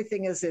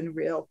 Everything is in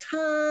real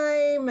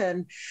time.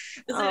 And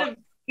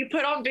you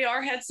put on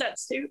VR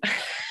headsets too.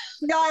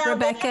 No,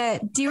 Rebecca,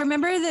 do you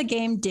remember the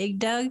game Dig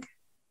Dug?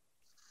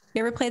 You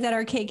ever played that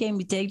arcade game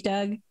Dig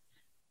Dug?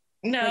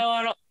 No,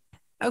 I don't.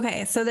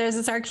 Okay, so there's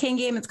this arcade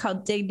game. It's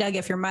called Dig Dug.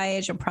 If you're my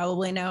age, you'll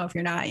probably know. If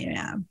you're not, you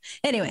know.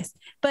 Anyways,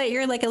 but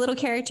you're like a little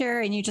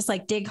character and you just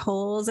like dig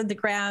holes in the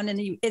ground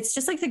and it's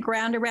just like the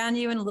ground around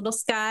you and a little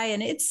sky.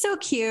 And it's so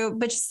cute,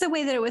 but just the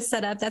way that it was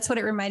set up, that's what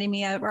it reminded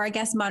me of. Or I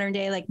guess modern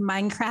day, like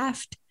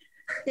Minecraft,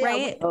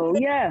 right?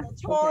 We had an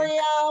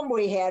auditorium,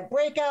 we had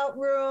breakout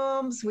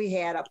rooms, we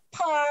had a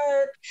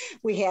park,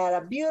 we had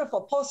a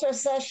beautiful poster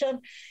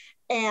session.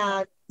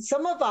 And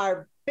some of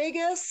our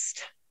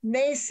biggest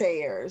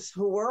naysayers,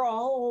 who were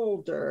all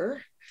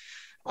older,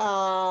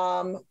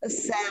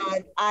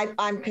 said,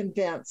 I'm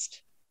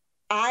convinced.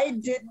 I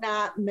did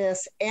not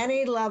miss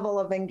any level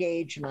of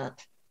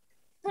engagement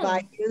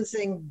by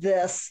using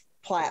this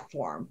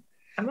platform.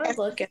 I'm going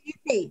to look at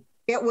it.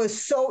 It was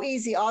so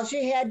easy. All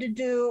you had to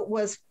do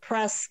was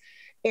press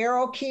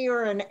arrow key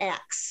or an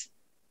X,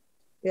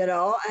 and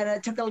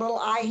it took a little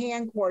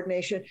eye-hand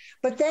coordination.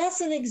 But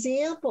that's an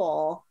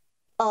example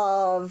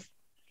of,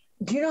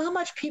 do you know how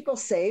much people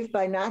save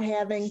by not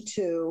having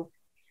to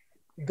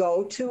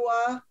go to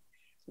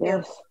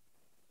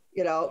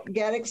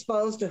get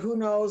exposed to who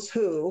knows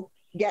who,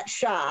 get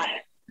shot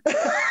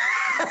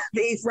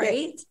these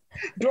days,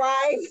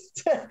 drive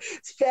to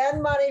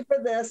spend money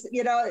for this,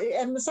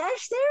 and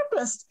massage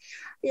therapists,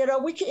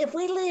 if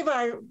we leave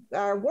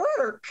our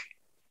work,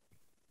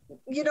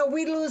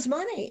 we lose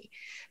money.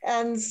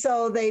 And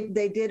so they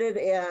did it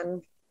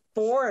in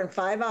 4 and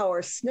 5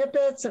 hour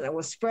snippets, and it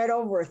was spread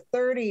over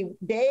 30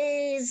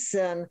 days,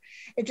 and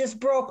it just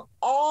broke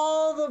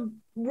all the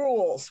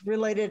rules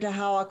related to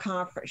how a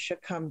conference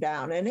should come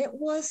down, and it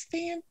was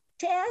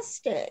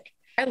fantastic.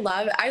 I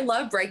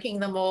love breaking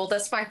the mold.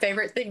 That's my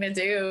favorite thing to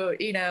do,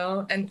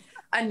 And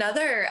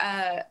another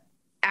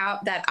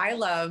app that I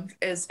love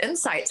is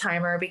Insight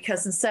Timer,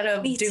 because instead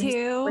of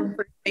doing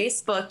for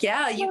Facebook,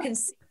 you can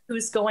see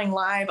who's going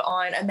live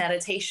on a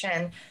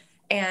meditation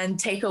and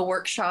take a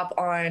workshop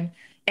on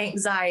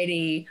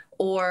anxiety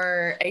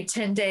or a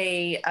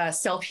 10-day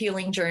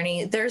self-healing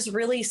journey. There's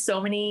really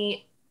so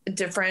many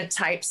different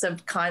types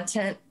of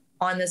content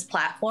on this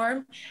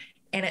platform,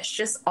 and it's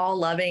just all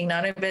loving.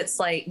 None of it's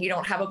like, you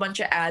don't have a bunch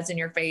of ads in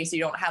your face. You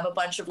don't have a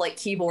bunch of like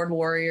keyboard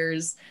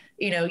warriors.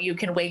 You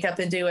can wake up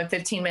and do a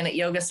 15-minute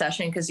yoga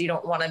session because you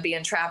don't want to be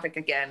in traffic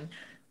again.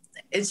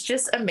 It's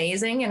just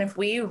amazing. And if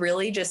we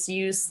really just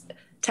use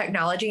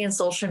technology and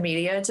social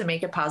media to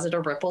make a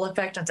positive ripple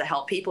effect and to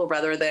help people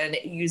rather than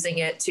using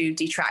it to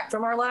detract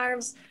from our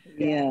lives,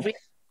 we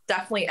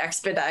definitely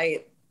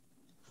expedite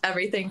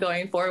everything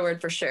going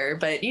forward for sure.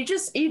 But you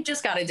just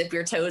got to dip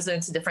your toes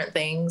into different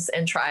things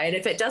and try it.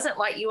 If it doesn't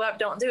light you up,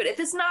 don't do it.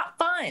 If it's not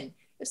fun,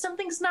 if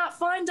something's not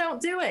fun,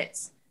 don't do it.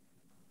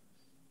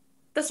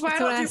 That's why I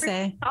don't do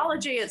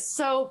technology. It's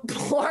so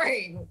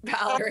boring,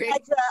 Valerie.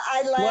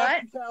 I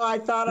laughed until I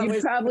thought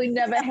you probably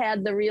never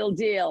had the real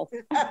deal.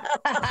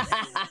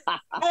 I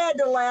had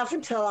to laugh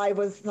until I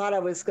thought I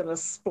was going to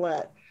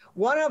split.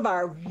 One of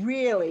our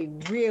really,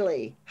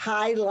 really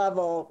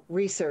high-level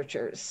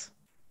researchers,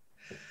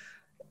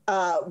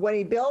 when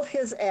he built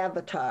his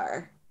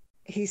avatar,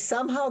 he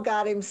somehow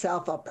got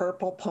himself a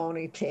purple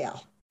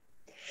ponytail.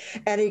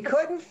 And he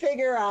couldn't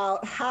figure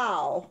out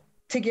how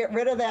to get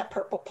rid of that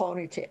purple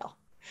ponytail.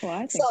 Well,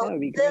 I think that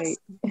would be great.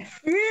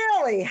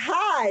 Really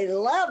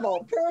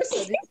high-level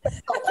person,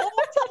 the whole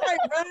time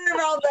running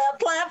around that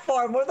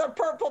platform with a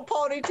purple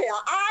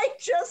ponytail. I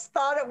just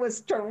thought it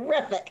was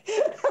terrific.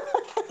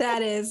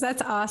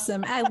 That's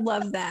awesome. I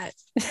love that.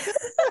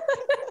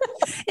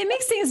 It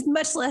makes things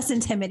much less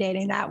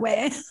intimidating that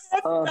way.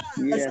 Oh,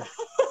 yeah.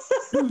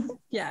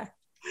 Yeah.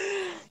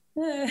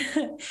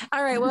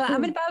 All right. Well,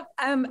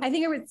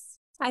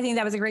 I think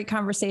that was a great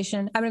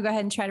conversation. I'm going to go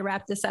ahead and try to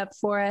wrap this up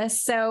for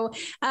us. So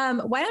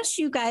why don't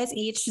you guys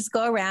each just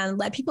go around,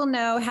 let people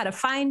know how to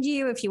find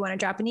you. If you want to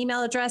drop an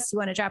email address, you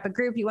want to drop a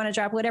group, you want to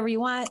drop whatever you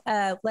want,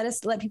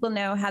 let people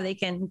know how they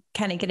can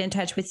kind of get in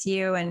touch with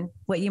you and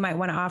what you might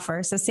want to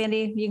offer. So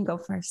Sandy, you can go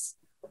first.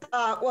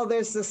 Well,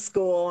 there's the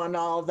school and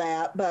all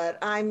that, but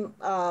I'm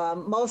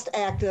most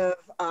active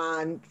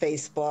on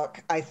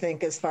Facebook, I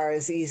think, as far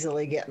as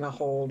easily getting a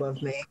hold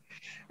of me.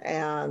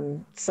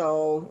 And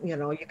so,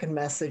 you can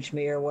message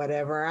me or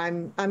whatever.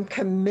 I'm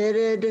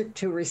committed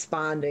to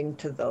responding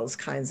to those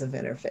kinds of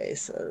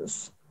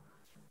interfaces.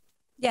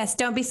 Yes,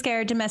 don't be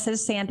scared to message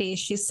Sandy.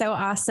 She's so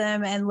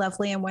awesome and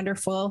lovely and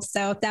wonderful.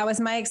 So that was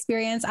my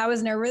experience. I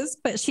was nervous,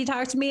 but she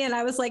talked to me and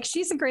I was like,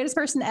 she's the greatest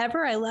person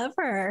ever. I love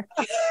her.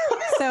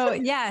 So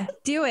yeah,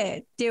 do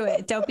it.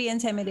 Don't be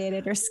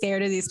intimidated or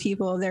scared of these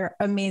people. They're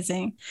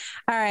amazing.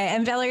 All right.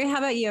 And Valerie, how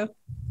about you?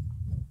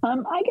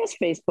 I guess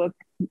Facebook,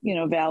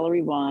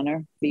 Valerie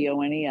Vonner,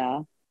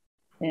 Voner.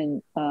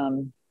 And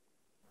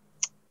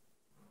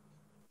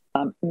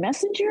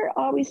Messenger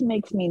always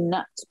makes me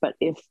nuts, but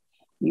if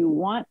you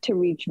want to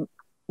reach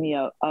me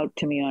out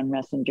to me on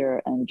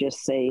Messenger and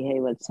just say,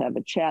 hey, let's have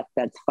a chat,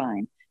 that's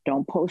fine.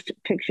 Don't post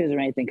pictures or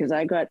anything, because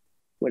I got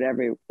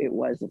whatever it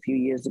was a few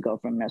years ago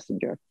from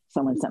Messenger.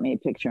 Someone sent me a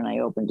picture and I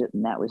opened it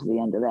and that was the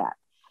end of that.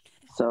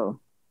 So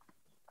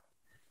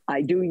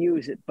I do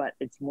use it, but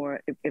it's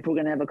more, if we're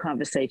going to have a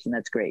conversation,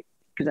 that's great,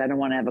 because I don't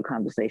want to have a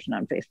conversation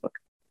on Facebook.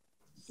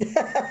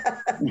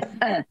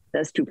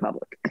 That's too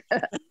public.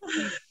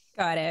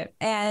 Got it.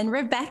 And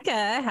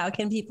Rebecca, how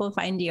can people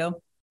find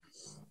you?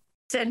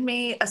 Send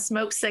me a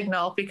smoke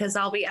signal because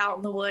I'll be out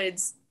in the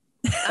woods.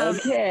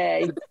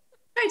 Okay.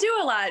 I do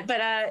a lot,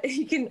 but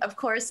you can, of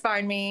course,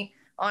 find me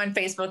on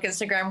Facebook,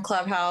 Instagram,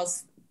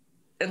 Clubhouse,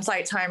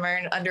 Insight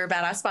Timer, under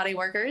Badass Body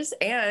Workers.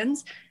 And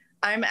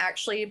I'm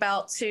actually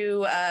about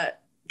to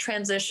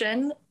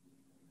transition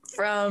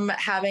from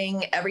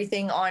having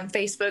everything on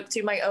Facebook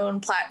to my own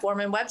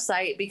platform and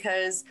website,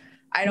 because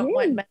I don't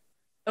want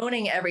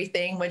owning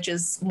everything, which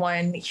is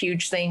one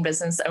huge thing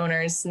business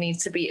owners need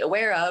to be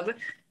aware of,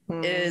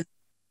 is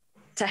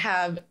to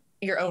have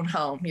your own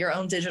home, your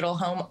own digital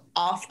home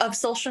off of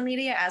social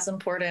media, as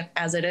important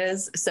as it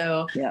is.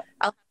 So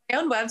I'll have my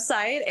own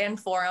website and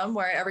forum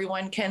where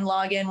everyone can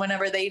log in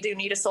whenever they do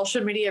need a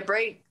social media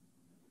break,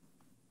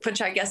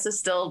 which I guess is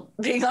still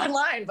being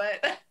online,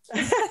 but.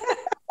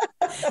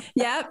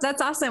 Yeah,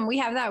 that's awesome. We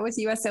have that with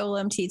USO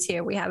LMT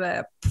too. We have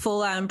a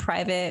full-on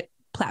private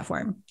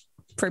platform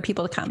for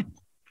people to come.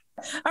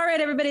 All right,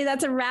 everybody,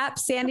 that's a wrap.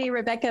 Sandy,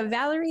 Rebecca,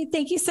 Valerie,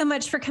 thank you so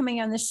much for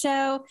coming on the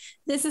show.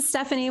 This is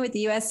Stephanie with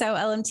the USO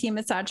LMT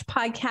Massage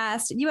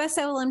Podcast.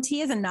 USO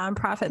LMT is a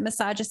nonprofit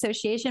massage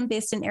association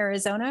based in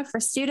Arizona for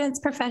students,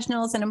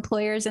 professionals, and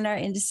employers in our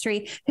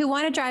industry who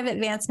want to drive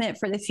advancement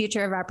for the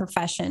future of our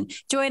profession.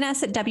 Join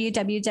us at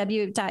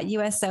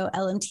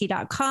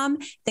www.usolmt.com.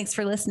 Thanks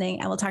for listening,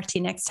 and we'll talk to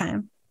you next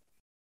time.